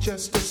home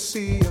just to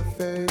see your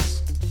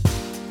face,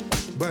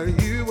 but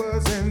you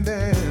wasn't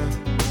there.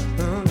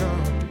 Oh no.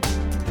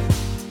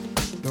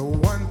 The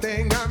one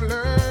thing I've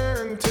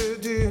learned to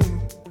do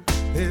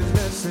is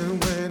listen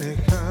when it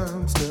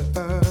comes to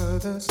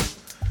others,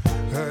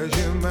 'cause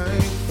you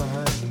might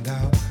find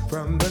out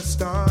from the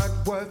start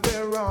what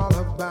they're all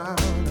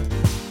about,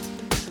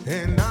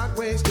 and not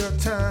waste your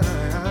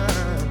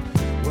time.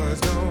 Was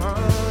no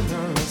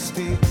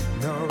honesty,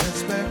 no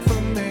respect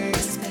for me.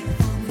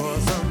 For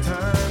some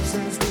time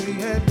since we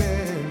had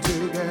been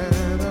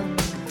together,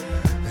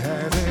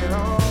 as it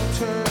all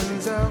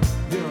turns out,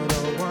 you're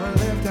the one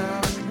left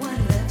out.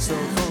 So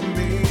for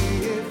me,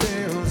 it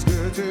feels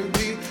good to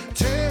be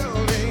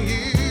telling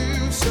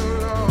you so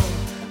long.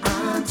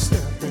 I'm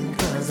stepping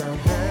 'cause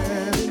I've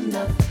had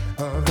enough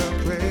of the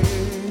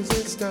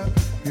crazy stuff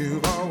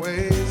you've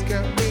always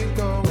kept me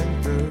going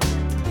through.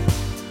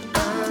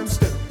 I'm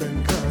stepping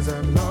 'cause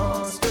I've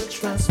lost the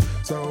trust.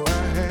 So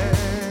I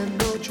had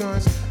no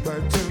choice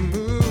but to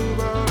move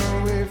on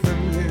away from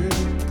you.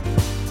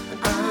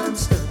 I'm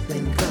stuck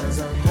because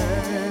I've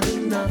had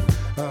enough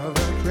of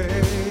the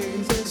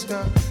crazy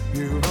stuff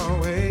you've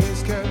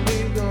always kept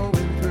me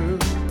going through.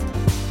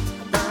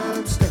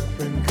 I'm stuck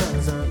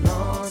because I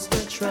lost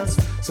the trust.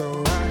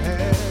 So I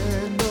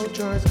had no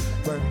choice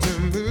but to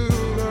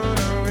move on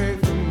away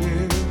from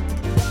you.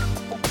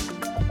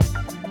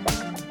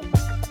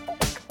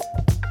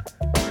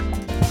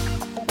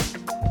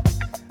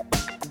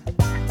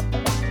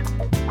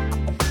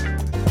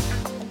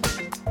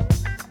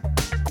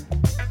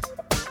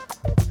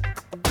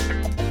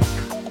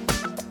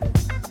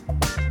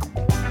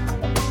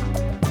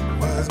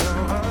 Was no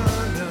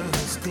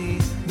honesty,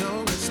 no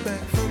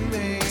respect for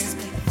me.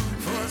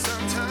 For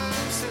some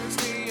time since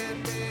we had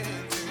been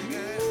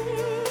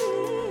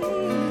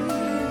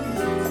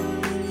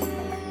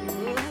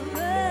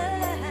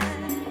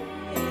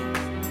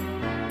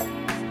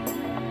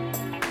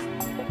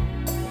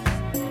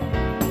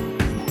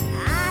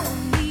I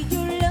don't need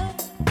your love,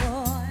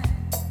 boy.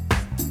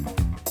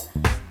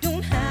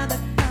 Don't have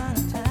that kind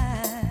of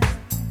time.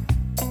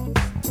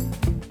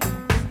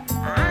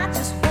 I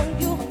just want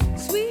your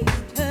sweet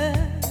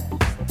touch.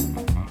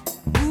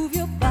 Move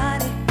your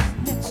body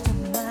next to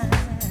mine.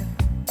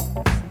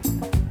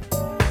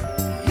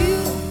 You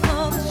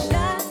call the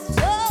shots,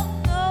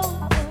 oh,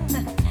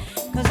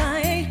 'cause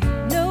I ain't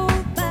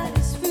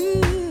nobody's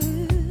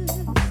fool.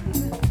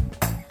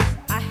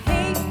 I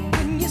hate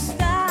when you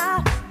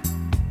stop.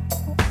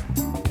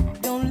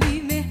 Don't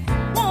leave me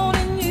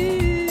wanting you.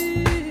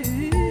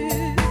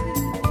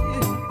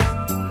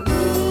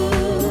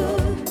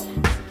 Ooh,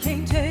 I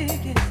can't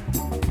take it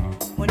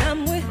when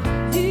I'm with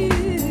you.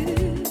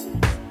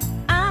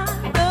 I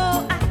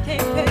know I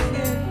can't take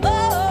it.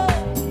 Oh,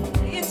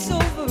 it's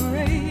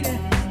overrated.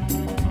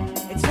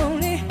 It's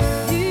only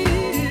you.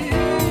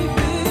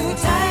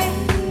 Tight,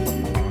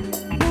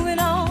 moving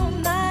all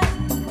night.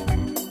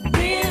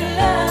 Real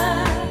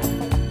love.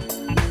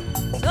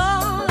 It's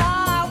all I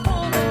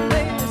wanna,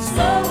 baby.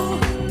 Slow,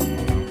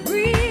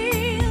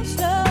 real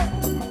slow,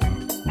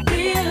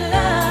 real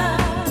love.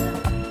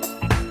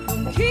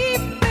 Don't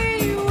keep me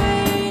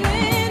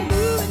waiting,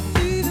 moving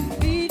to the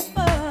beat,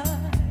 boy.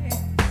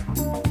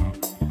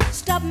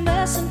 Stop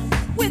messing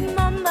with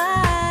my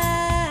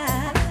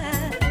mind.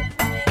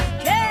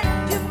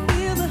 Can't you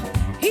feel the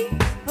heat,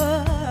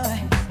 boy?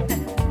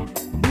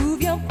 Move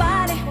your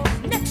body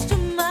next to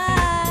mine.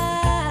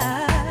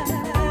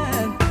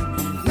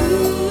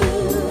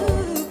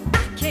 Ooh, I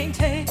can't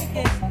take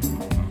it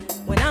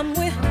when I'm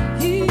with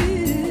you.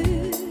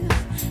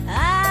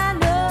 I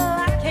know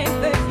I can't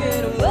take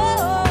it.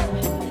 Oh,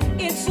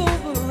 it's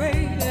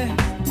overrated.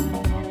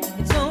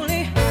 It's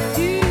only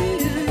you.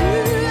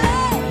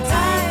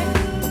 Time,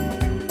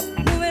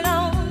 moving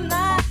all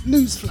night.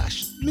 Newsflash.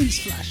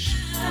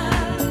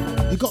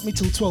 You got me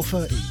till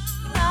 12:30.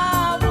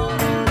 I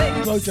wanna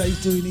make Roger's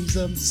doing his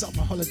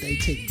summer holiday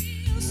thing.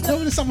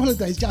 Over the summer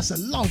holidays, just a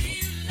love.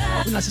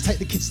 We like to take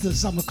the kids to the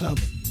summer club.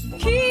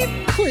 keep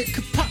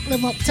Quick, pack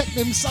them up, take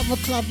them summer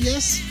club,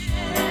 yes?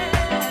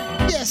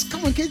 Yes,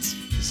 come on kids,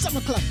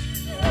 summer club.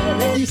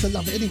 I used to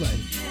love it anyway.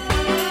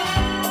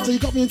 So you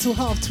got me until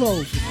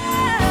 12:30.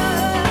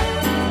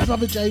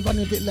 Brother Jay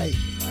running a bit late.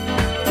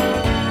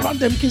 Run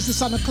them kids to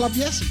summer club,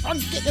 yes? Run,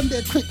 get them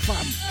there quick,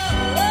 fam.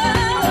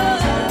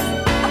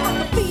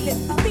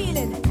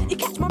 feeling. You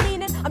catch my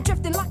meaning? I'm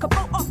drifting like a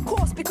boat off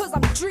course because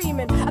I'm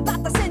dreaming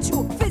about the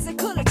sensual,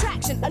 physical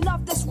attraction. I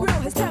love this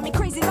real, has turned me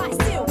crazy like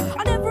steel.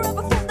 I never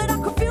ever thought that I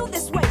could feel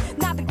this way.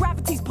 Now the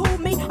gravity's pulled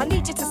me. I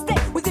need you to stay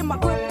within my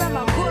grip and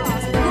my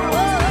grasp.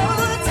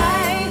 Oh,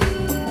 tight,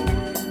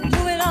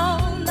 moving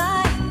all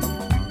night.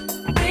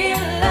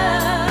 Real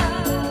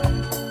love,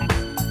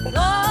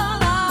 all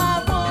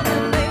I wanna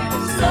make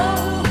is so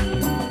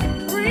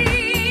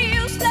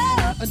real slow.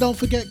 And don't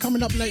forget,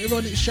 coming up later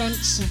on, it's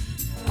Shants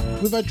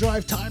with a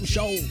drive time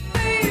show.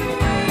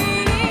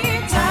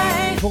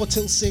 4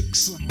 till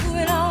 6.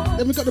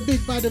 Then we got the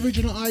big bad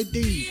original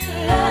ID.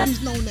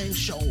 His no name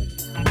show.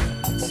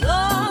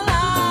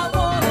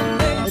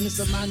 And it's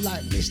a man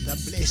like Mr.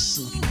 Bliss.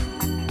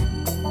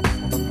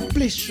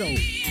 Bliss show.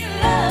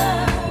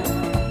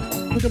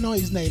 We don't know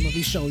his name of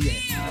his show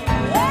yet.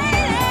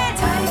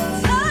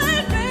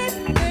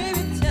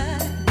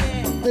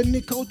 The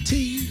Nico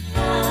T.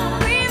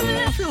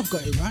 I think I've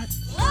got it right.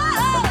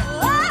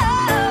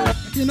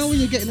 You know when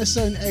you're getting a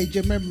certain age,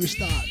 your memory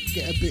start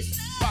get a bit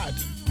bad.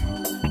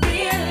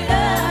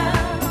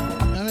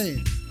 I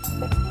mean,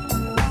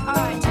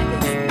 Alright, check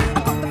this. I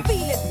got the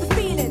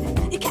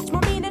feeling. You catch my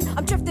meaning?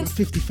 I'm drifting.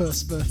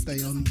 51st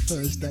birthday on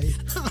Thursday.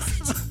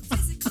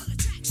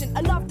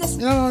 I love this.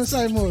 You know what I'm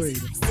saying, Maureen?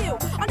 Still,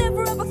 I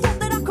never ever thought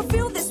that I could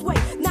feel this way.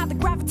 Now the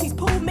gravity's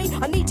pulled me.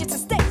 I need you to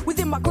stay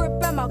within my grip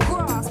and my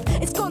grasp.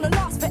 It's gonna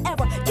last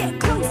forever. Get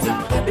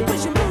closer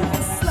because you're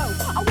moving slow.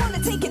 I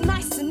wanna take it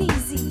nice and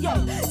easy, yo.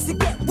 So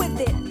get with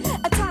it.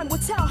 A time will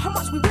tell how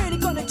much we really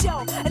gonna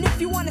gel. And if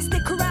you wanna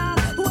stick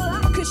around, well,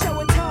 I can show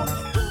and tell.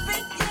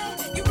 Moving,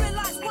 yeah. You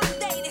realize one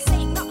day this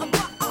ain't nothing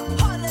but a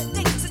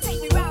holiday. So take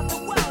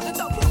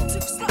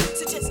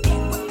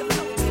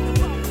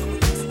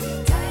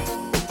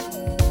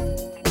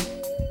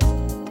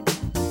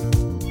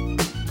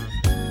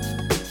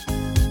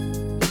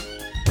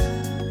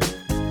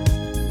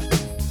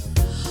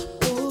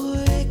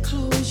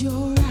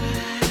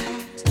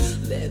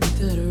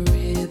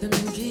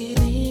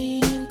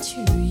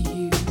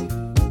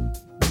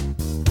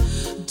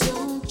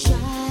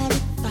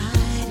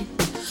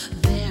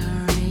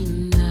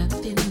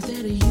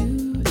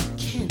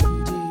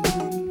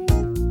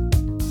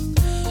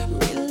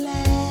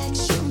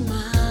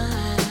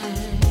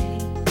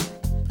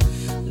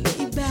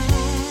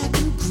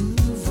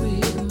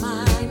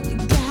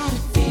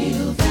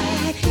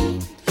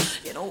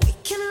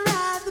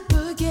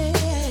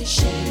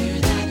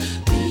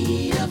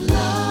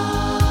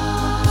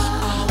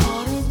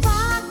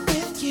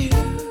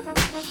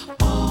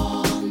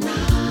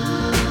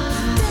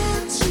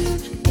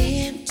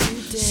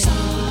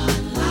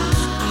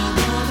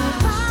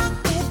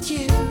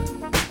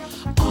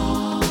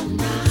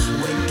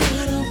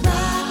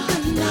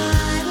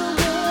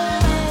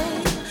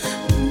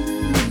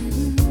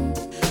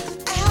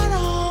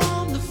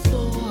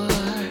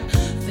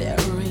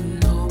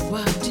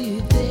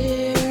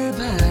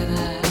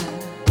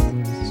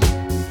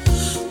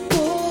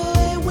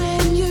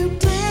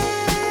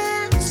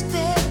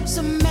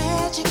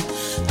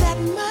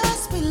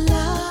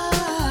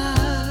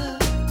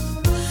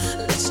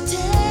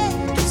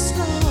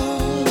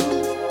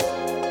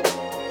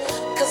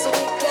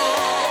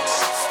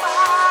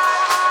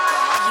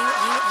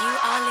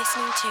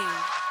to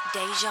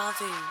Deja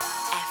Vu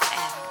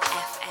FM.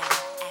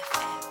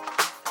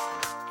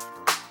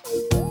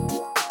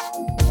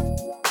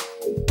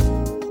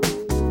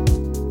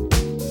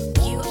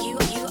 You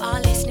are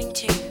listening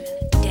to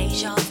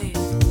Deja Vu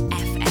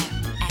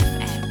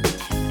FM.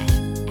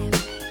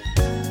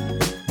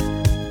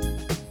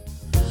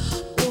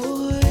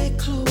 Boy,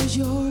 close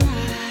your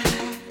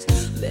eyes,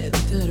 let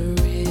the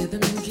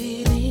rhythm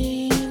get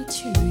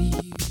into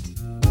you.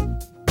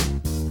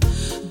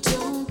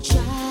 Don't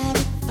try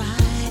to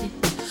fight it,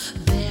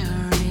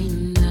 there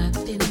ain't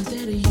nothing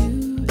that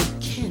you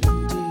can do.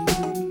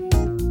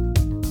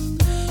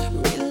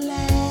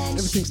 Relax.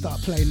 Everything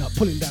start playing up,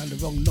 pulling down the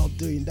wrong knob,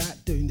 doing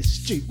that, doing this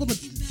stupid. Woman.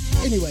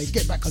 Anyway,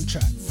 get back on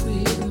track.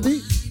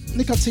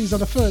 Nicotine's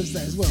on a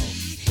Thursday as well.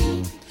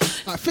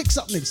 Alright, fix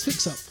up, Nibs,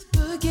 fix up.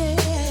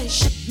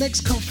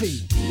 Next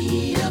coffee.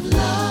 Beat of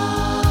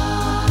love.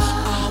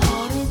 I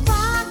wanna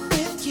rock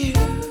with you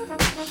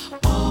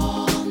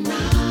all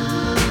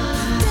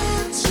night.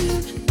 Dance you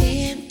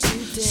into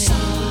day.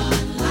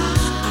 I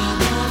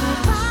wanna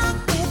rock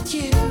with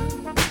you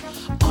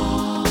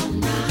all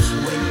night.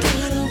 We're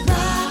gonna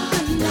rock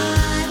the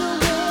night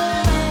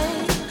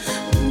away.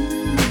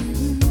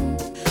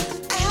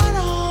 Out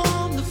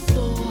on the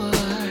floor,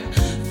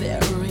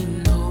 there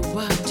ain't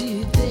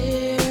nobody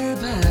there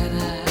but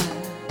us.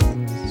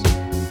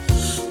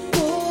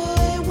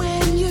 Boy,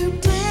 when you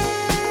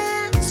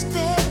dance,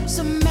 there's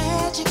a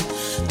magic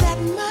that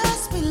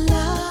must be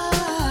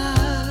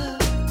love.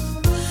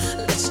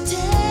 Let's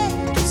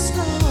take it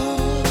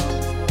slow,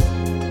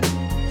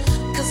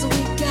 'cause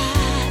we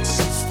got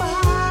so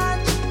far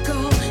to go.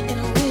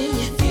 And when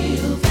you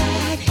feel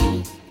that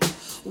heat,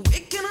 we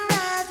can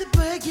ride the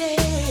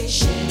boogie.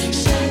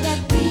 Share that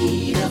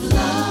beat of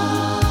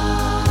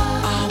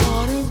love. I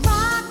wanna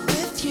rock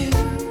with you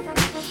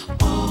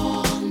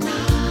all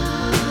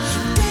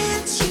night.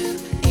 Dance you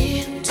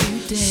into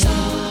day. I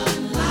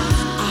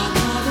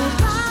wanna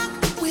rock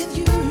with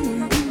you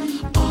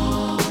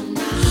all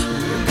night.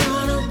 We're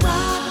gonna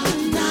rock the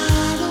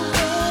night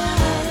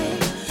away.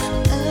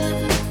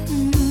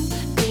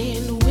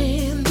 And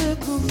when the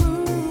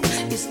groove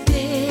is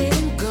dead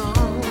and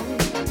gone,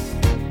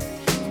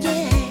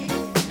 yeah,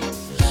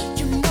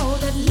 you know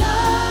that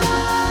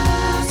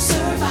love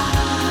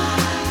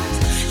survives,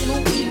 and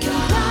we can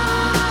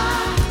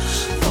ride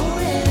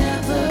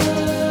forever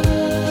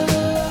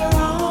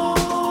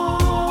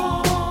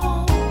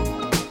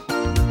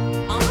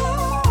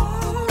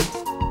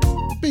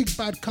Big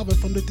bad cover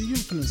from the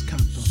Influence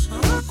camp.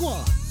 Go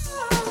on.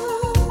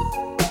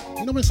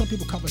 You know when some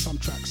people cover some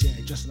tracks, yeah,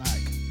 just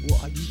like,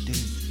 what are you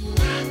doing?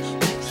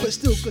 But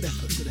still, good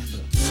effort, good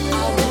effort.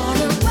 I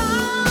wanna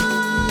rock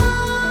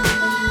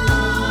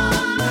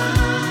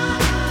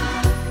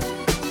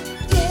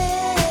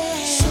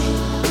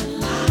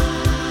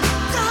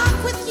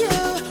with you,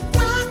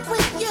 rock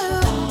with you.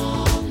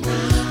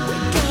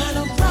 We're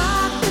gonna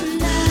rock the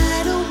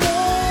night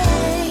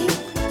away.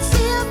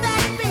 Feel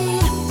that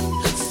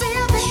beat,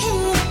 feel the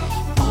heat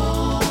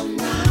all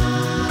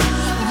night.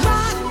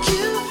 Rock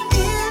you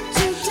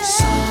into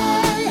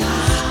day.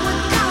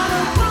 We're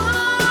gonna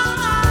rock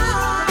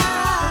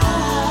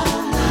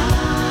all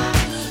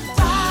night.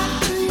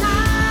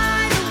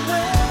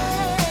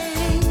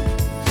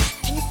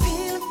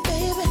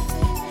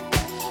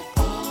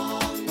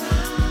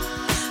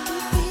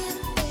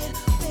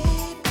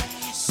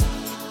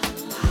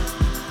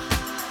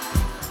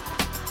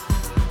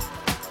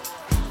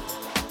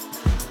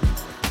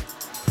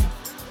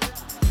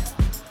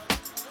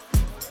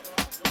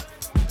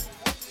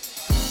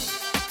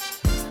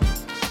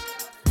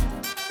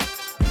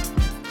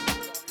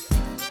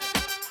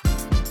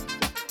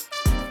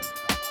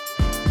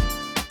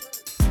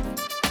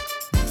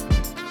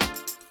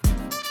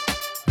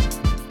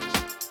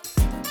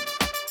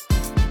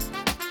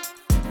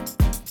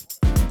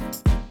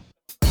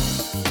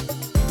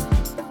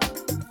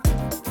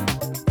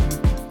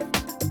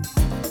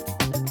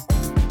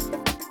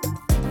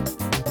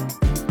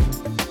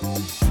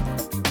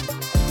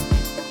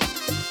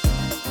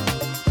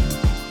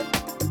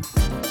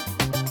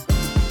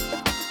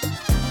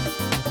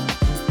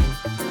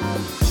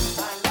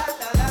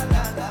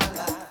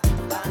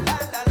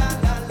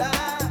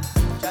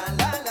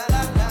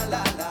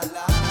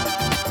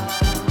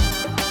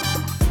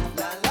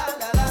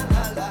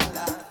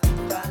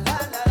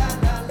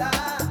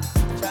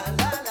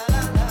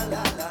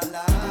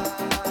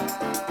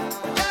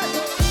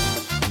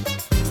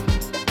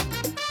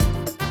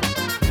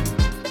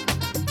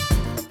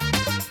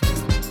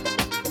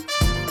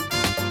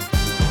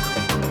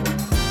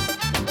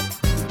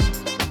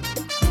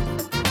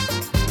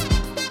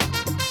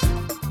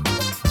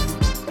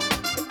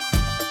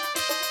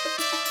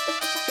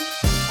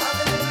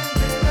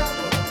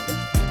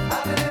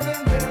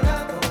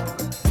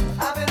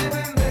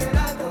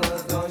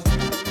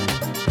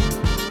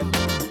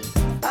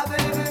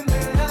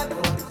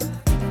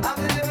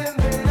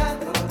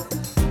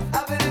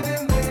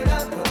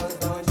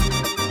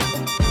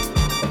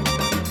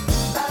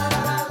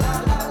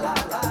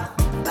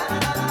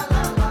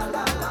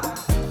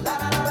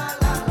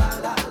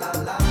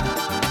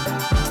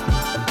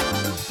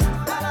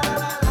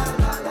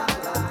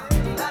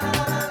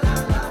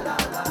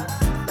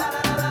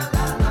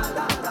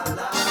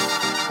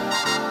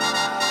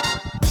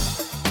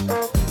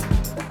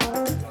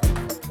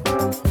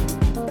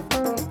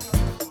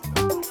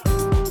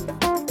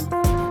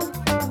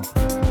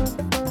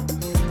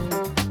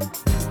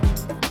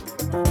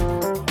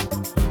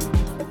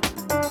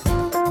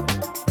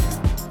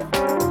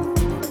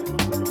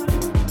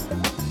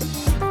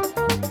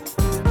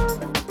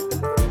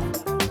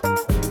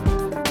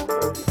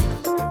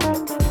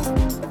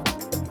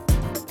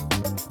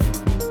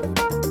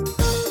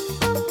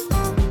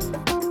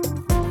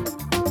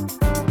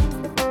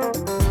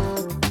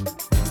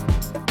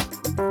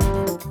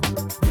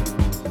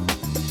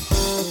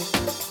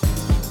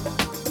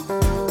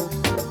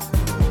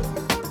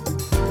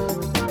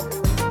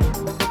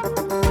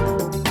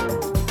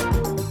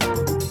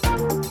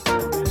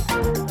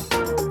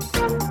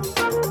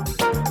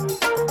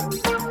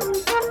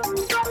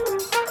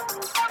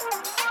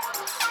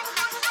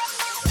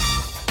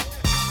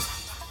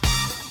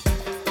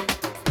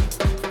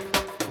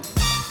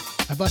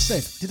 Have I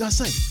said? Did I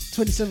say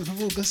 27th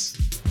of August?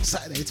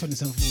 Saturday,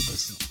 27th of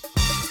August.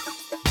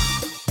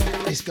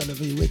 It's gonna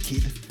be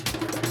wicked.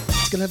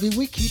 It's gonna be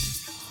wicked.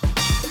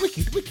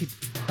 Wicked.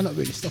 I'm not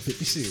really, stop it,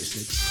 be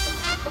seriously.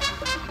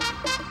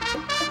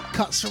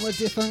 Cuts from a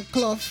different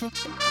cloth.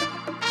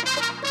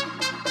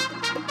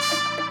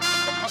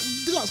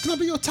 Deluxe, can I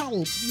be your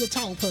towel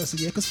person,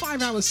 yeah? Because 5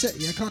 hours set,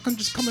 yeah? I can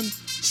just come and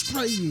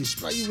spray you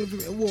with a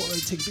bit of water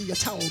and take, be your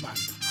towel man.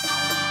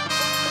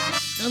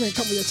 I mean,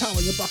 come with your towel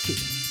and your bucket.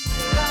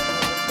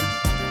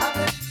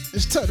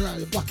 Just turn around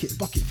your bucket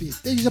for you.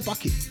 There's a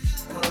bucket.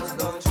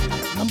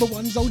 Number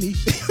one's only.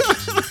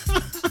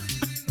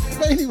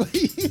 But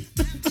anyway.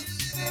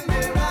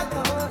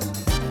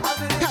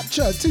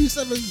 Capture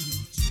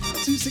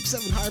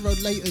 267 High Road,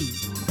 Leighton.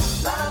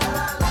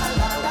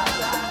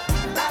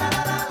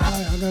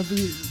 I'm gonna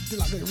be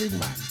like a ring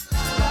man.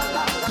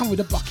 Come with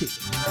a bucket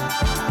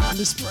and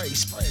the spray.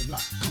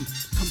 Like, come,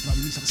 bro,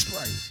 we need some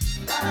spray.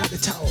 With the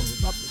towel,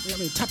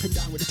 tapping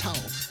down with the towel.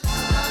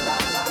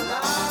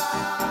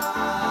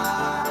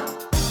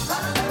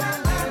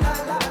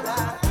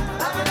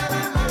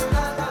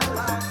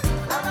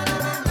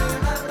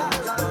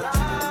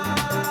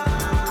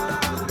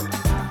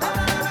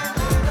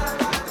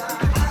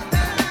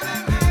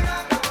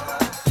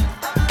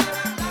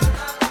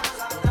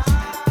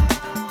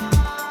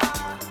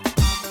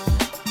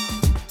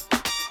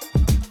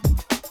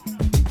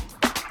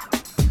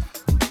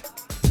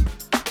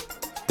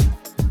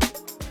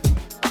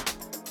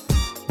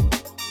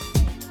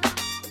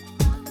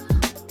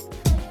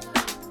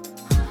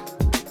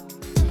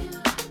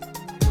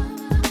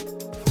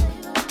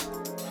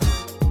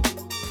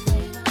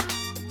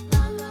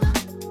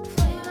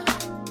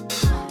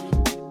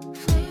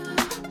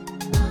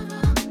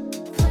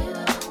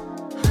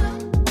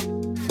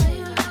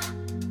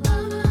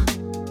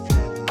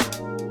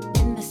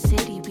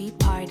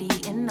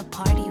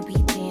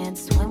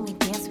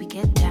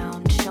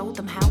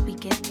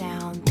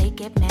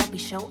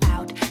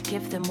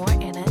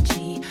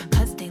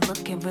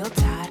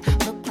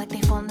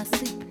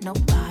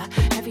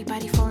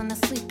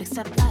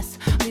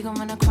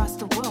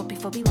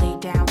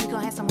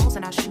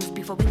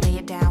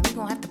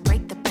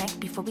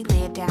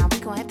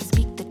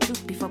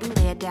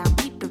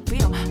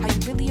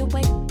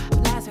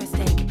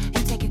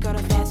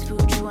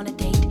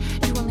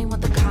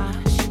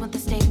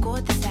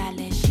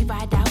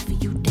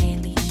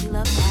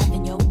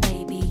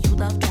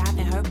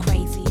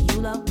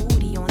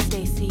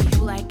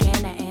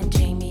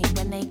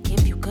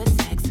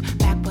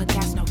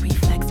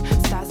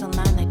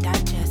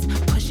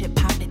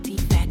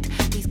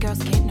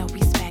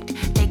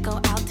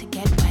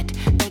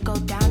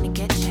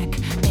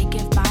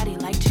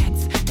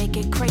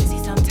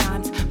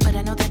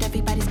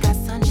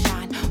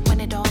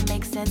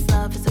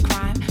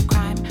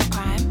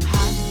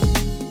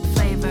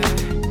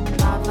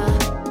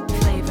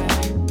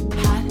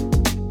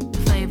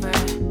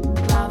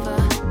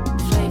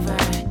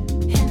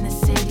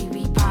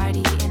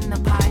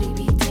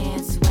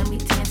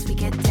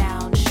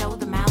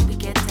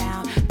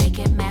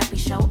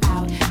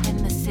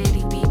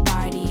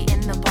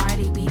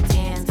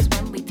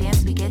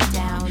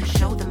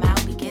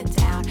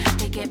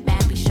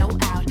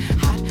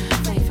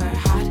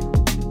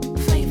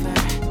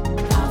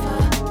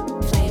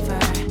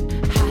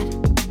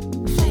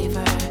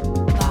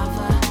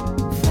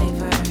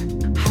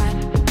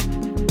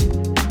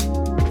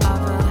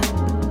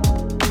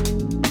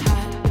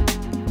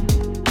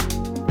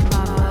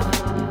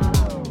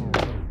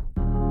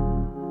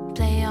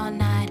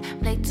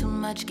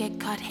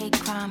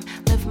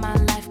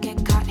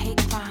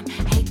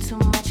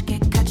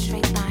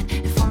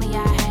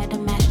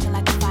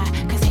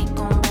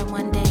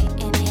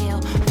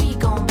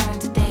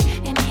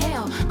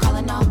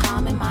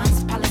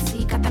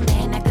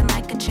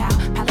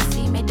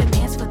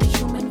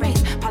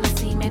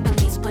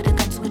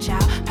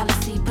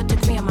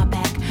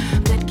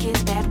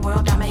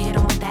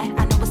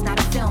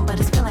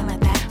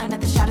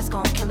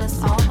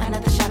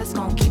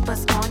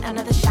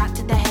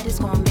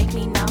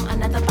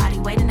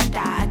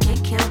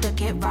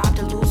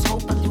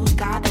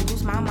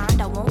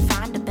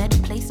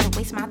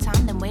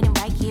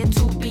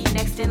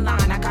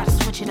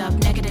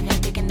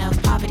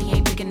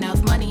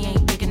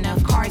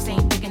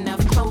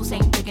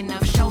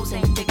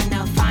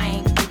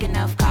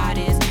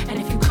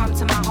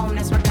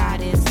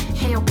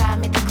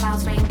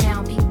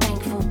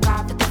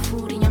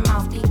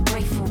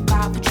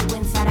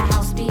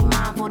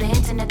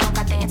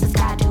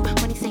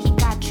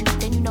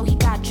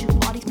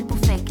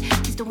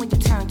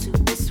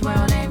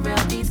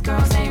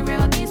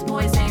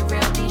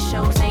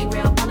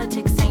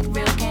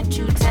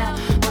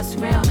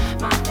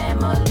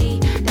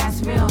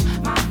 That's real.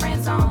 My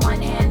friends on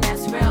one hand,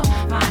 that's real.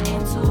 My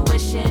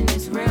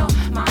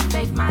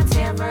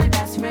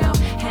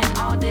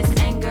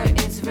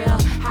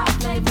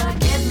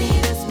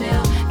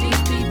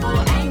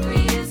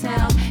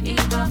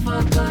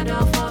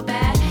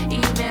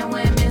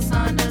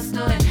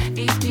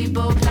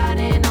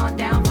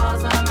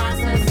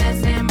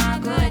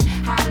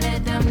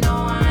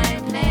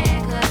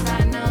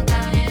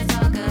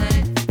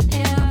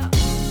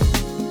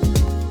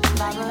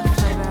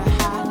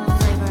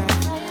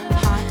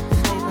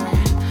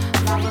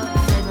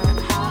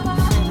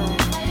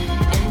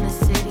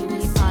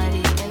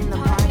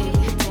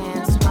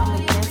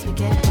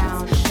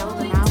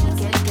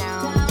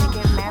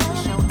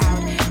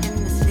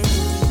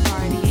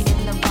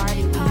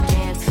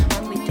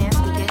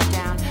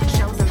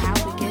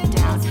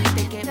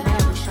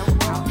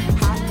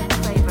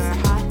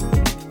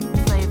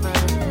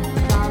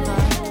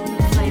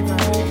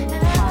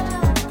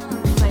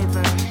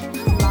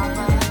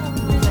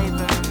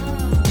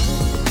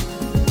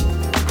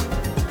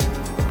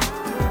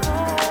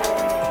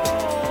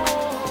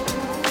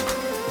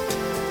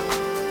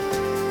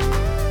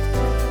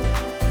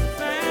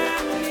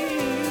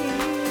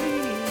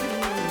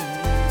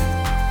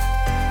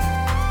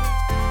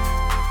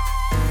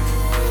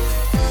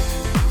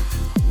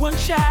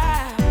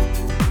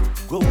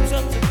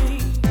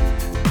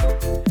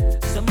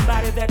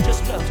that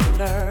just loves to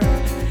learn.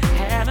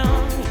 And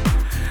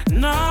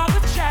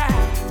another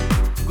child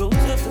grows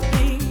up to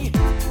be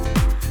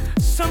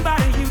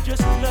somebody you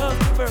just love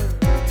to burn.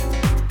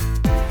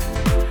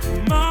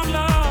 Mom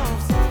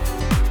loves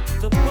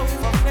the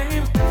both of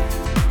them.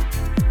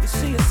 You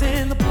see us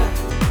in the blood.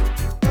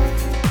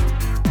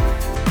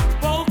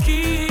 Both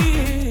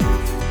kids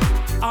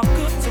are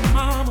good to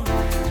mama.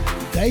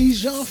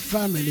 Deja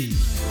family.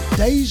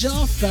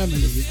 Deja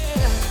family.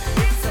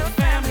 It's a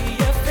family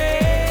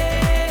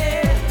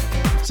affair.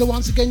 So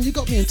once again, you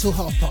got me until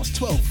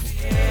 12:30.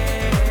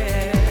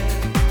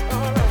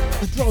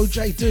 The Throw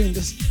J doing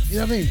this, you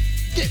know what I mean?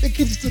 Get the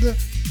kids to the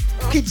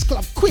kids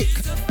club quick.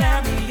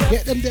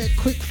 Get them there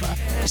quick, fam.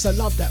 Because I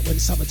love that when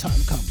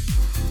summertime come.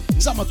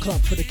 Summer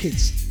club for the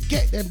kids.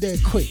 Get them there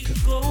quick.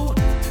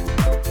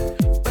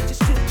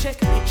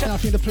 And I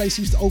think the place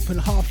used to open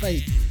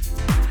 8:30.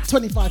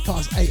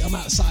 8:25, I'm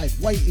outside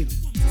waiting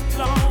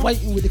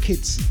with the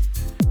kids.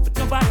 But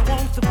nobody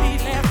wants to be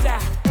left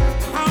out.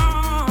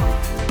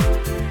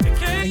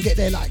 And get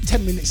there like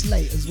 10 minutes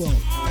late as well.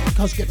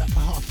 Because I get back for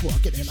 4:30. I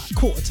get there like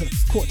quarter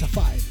to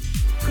 5.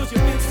 For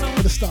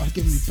the staff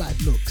giving me bad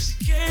looks.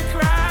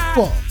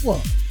 What?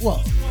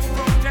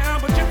 Broke down,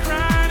 but you're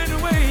crying in a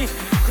way.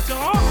 'Cause you're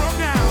all broke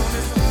down.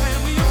 It's a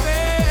family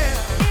affair.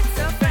 It's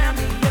a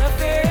family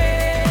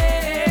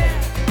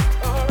affair.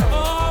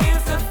 Oh,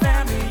 it's a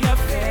family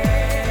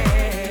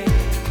affair.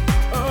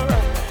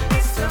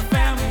 It's a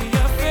family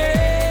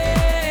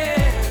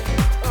affair.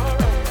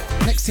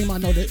 Next thing I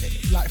know, that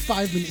like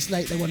 5 minutes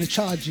late, they want to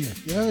charge you.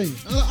 You know what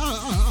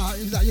I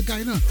mean? Is that you're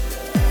going on?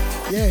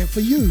 Yeah, for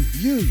you,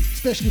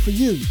 especially for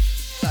you.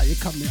 Like you're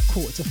coming at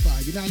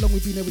 4:45. You know how long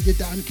we've been there with your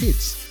damn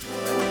kids?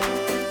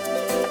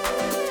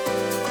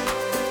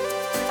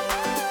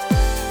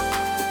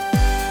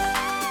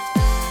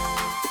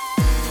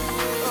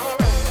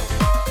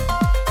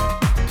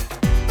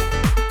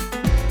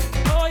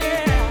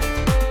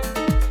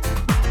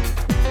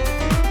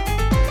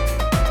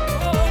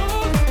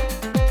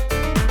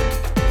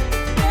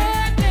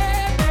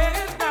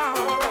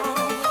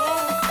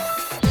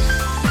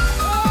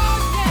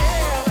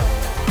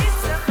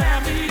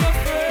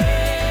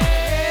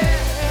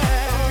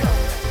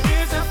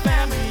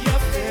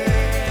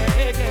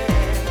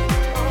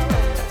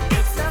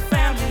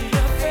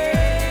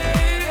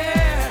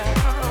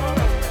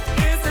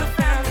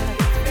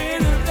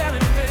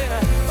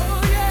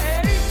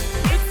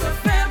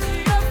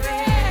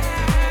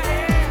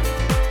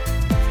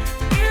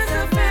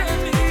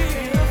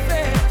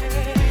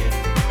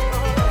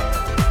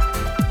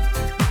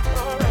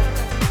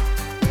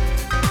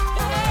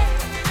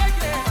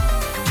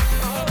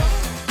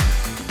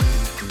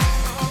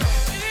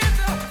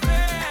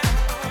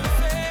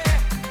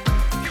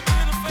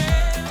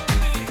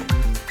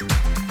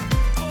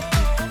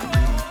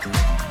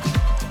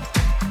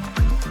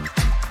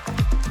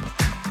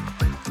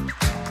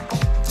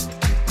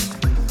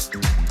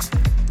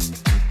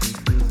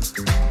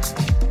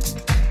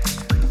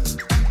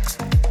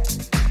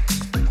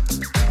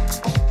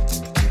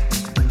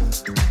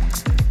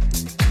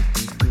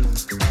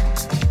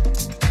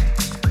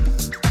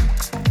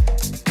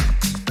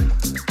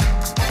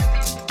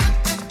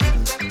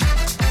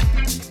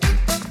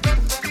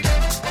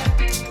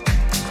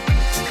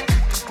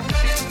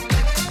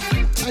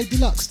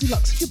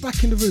 Deluxe, if you're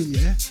back in the room,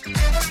 yeah?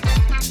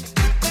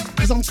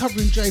 Because I'm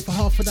covering Jay for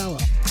half an hour.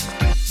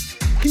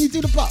 Can you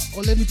do the butt?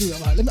 Or let me do it.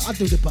 All right, I'll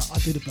do the butt.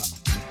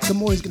 The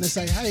more he's going to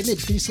say, hey,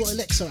 Nibbs, can you sort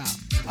Alexa out?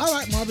 All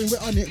right, Marvin, we're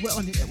on it.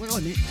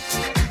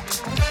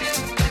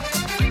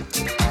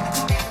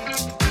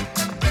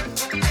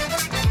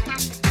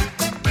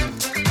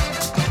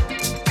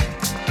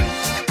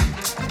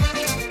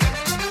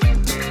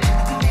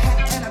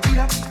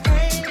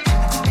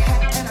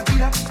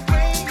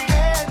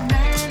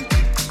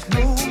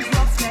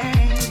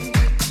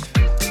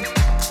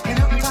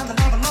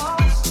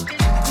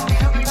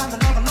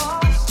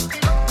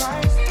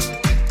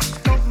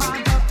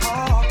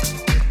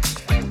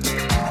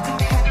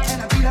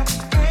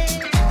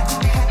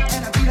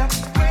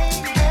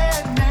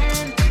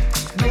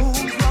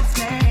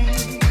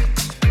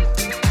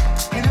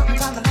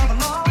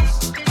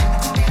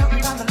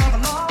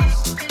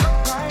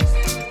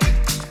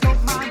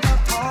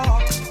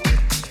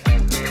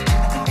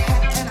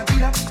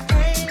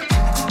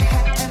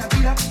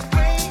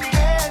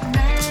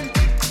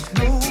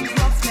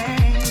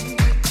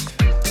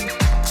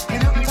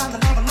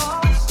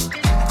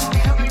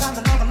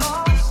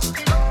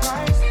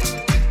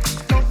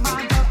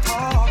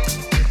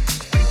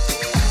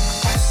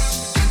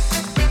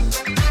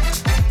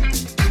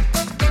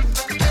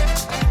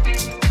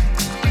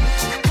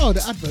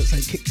 Adverts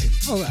ain't kicked in.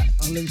 Alright,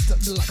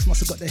 Deluxe must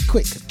have got there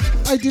quick.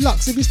 Hey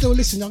Deluxe, if you're still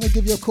listening, I'm going to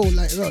give you a call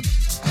later on.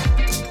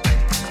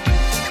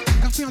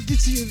 I think I did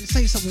see you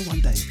say something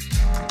one day.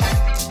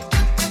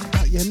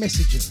 Yeah,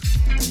 message you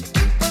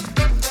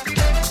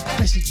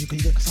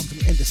because you got something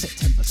at the end of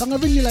September. So I'm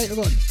going to ring you later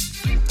on.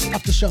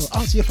 After the show,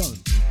 answer your phone.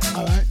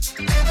 Alright?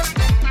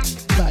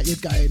 About you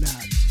going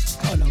out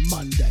on a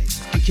Monday.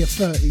 If you're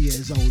 30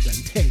 years old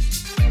and 10.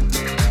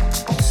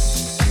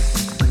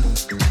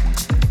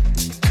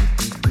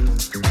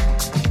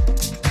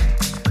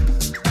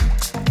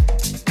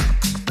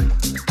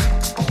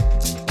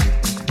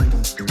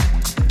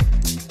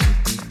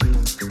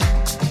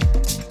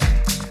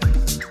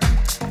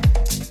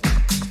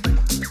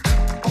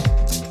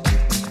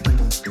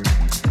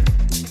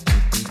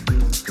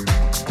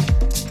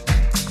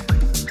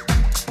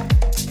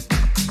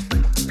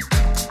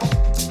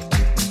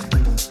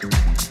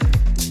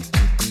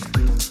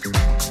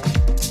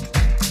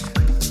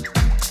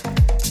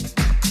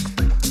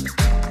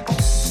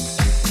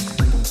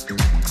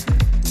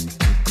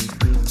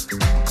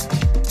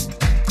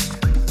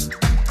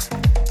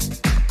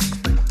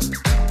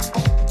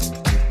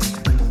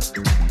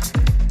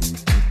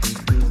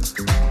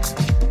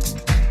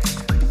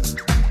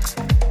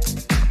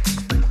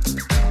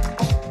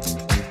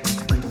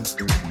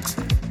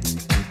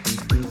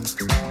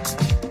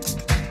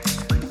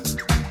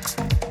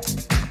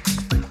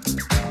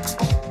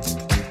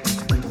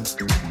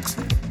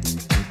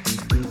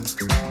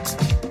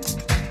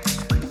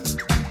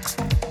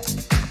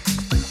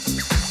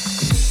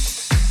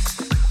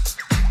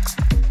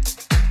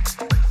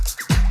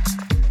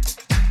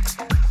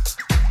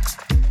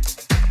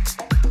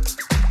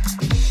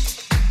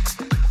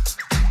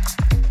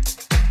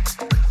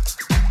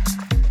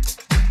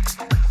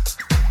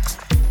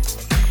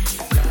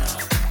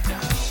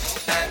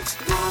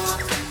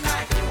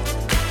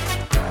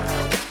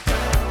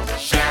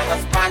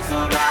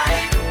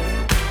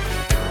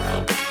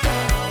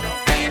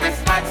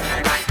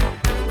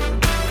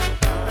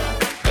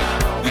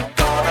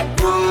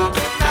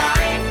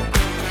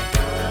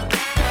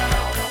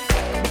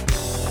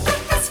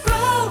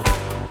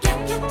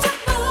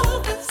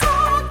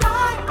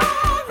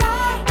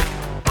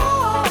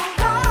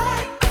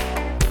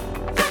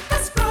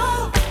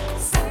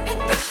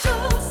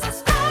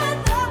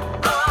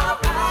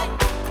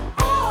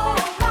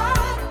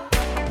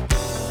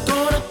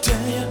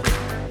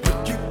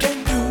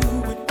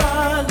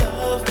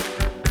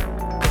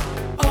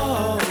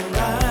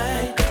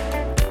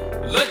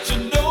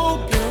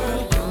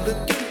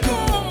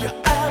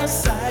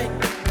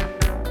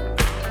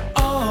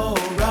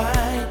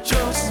 alright.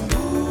 Just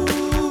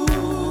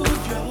move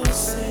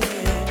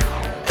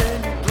yourself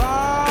and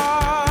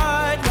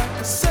glide like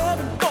a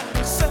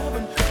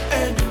 747,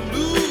 and you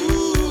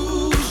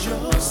lose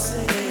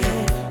yourself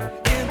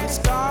in the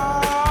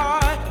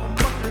sky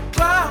among the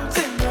clouds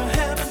in the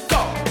heaven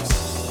cause.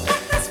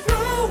 Let this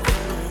groove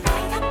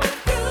light up the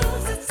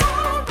fuse. It's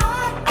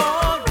alright,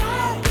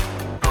 alright,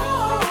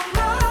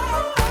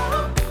 alright.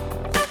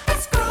 Let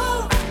this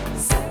groove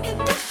set in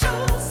your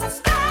shoes. So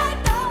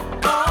stand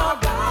up.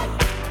 Alright,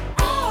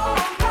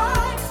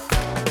 alright.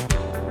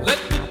 Let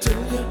me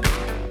tell you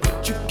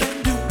what you can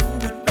do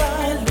with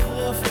my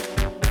love.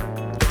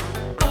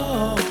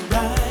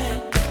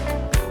 Alright,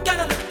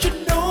 gotta let you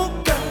know,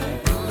 girl,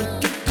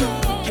 looking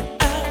good, you're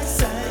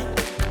outside.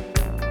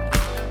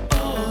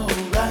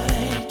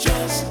 Alright,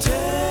 just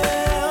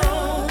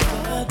tell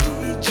the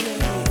DJ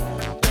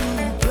to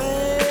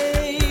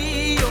play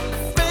your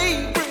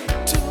favorite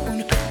tune,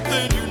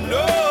 then you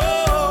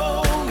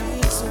know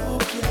it's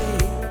okay.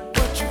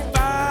 What you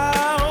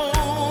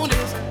found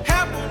is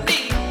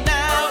happening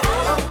now.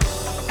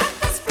 Let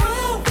this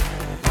groove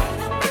light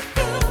up the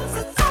fuse.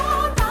 It's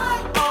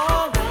alright,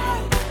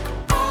 alright,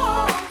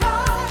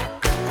 alright.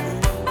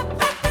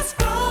 Let this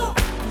groove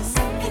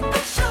set in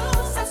your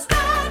shoes. So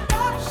stand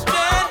up.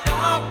 Stand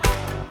up.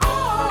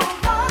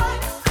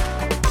 Alright.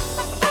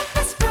 Let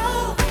this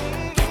groove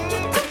get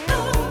you to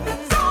move.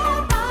 It's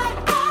alright,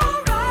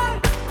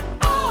 alright,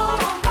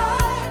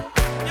 alright.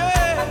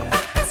 Yeah.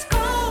 Let this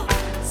groove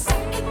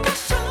set in your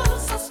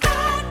shoes. So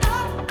stand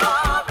up.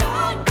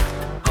 Alright,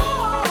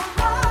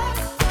 alright.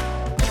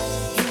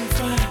 You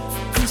find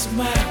peace of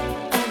mind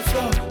on the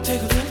floor.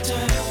 Take a little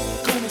time.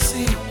 Come and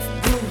see,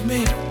 groove me,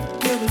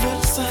 give a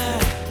little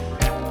sign.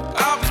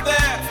 I'll be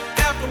there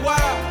after a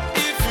while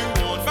if you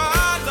want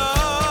my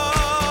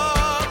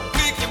love.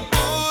 We can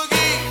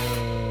boogie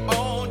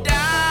on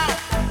down,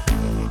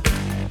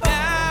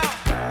 down,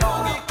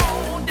 boogie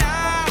on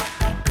down,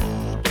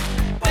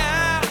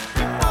 down,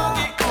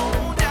 boogie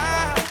on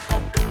down,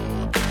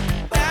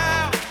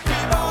 down,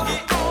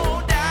 boogie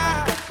on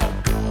down,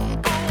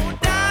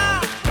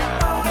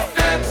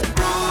 Let's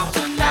groove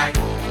tonight.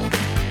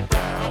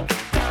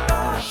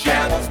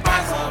 Share the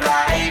spice of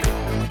life.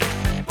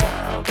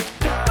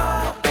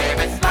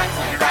 Baby, slice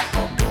it right.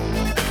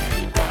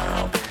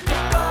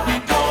 We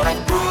gonna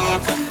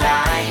groove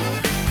tonight.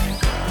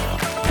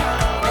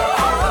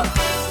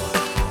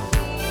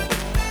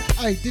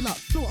 Hey,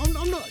 Deluxe, no, I'm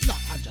not, no,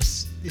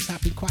 this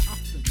happened quite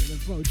often, you know,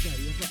 bro, Jay.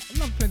 Yeah, but I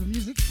love playing the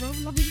music, bro,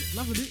 loving it.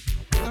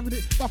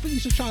 But I think you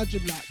should charge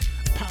him like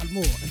 £1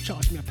 more and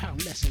charge me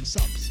 £1 less on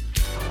subs.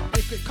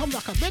 If it comes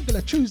like a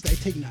regular Tuesday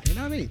thing now, you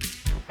know what I mean?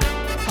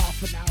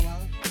 Half an hour,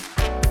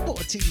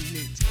 14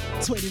 minutes,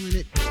 20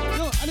 minutes. You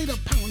know, I need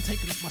 £1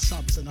 taken off my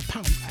subs and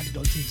 £1 added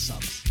onto his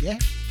subs, yeah?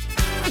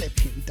 I live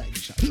here in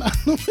danger.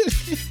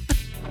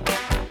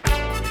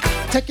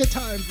 Take your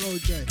time, bro,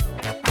 Jay.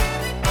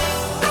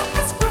 Let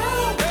this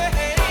groove light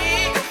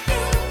up the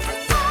fuse.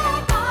 It's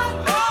alright,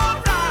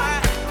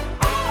 alright,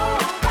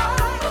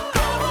 alright.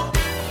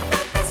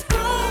 Let this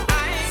groove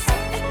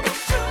set in your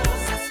shoes.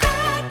 So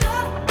stand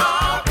up.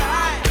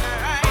 Alright,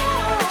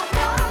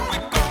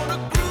 alright.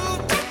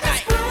 Let this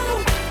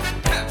groove get you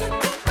to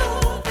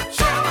move. It's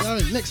You know,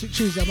 next week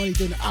Tuesday, I'm only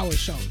doing an hour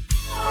show.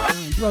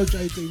 Bro,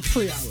 Jay doing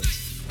 3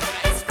 hours.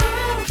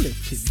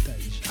 Flipping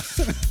danger.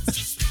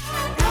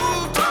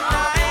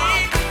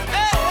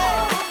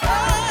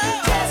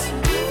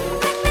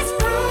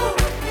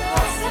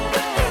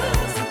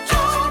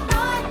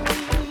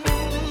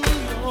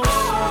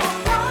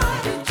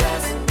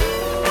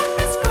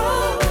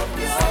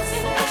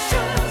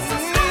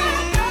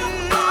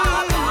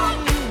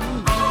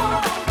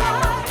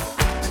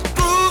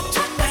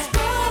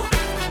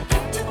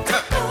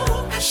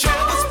 Share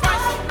the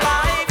spice of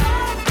life.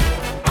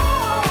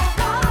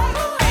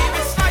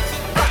 Baby, slice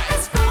it right.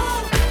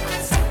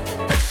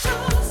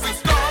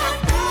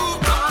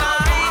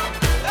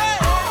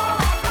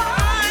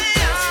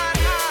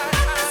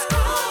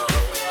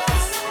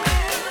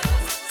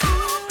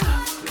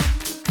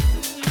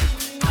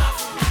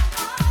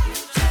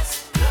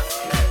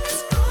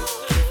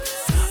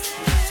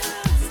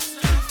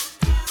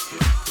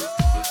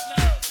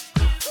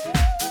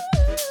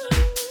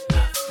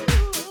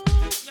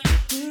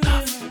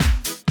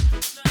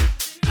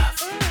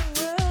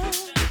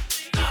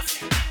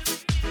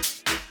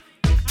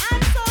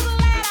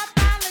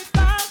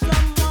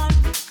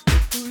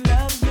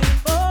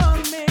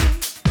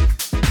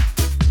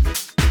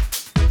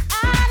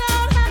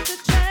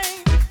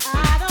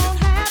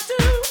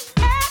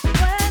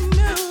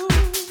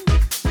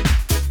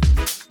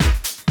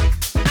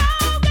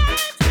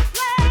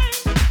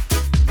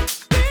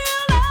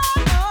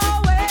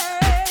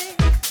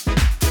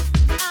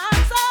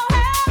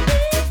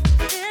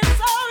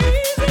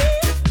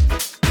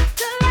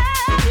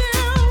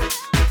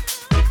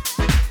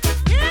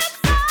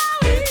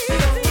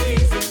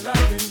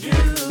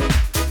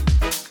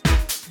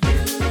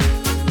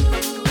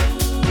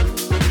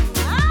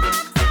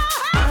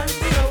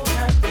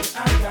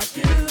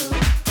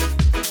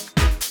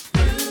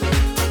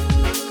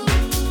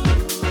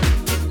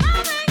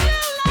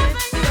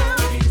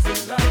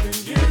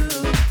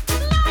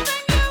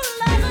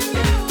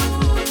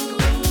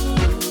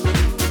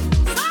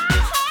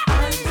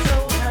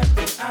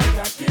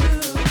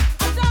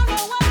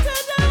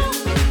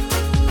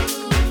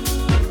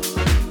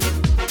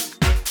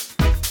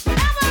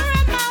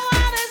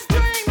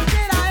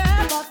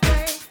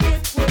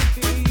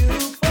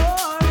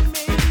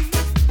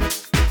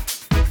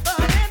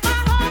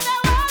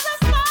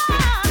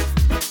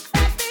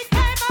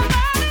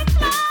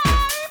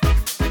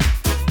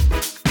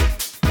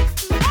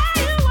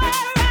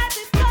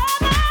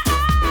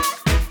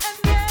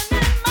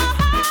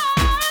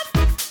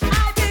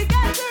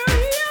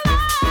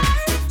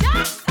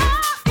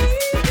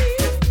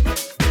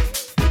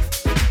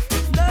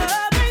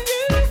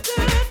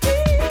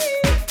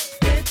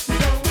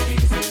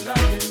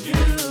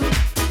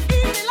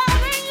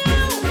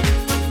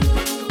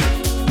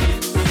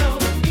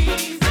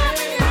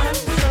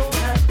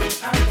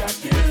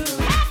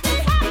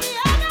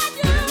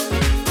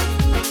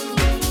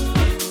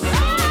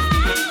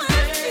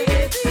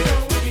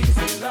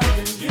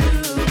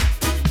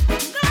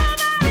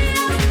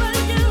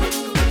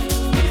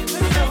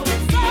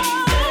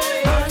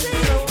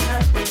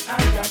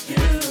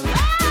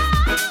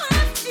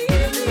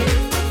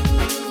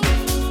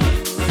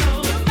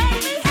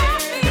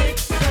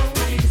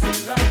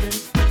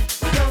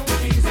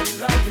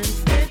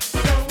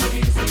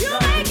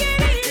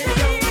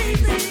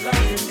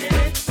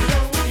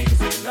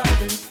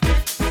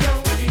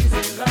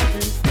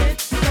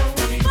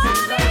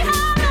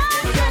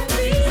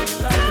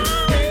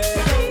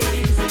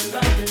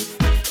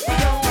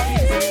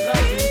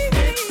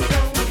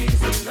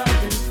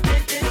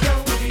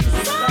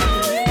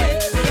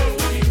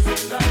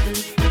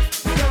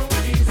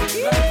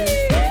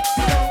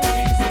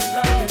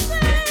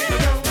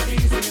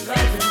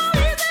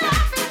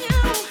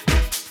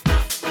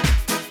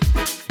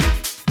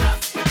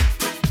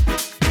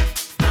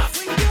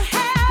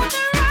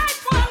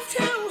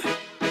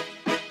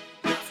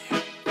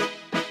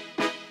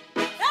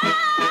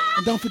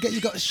 And don't forget you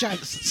got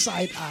Shant's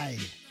Side Eye.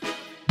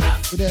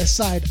 With their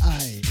Side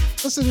Eye.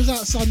 That's it was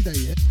out Sunday,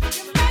 yeah?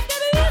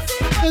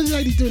 There's a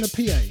lady doing a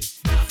PA.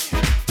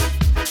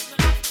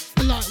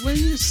 And like when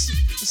you're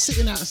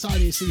sitting outside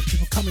and you see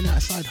people coming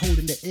outside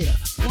holding their ear.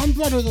 One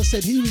brother, as I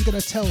said, he was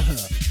going to tell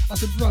her. I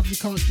said, bruv, you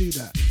can't do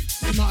that.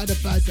 He might have had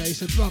a bad day. He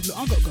said, bruv, look,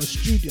 I've got to go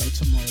studio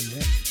tomorrow,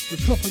 yeah?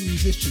 With proper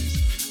musicians.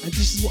 And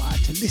this is what I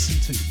had to listen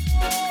to.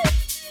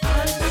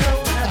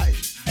 Like,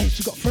 hey,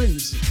 she got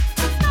friends.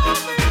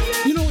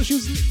 You know what, she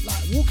was like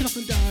walking up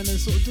and down and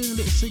sort of doing a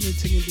little singing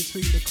thing in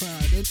between the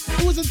crowd. And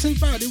it wasn't too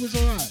bad, it was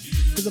alright.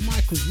 Because the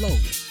mic was low.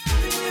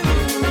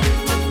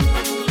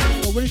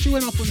 But when she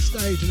went up on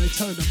stage and they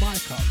turned the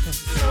mic up,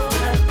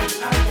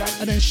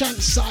 and then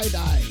Shant's Side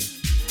Eye.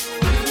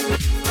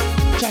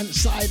 Shant's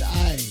Side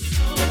Eye.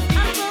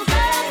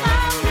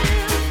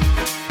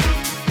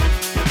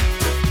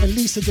 And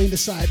Lisa doing the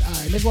side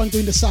eye, and everyone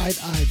doing the side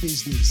eye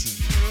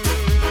business.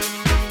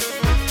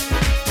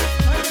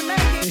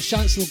 And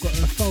Chancel got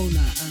her phone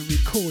out and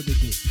recorded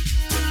it.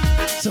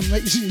 So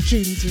make sure you tune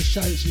into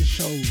Chancel's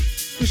show.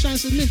 But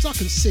Chance said, Nibbs, I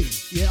can sing.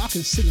 Yeah, I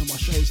can sing on my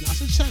shows now. I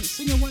said, Chance,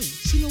 sing away,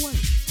 sing away.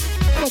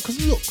 No, because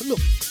look.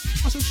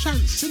 I said,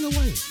 Chance, sing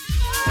away.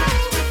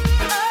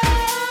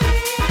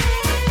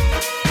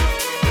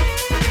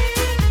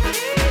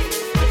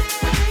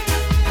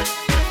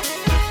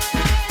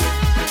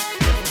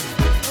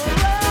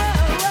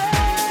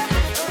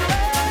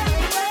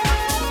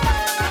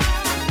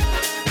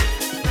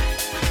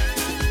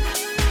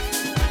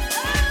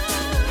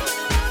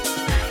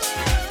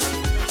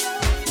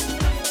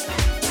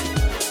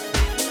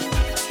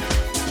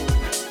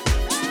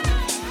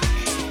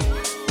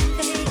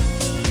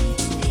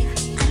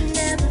 I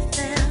never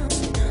felt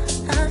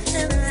a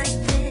feeling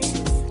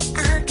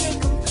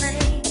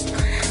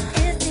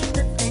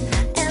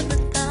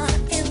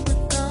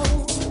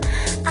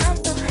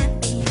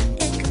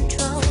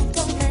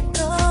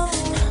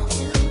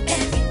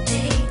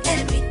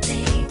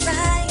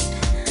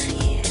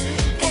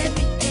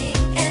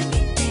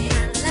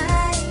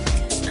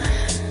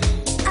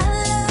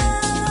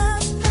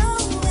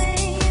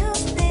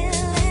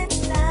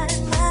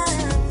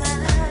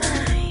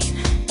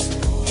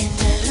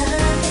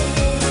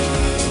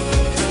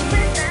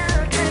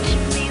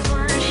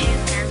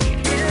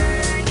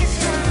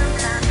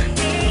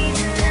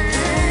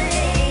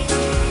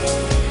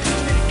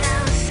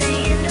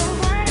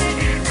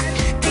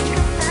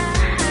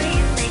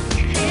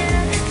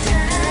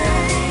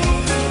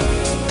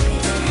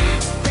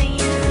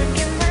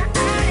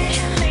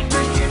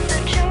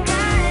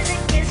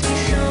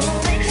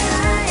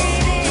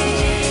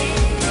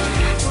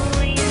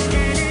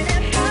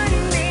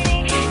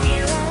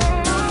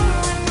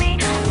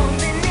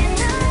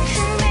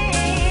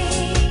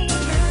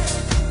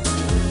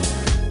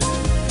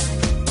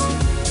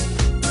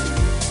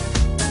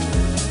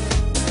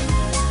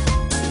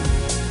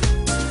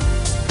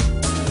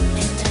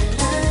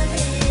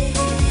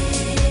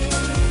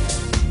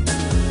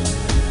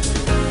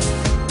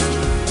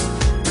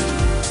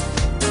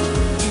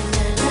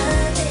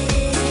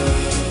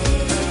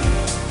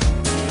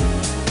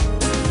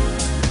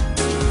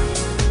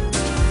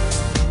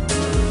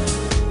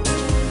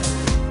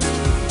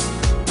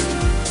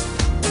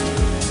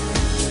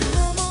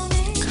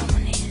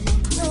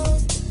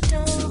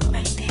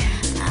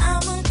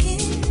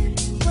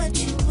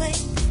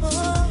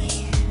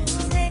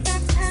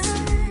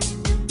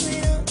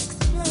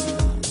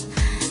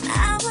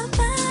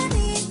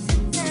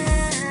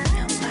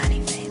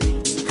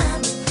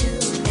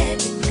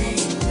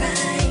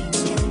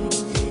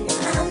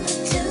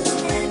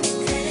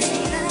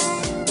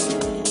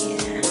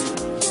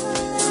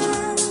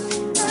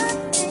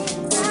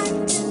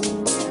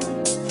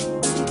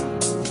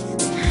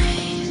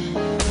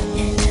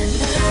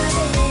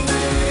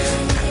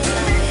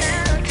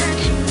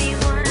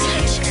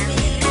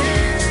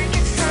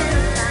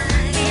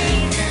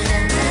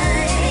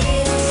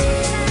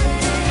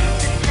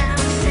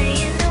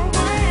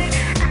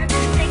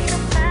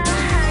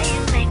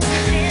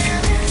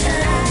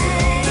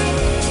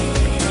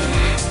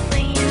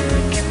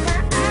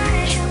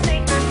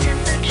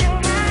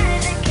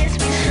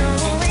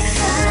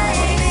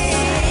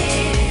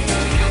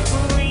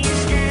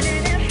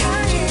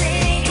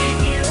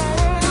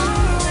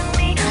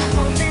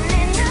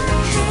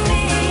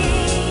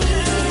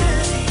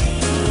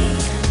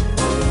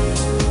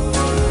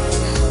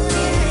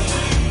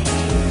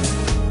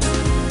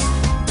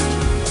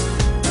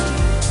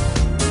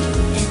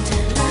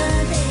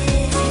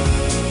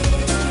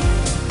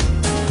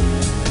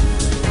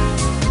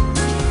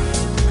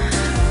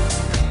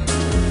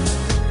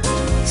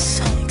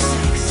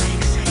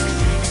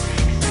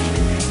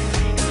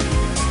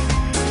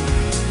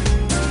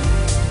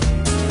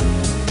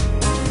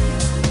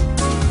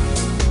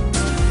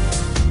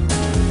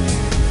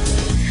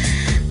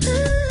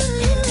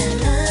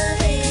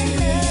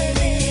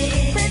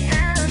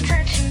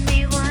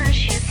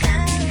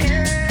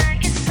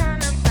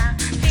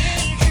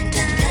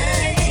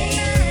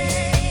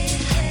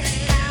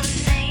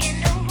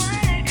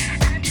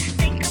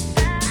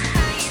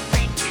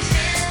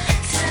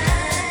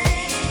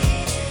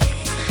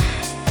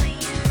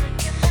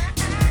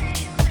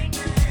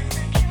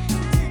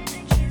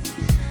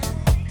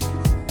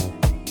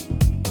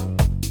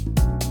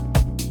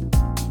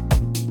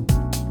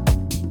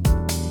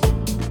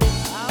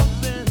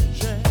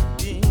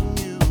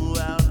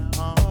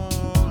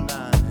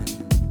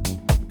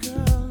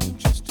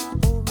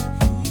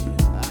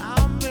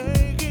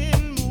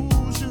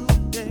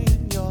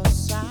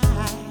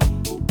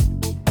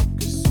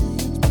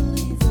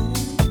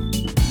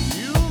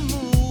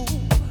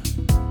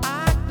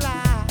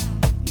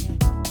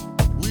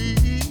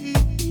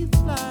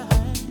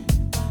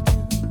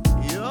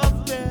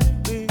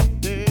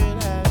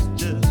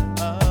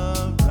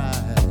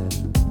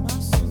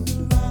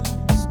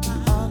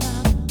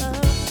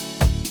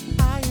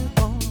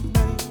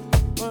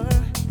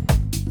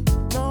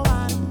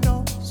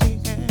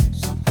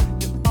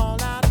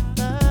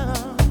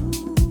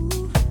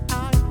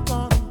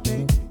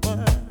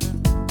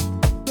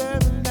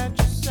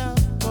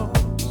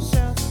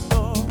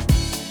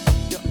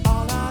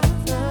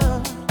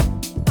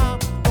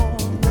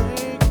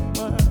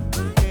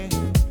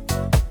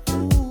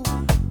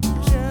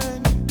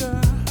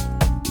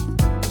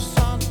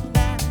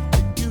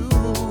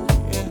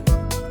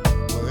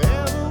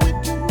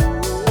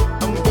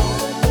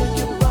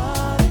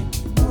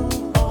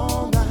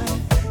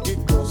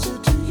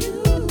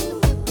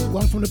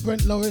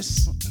Brent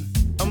Lawrence.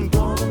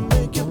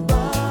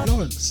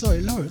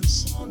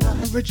 Lawrence.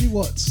 And Reggie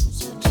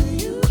Watts.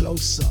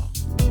 Closer.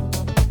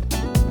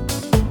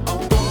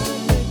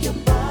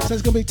 So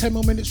it's gonna be 10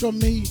 more minutes from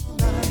me.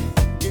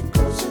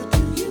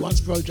 Once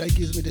Bro J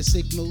gives me the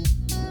signal.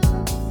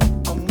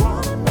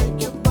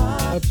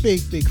 A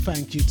big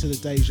thank you to the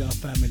Deja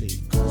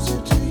family.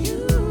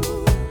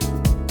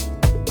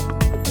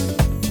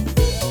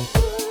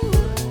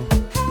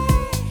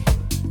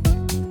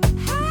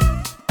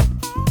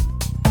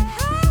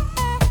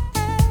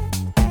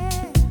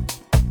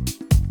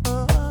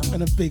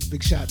 And a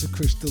big shout out to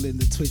Crystal in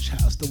the Twitch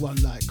house, the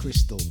one like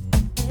Crystal.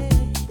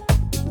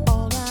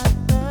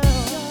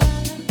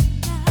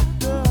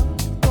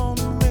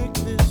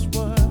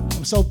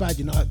 I'm so bad,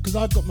 you know, because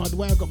the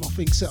way I got my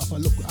thing set up, I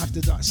have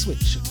to like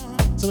switch.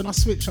 So when I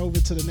switch over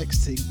to the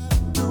next thing,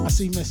 I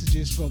see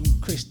messages from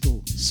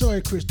Crystal.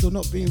 Sorry, Crystal,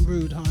 not being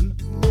rude, hun.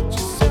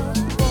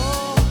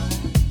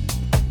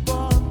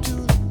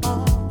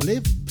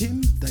 Live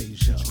in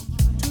Deja.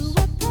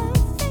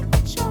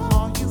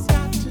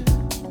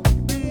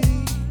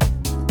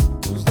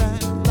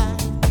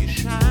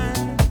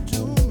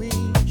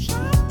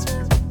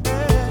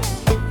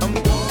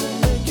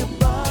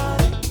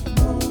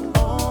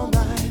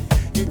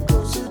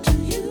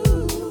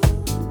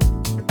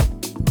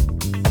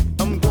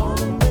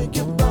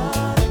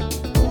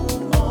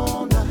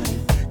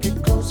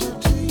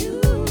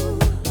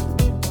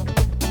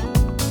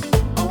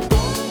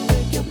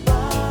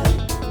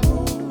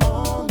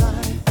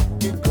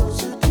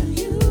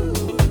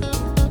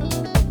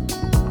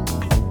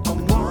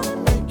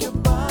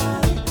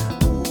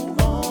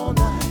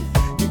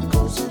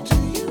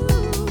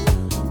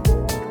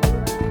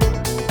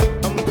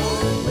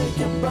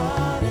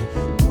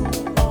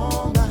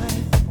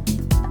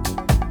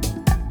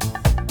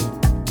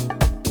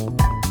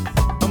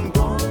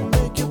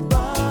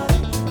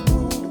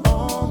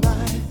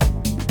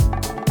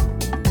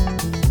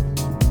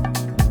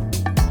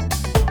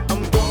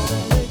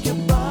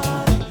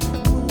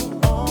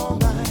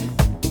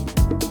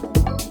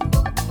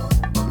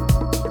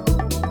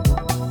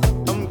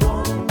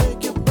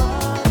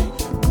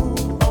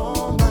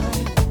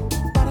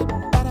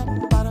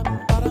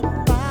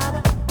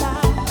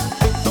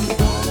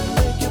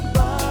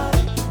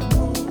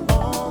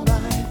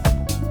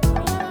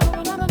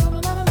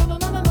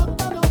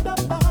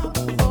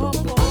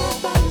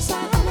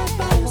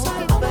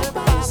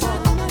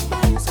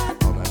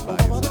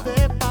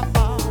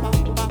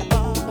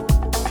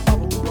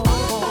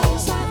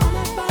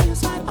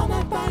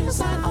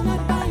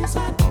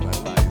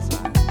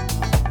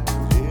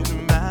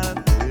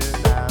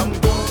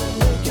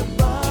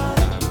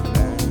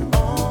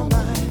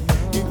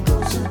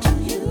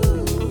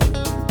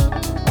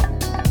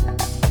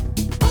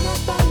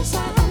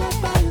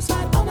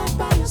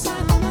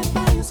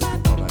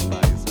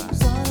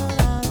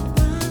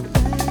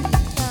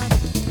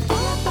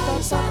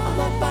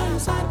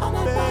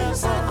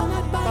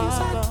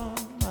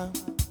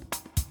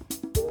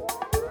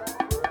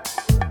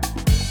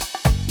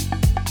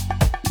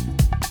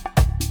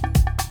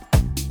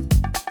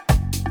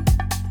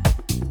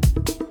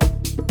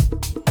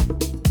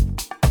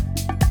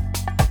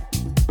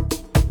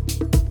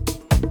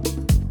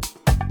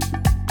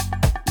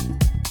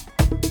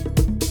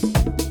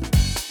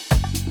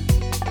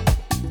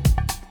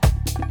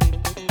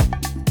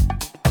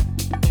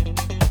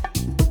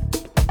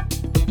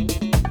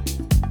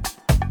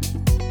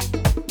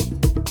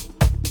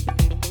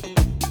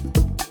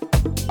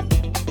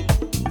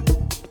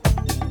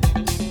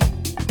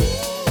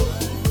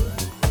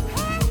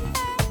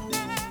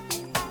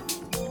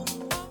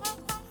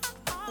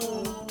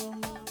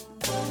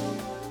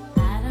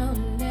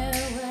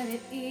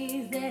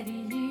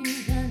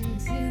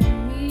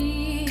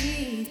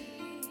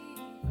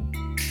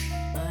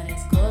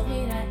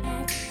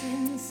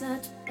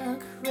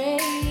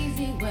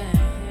 Amazing.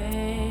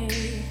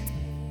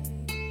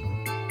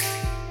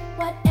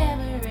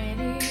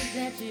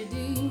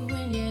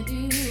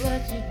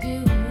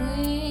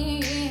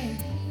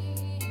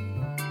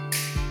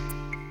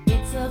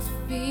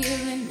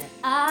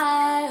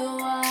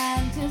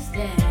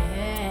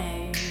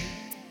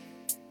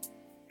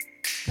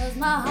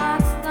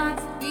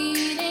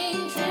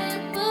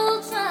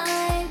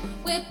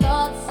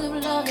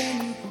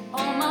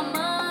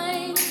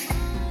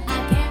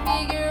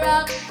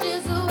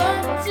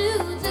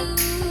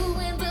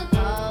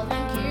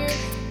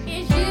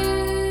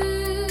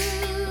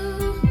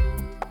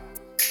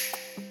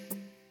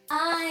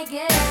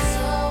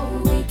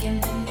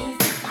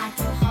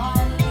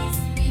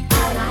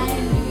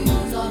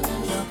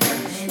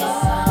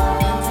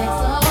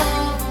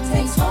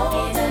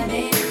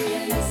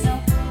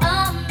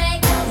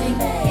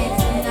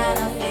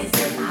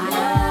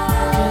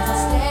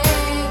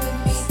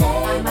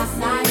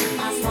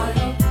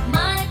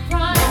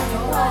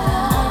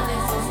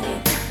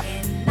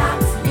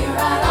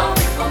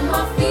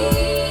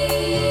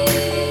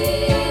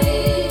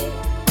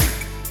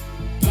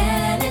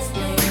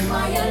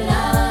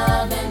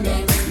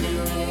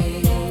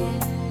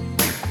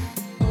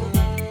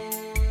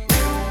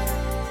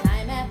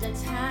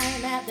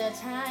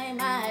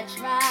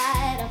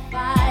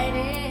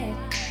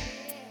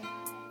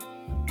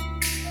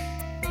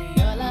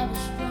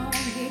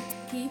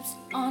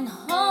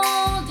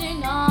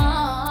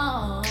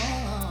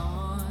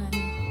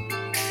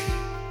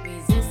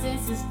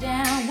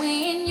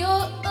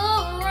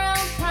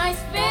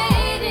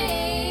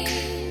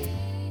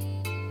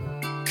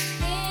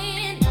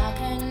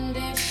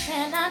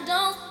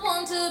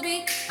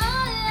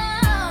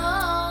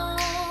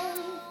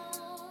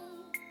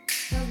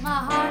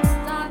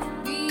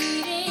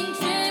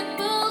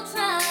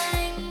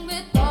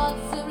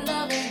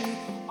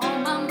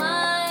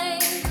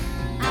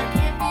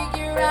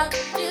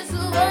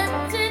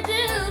 what to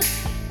do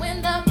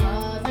when the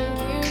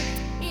puzzle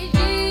is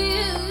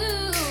you.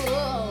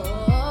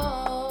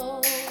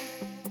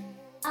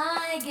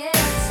 I get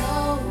so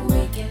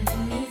weak in the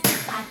knees,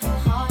 I can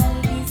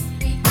hardly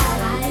speak. I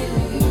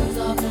lose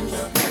all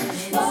control.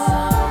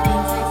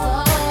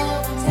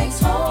 Something takes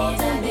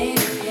hold and then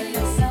it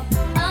looks so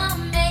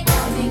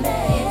amazing.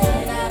 It's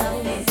not a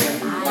face.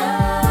 I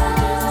want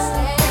you to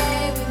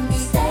stay with me,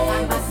 by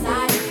my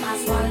side. I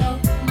swallow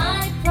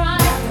my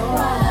pride. Your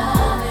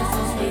love is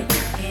so sweet,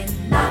 it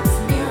knocks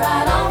me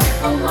right off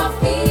of my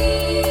feet.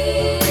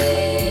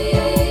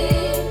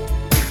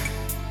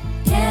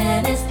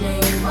 Can't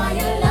explain why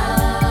your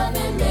love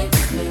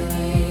makes me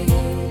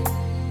weak.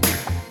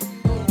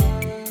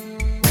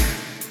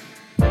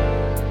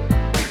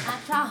 I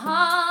try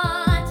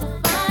hard to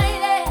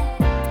fight it.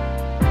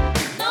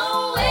 No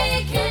way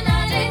can I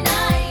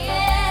deny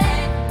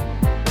it.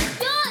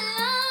 Your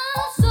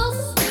love so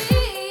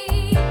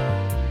sweet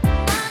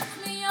knocks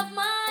me off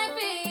my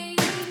feet.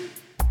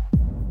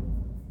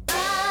 I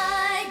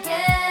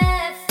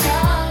get so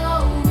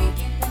weak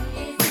in the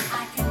knees, I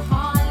can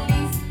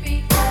hardly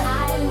speak. I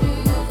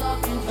lose all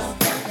control.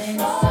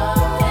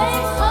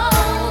 Then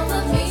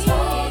something takes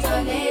hold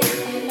of me. It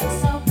looks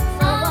so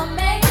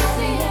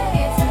amazing.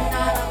 It's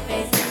not a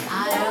face. I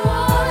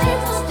want you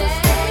to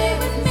stay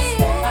with me,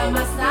 by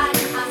my side.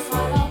 I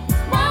swallow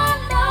my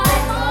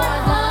pride. Your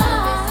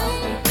love is so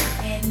sweet,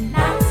 it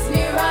knocks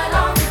me right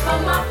off of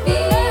my feet.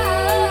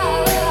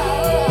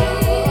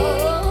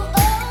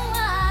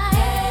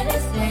 Can't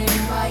explain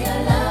why your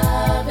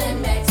love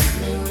makes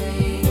me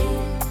weak.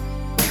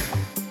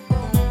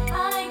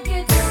 I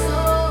get so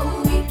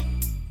weak,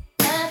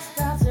 blood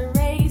starts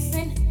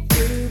racing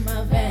through my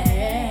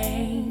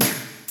veins.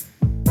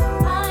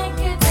 I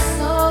get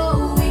so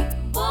weak,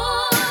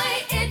 boy,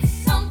 it's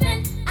something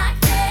I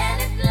can't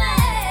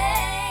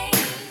explain.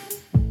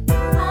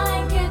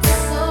 I get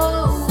so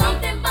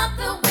something about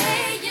the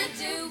way you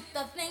do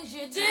the things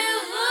you do.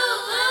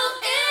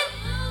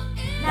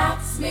 It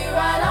knocks me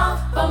right off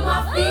of my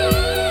feet.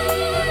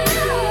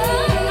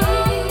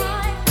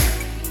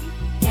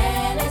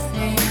 Can't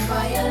explain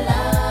why your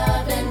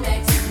love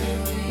makes me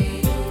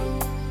weak.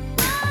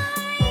 I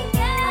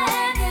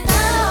get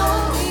so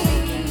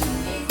weak,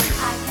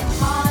 I can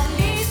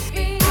hardly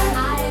speak. I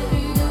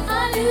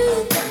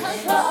lose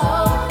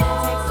control.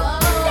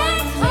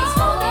 Takes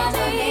hold of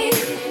me. It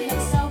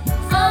looks so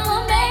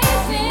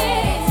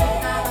amazing.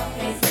 It's not a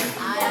face.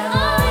 I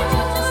want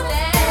you to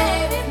stay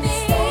with me,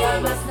 by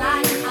my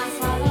side. I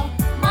swallow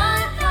my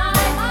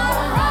pride.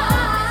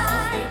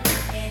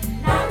 It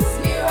knocks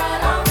me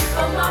right off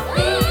of my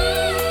feet.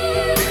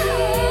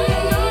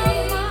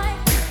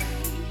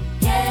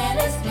 Can't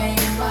explain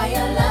why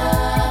your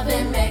love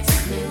makes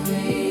me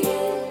weak.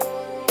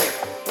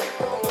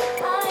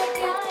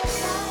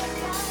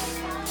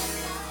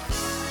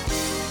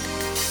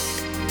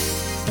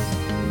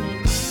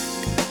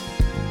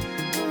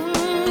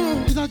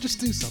 Did I just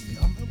do something?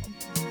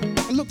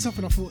 I looked up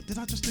and I thought, did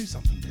I just do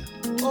something there?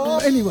 Oh,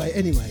 anyway.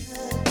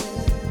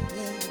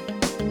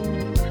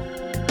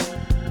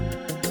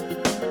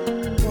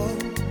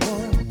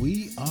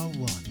 We are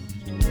one.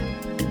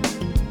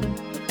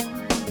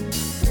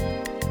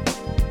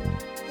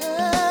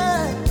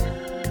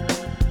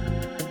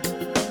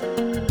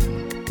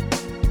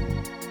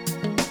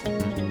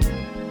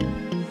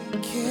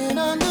 Can't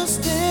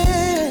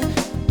understand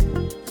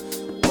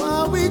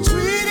why we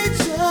treat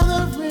each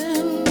other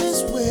in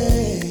this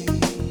way.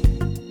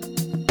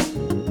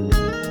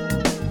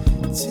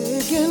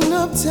 Taking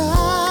up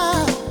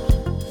time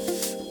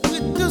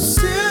with the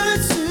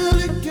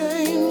silly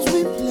games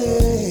we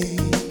play.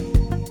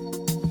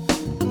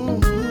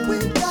 We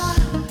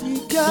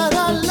got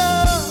our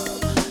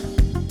love,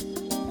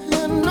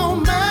 and no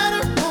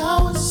matter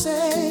how it's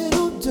said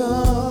or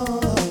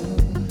done,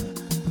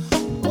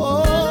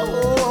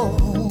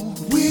 oh,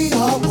 we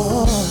are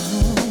one.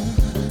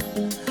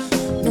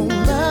 No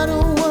matter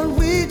what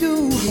we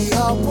do, we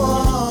are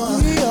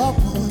one. We are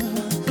one.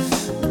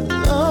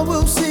 Love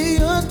will see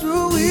us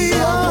through. We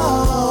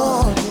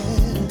are one.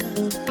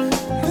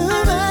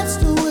 And that's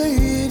the way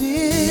it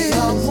is. We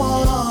are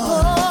one.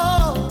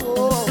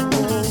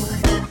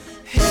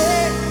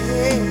 Hey,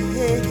 hey,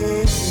 hey,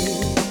 hey.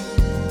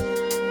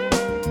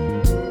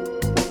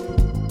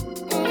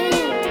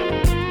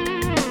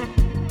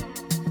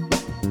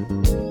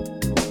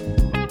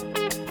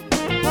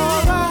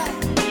 All right.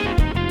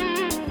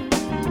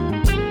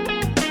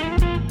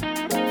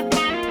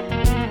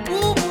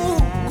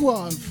 Go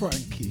on,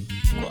 Frankie.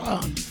 Go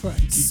on,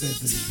 Frankie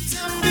Beverly.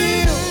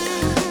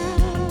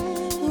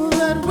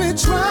 That we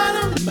try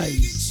to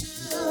Amazing.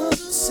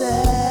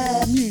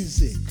 sad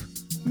Music.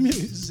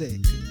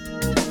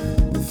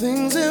 the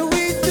things that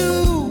we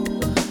do,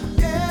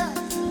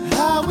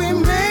 how we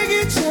make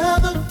each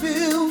other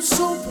feel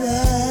so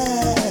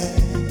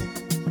bad.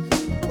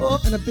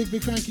 And a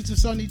big thank you to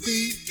Sonny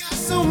D,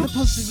 and the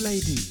Positive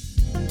Lady.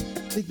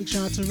 Big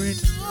shout out to Red.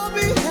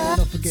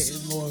 Not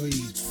forgetting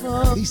Maureen,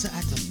 Lisa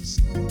Adams,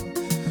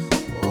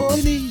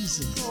 Denise.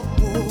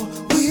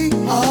 We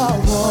are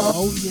one.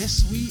 Oh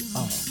yes, we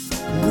are.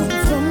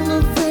 From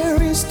the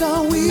very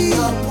start, we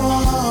are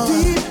one.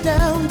 Deep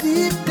down,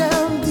 deep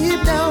down,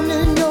 deep down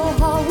in your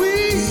heart,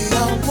 we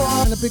are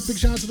one. And a big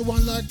shout out to the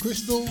one like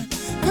Crystal.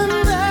 And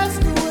that's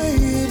the way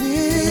it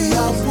is. We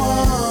are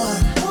one.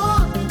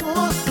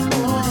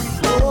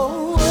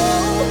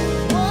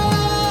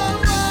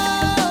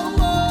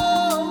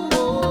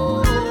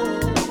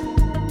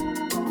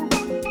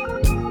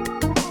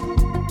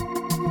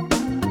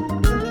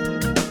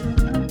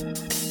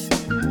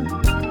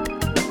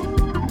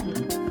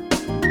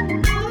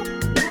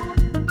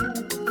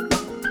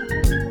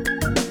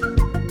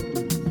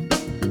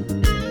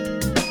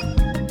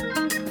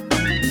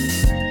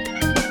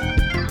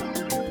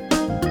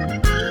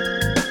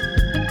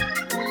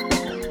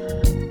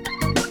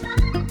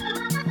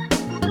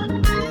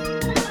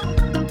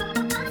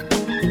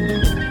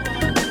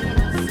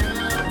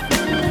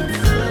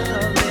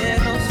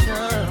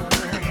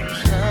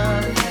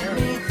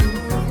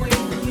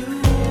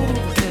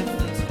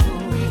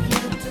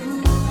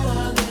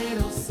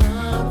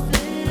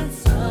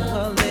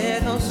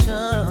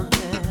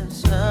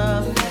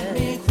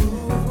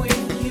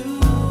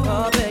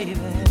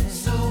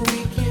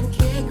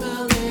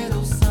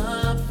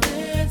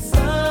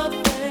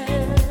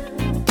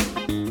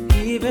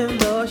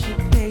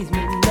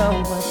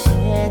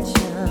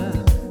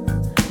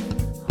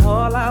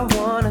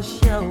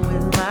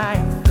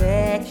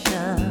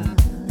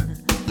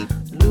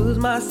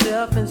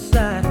 Myself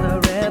inside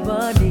her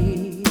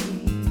ebony,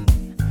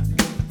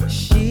 but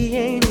she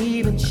ain't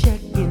even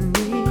checking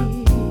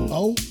me.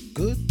 Oh,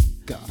 good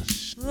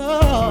gosh.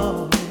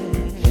 Oh,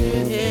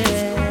 yeah,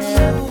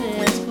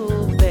 it's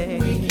cool,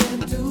 babe. We can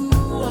do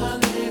a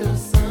little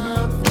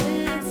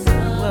something,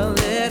 a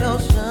little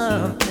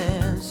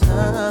something,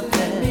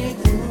 something.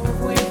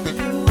 With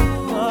you,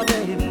 oh,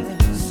 baby.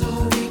 So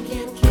we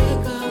can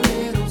kick a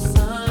little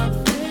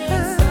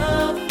something,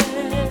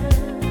 something.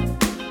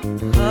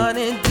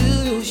 Honey,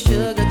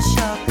 sugar,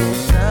 chocolate,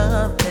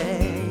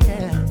 something,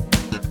 yeah.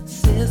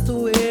 Sister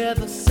with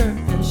a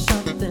certain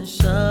something,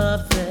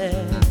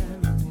 something.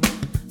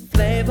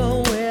 Flavor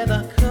with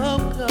a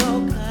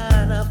cocoa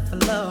kind of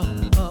flow.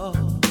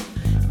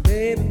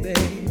 Baby,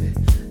 baby,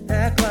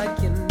 act like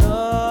you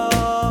know.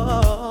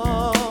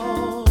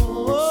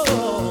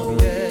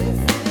 Yeah.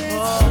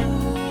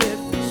 Oh, if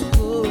it's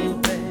cool,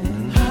 baby,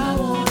 I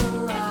wanna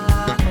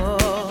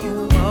rock you.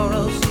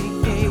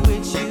 R-O-C-K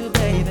with you,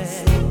 baby.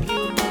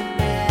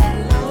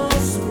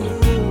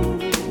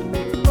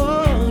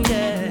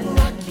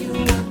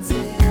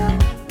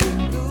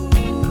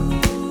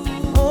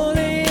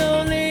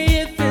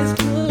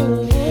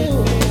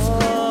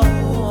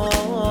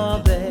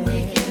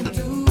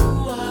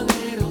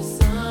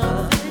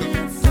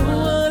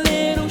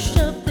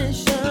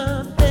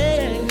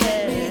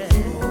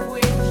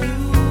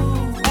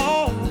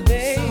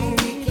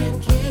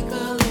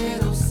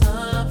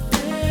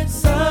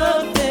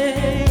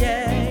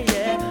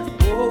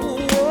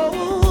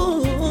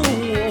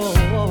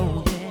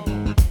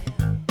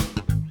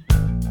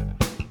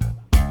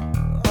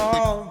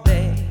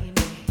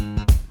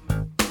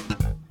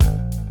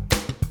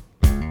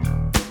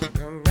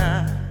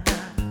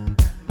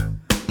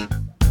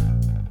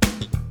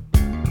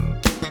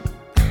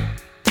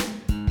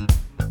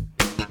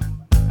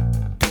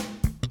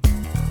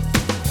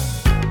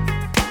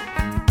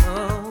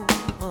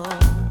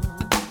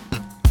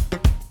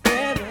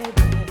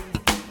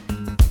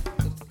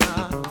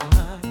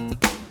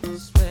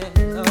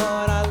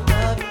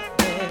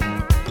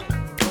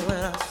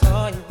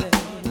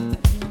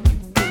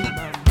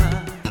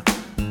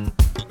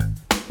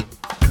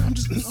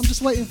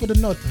 Waiting for the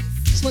nod.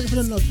 Just waiting for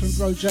the nod from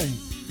Bro J.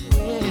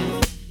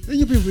 Then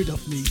you'll be rid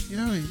of me. You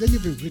know what I mean? Then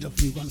you'll be rid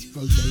of me once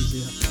Bro J's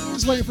here.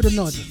 Just waiting for the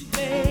nod.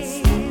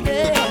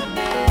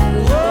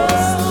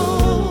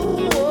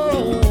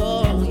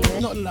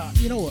 Not like,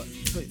 you know what?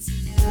 But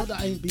not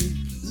that I ain't been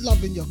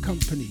loving your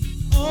company.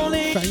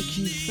 Thank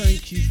you,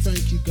 thank you,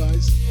 thank you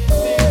guys.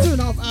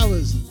 2.5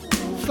 hours.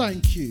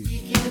 Thank you.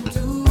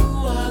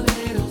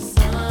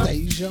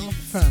 Deja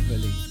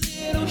family.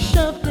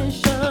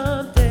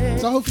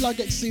 So hopefully I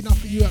get to see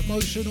enough of you at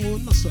Motion, or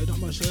not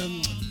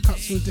Motion,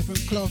 cuts with a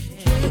different cloth.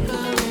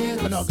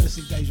 We're not going to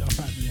see Deja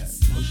family at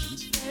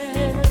Motions,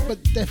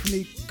 but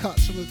definitely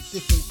cuts from a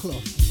different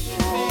cloth.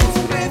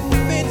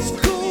 It's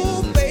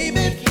cool,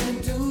 baby.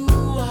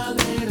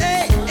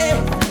 Hey, hey,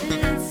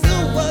 do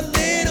a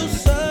little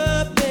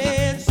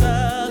something,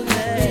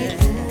 something.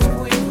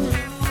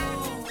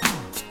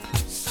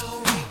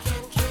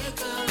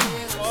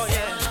 Oh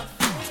yeah,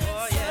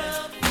 oh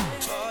yeah,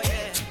 oh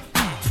yeah.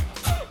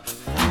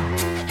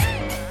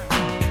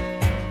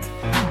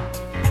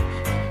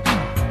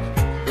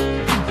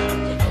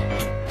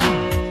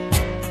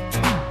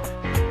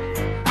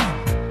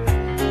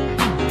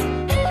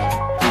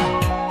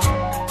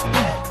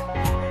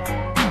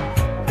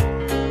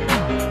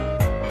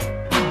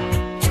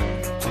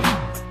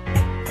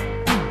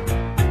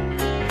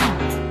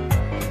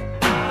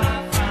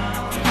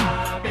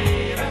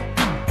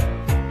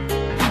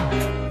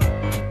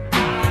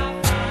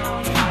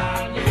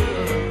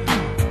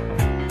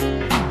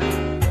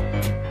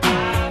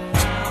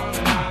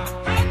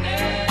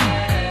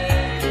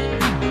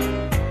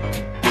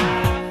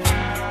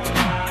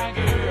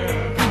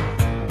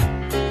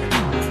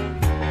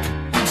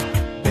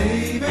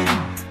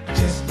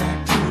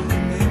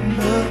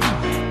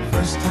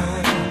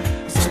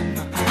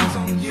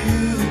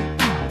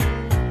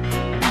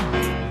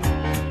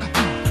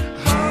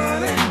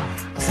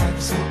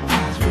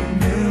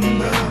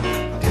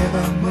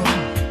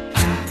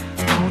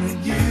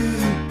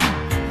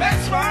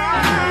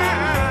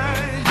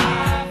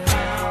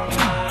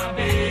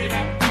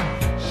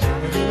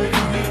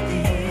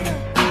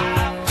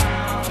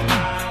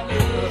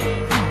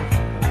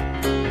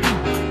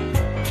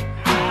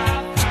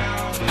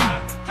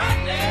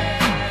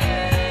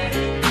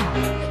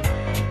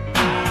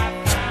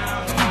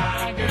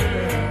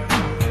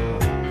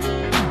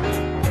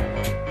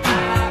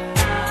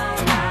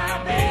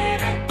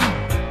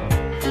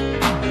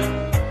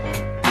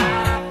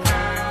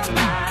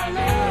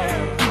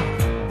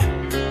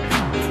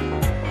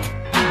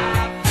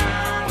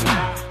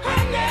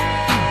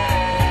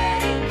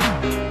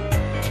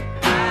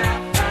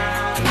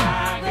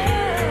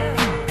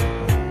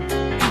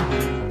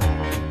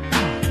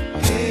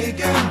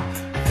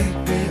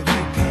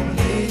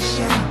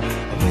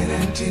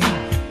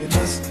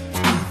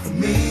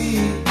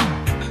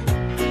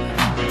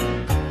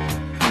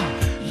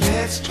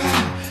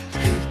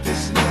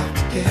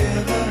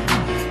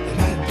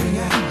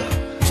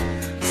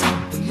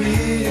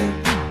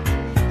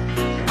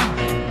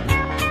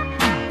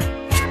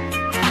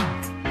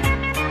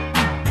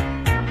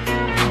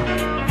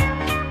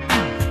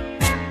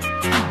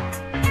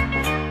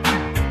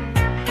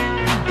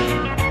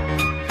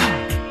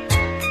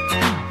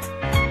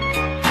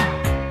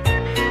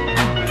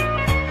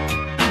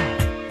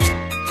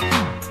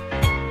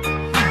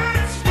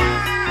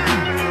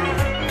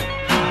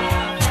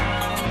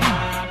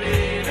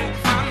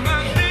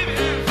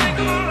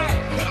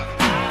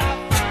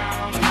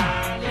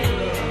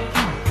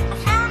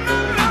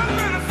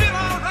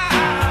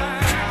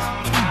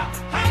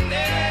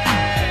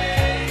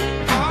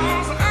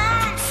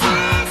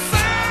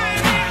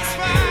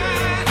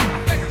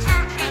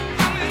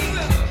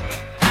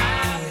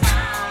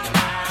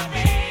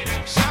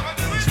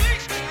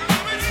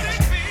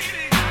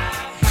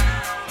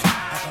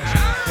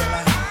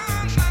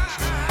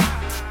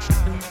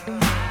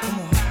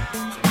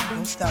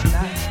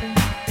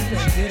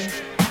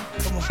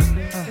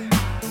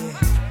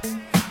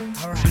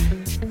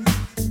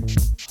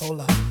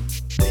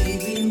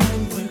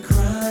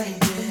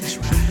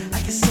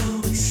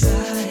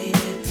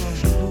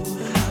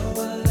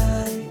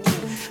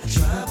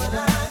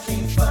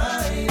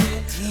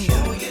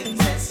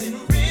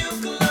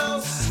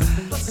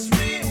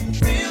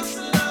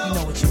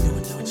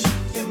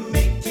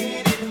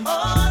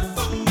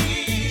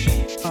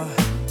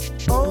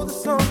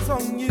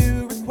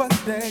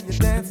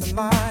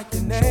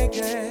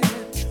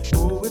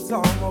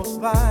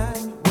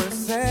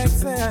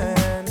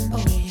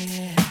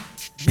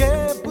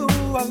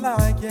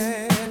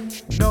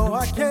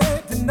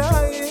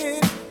 deny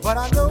it, but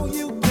I know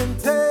you can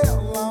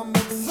tell I'm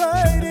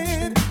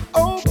excited.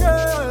 Oh,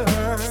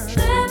 girl.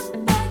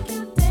 Step back,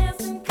 you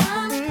dancing,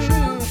 come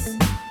close.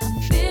 I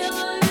feel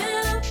a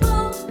little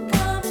pull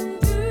coming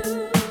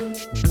through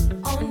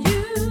on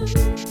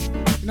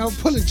you. Now,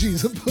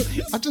 apologies.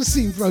 I just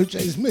seen Bro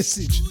J's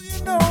message.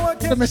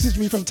 He messaged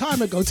me from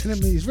time ago telling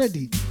me he's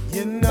ready.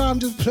 I'm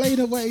just playing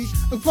away.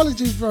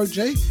 Apologies, Bro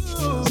J.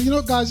 So you know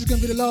what, guys, it's going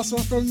to be the last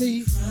one from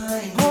me.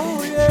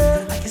 Oh,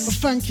 yeah. But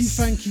thank you,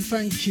 thank you,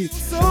 thank you.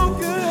 So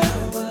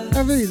good.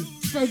 I mean,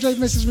 Bro J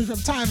messaged me from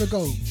time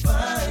ago.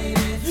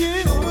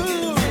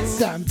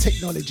 Damn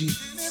technology.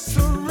 It's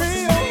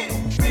real.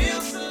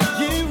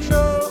 You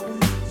know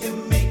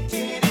you're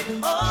making it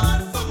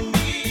hard for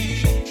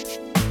me.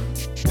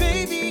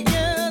 Baby,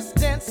 just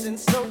dancing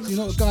so You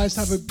know what, guys,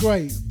 have a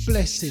great,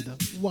 blessed,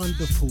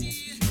 wonderful,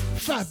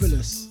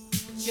 fabulous,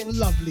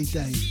 lovely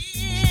day.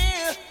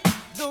 yeah.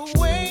 The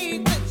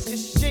way that you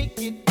shake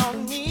it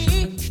on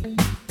me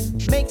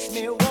makes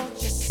me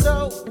want you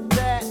so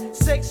that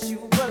sexually.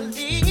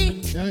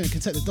 Yeah, you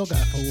can take the dog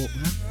out for a walk,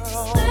 man.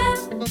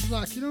 I was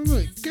like, you know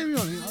what, carry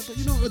on. You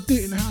know what, I'll do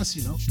it in the house,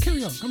 you know.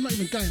 Carry on. I'm not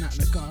even going out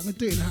in the car. I'm going to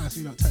do it in the house,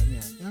 you don't take me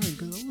out. You know what I mean?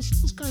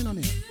 Because what's going on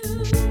here?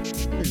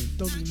 Yeah,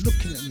 dog is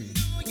looking at me.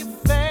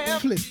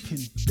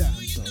 Flipping down,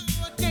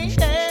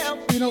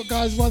 dog. You know what,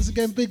 guys, once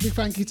again, big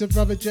thank you to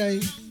Brother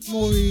J,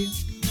 Maureen,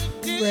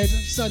 Red,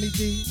 Sunny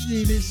D,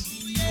 Eunice,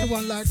 the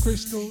one like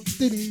Crystal,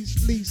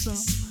 Denise, Lisa,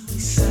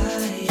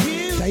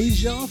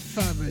 Deja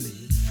family.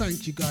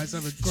 Thank you, guys.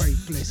 Have a great,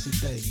 blessed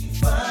day.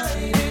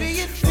 Baby,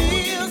 it feels